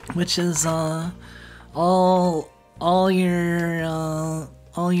 which is all your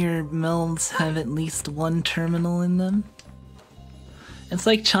melds have at least one terminal in them. It's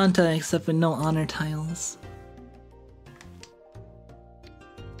like Chanta except with no honor tiles.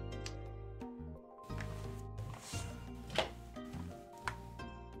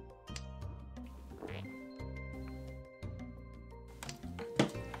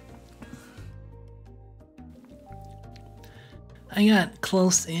 I got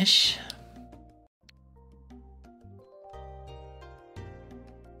close-ish.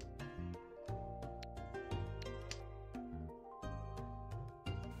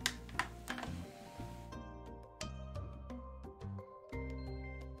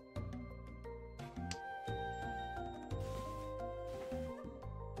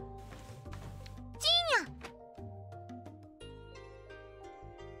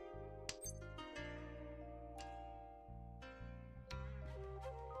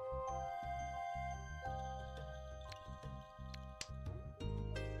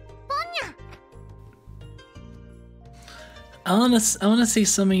 wanna see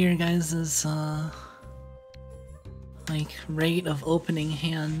some of your guys' like rate of opening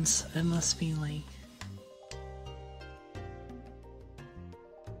hands. It must be like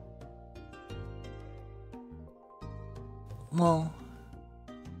well,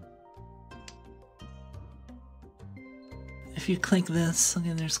 if you click this,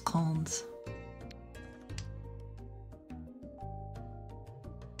 okay, there's colds.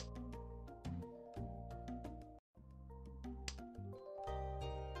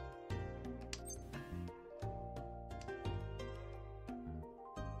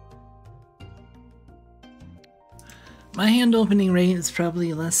 My hand opening rate is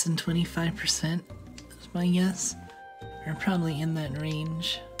probably less than 25%, is my guess. Or probably in that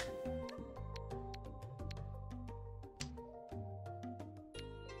range.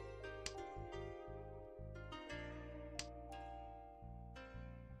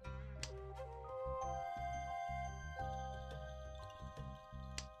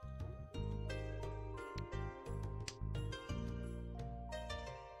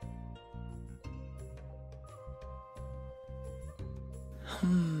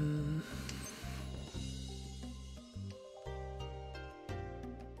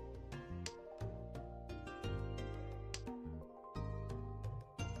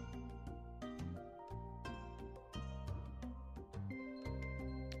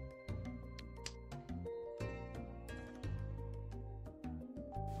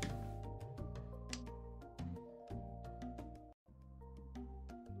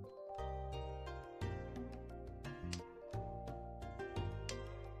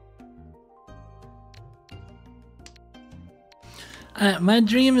 My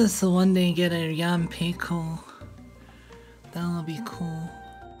dream is to one day get a Yanpeiko. That'll be cool.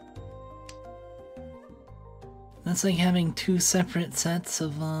 That's like having two separate sets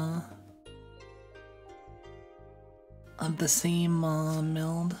of the same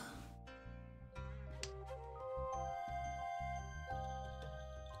build.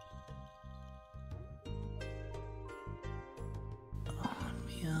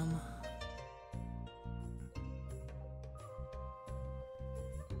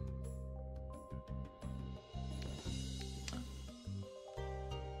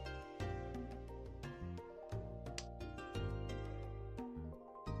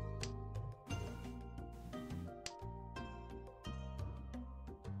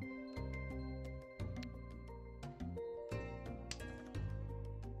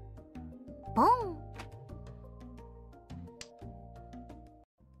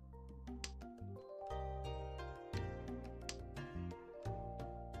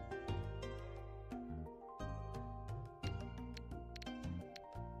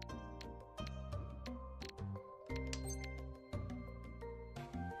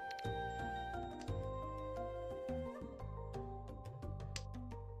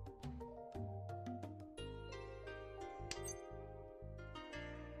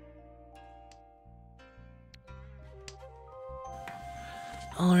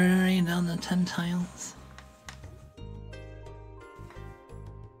 Already down to 10 tiles.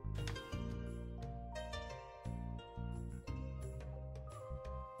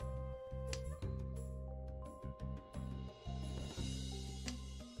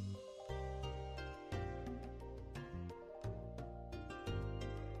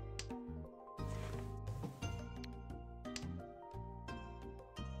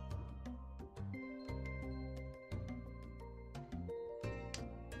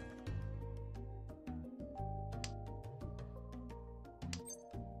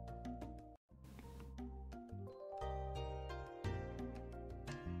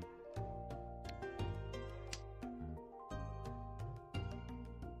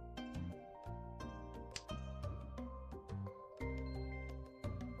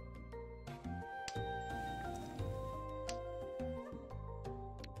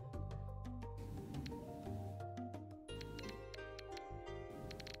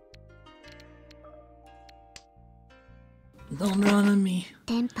 Don't run on me.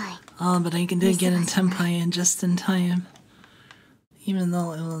 Oh, but I did get in Tenpai in just in time. Even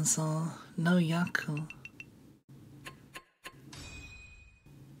though it was no Yaku.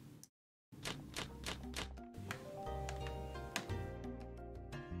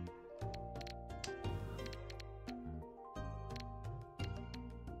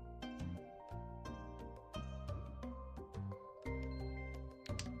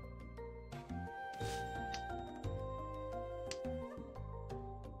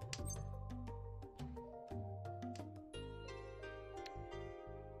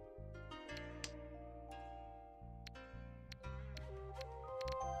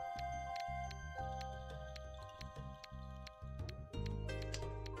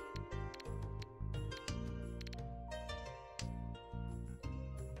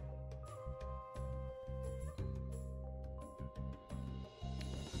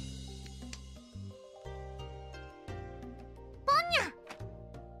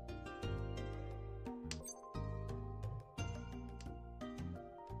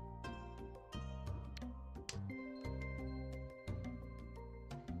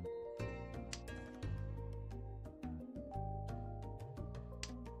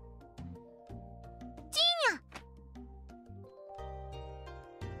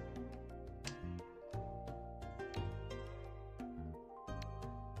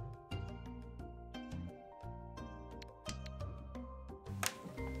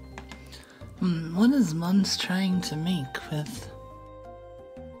 What is Muns trying to make with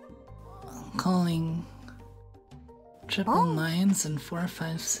calling triple nines and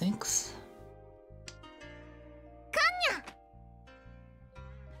 456?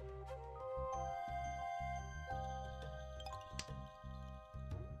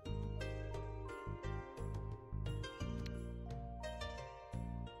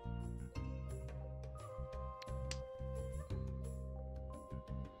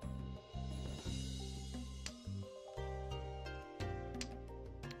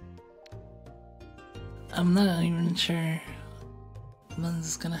 I'm not even sure Mun's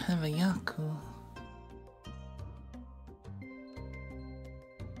is gonna have a Yaku.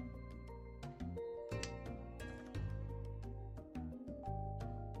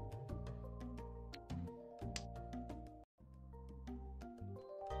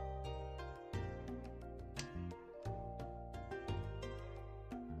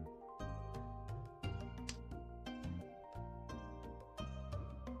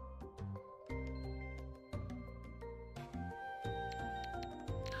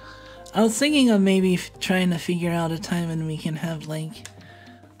 I was thinking of maybe trying to figure out a time when we can have like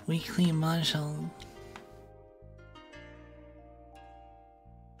weekly Mahjong.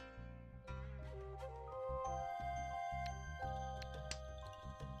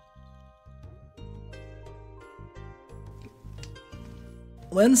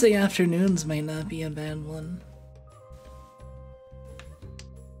 Wednesday afternoons might not be a bad one.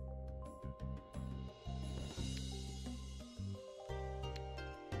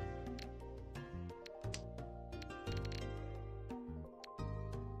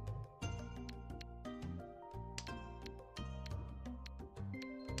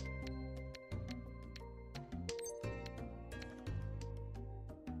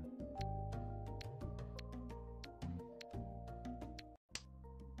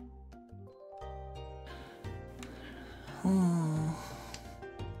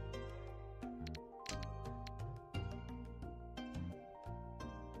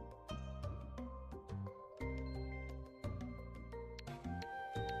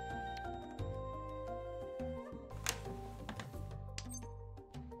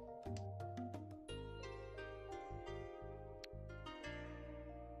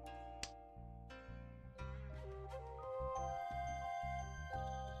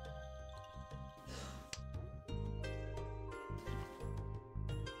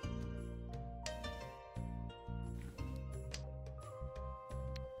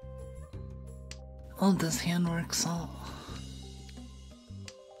 Oh, this handwork saw.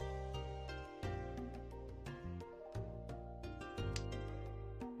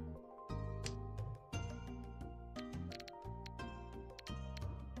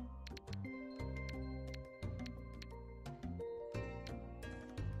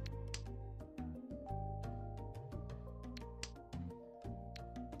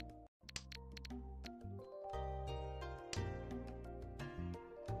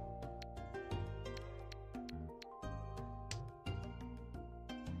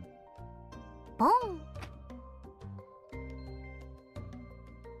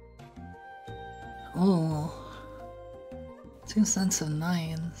 Oh, 2 sets of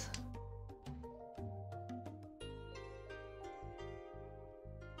 9s.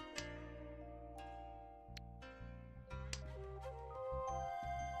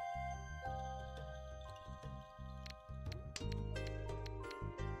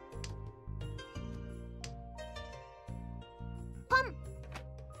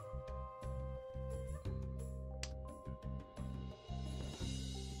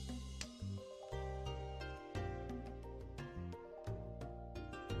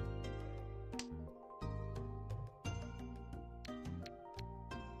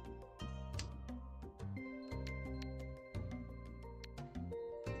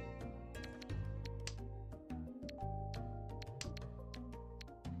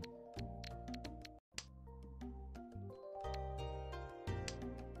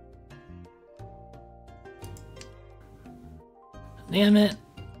 Damn it.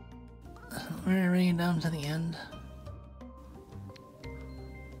 We're already down to the end.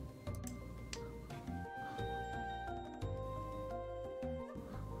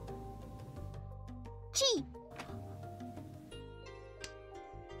 Chi.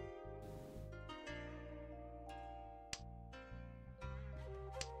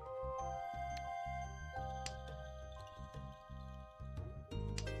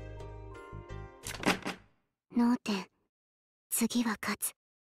 No点. 次は勝つ.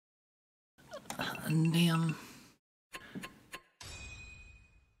 Damn.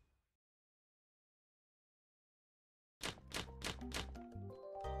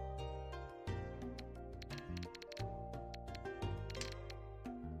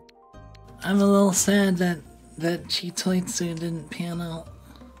 I'm a little sad that Chitoitsu didn't pan out.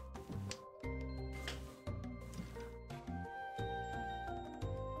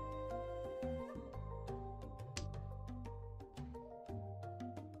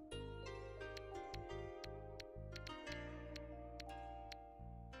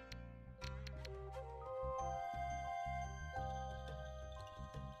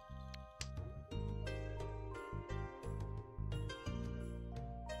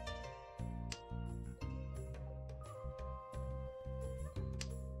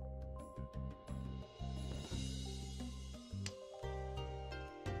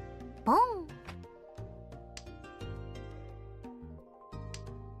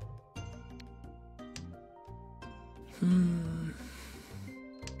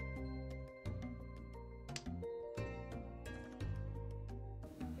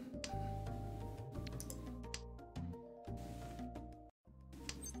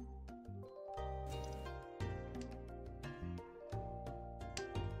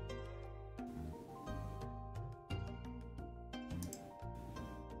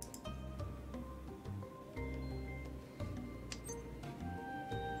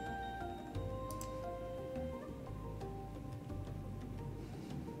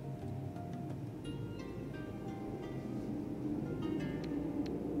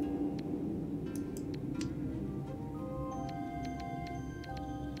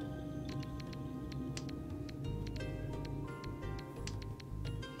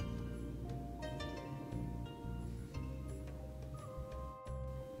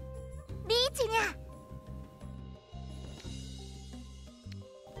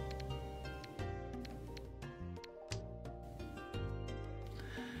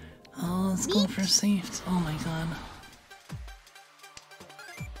 Oh, let's go for safe. Oh my god.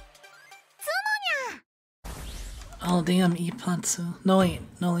 Oh damn, Ipatsu. No wait,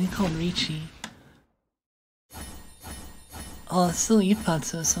 no, he called Richi. Oh, it's still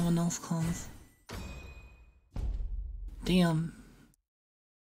Ipatsu, someone else calls. Damn.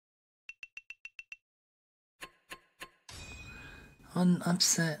 I'm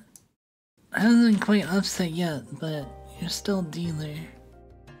upset. I haven't been quite upset yet, but you're still dealer.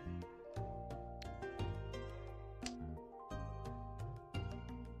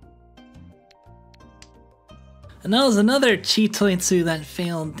 And that was another Chitoitsu that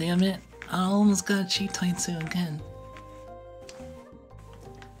failed, damn it. I almost got Chitoitsu again.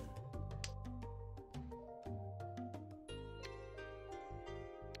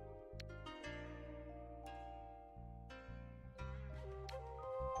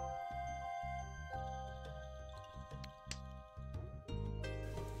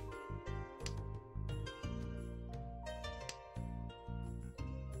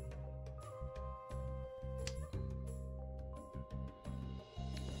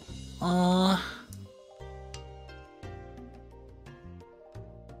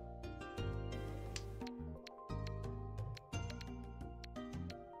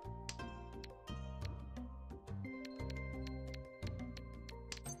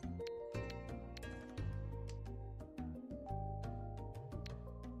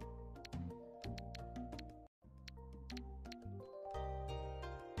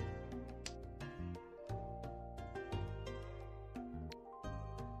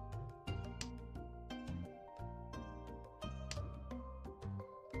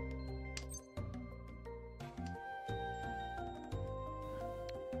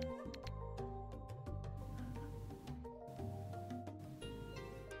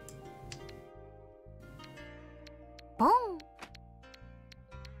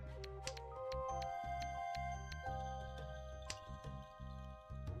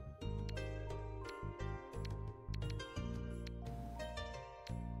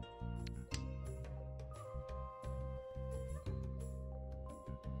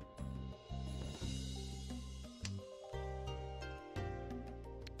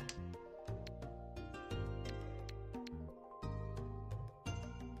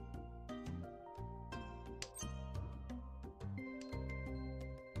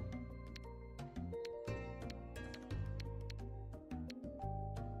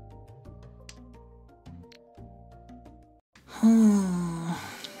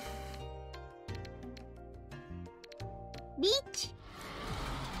 Beach.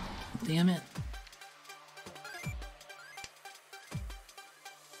 Damn it.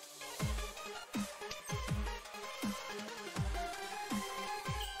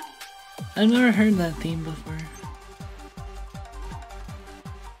 I've never heard that theme before.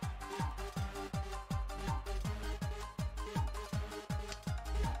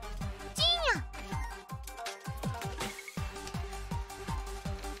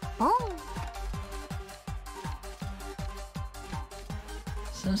 Oh.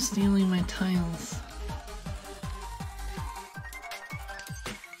 Stop stealing my tiles.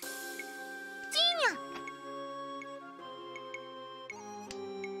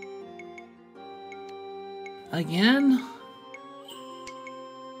 Again?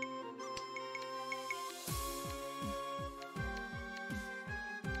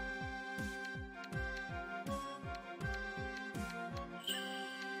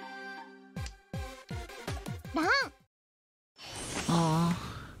 Aww.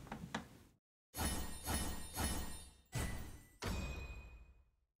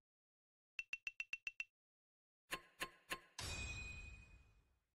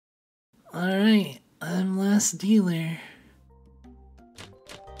 Alright, I'm last dealer.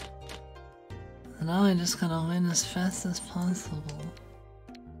 Now I just gotta win as fast as possible.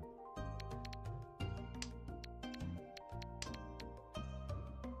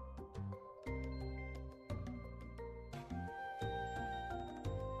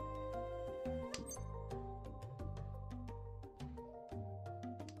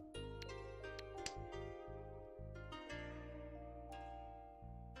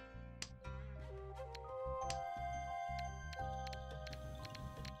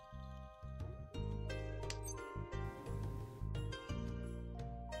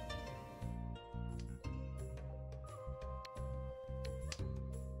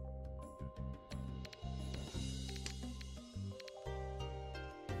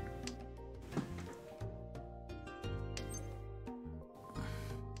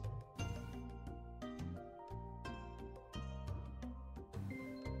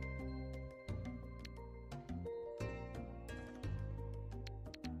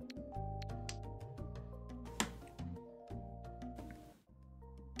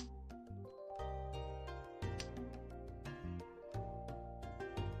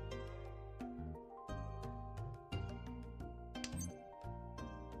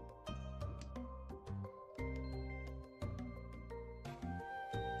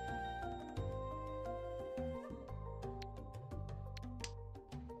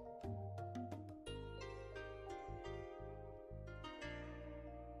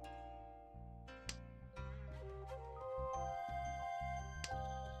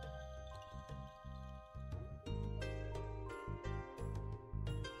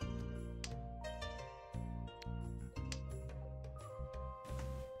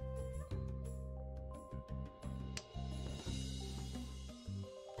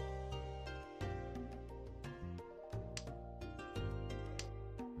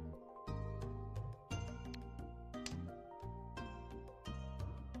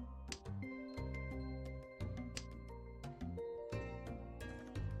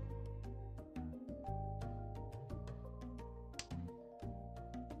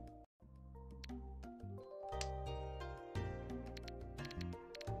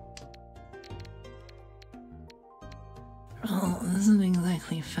 Well, this isn't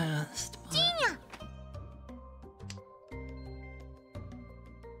exactly fast, but...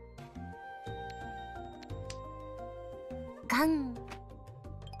 Gun.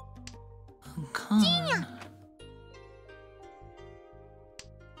 Oh, come on.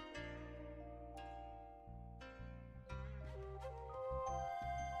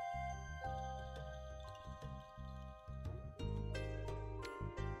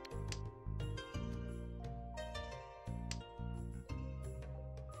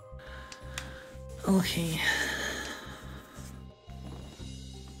 Okay.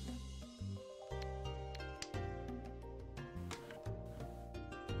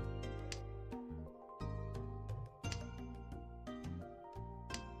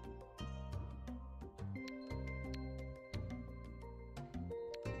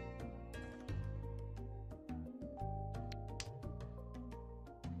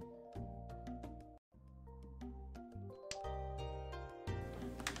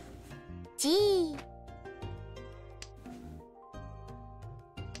 G.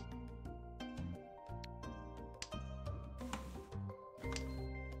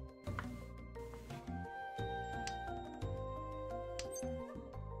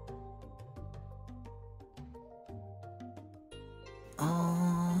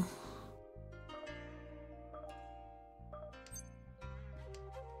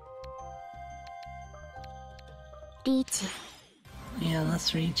 Reach. Yeah,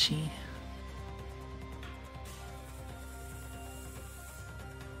 that's Richie.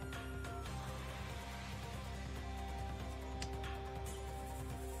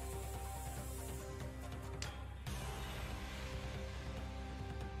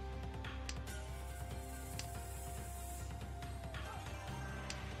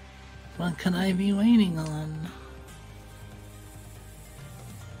 What can I be waiting on?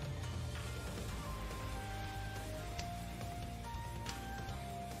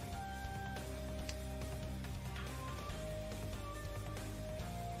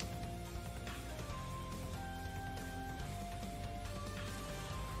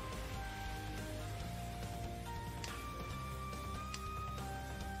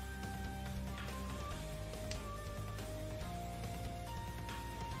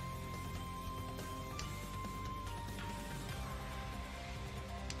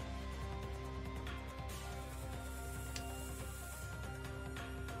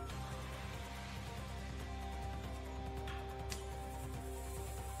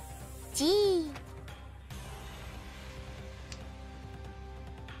 GG。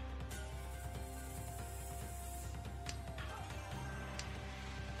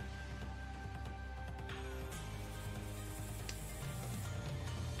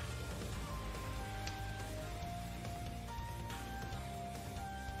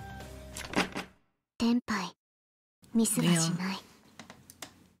テンパイ、ミスはしない。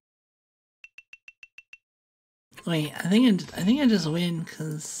Wait, I think I just win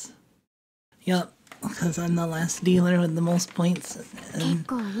because, yup, because I'm the last dealer with the most points, 結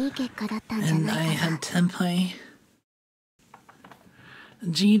構いい結果だったんじゃ and な I いかな。 had Tenpai.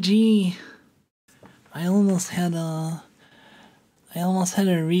 GG. I almost had a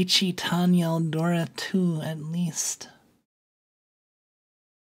Richie Tanya Eldora 2 at least.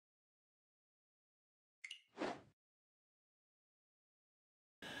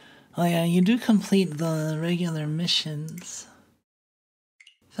 Oh yeah, you do complete the regular missions.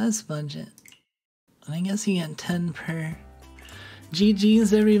 Fast budget. And I guess you get 10 per.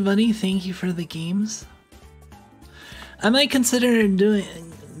 GG's everybody, thank you for the games. I might consider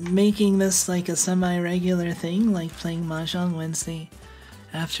making this like a semi-regular thing, like playing Mahjong Wednesday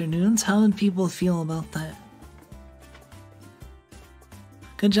afternoons. How would people feel about that?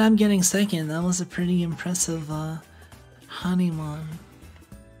 Good job getting second, that was a pretty impressive Hanimon.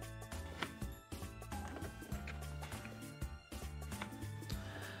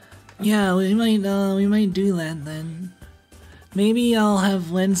 Yeah, we might do that then. Maybe I'll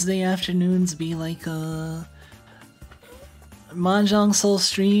have Wednesday afternoons be like a Mahjong Soul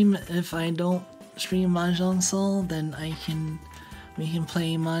stream. If I don't stream Mahjong Soul, then we can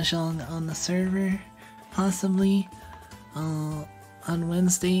play Mahjong on the server, possibly on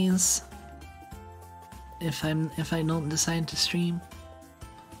Wednesdays. If I don't decide to stream.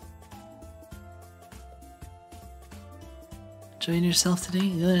 Enjoyed yourself today?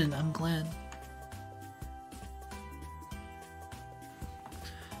 Good, I'm glad.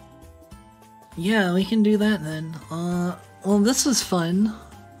 Yeah, we can do that then. Well, this was fun.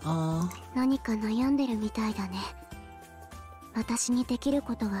 何か悩んでるみたいだね。私にできる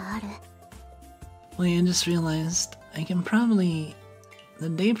ことはある？ Wait, I just realized the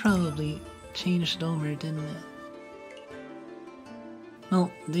day probably changed over, didn't it?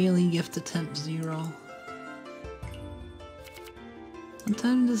 Well, daily gift attempt 0. What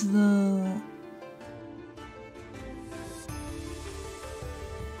time does I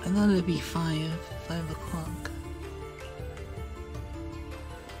thought it'd be 5 o'clock.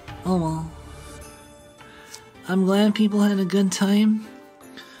 Oh well. I'm glad people had a good time.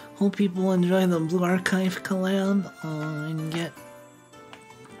 Hope people enjoy the Blue Archive collab and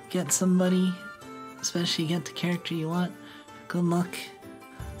get somebody, especially get the character you want. Good luck.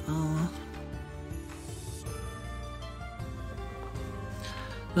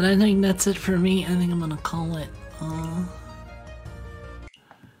 But I think that's it for me. I think I'm gonna call it.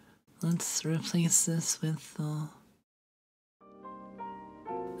 Let's replace this with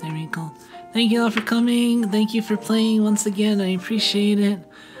there we go. Thank you all for coming. Thank you for playing once again. I appreciate it.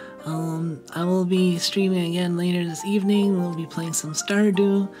 I will be streaming again later this evening. We'll be playing some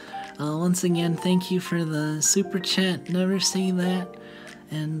Stardew. Once again, thank you for the super chat. Never say that.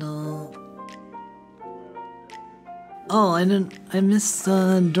 And oh, I missed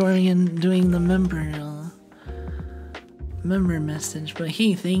Dorian doing the member message, but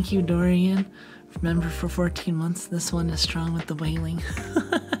hey, thank you, Dorian. Member for 14 months. This one is strong with the wailing.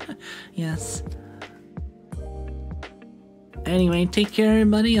 Yes. Anyway, take care,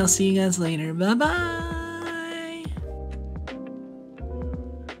 everybody. I'll see you guys later. Bye bye.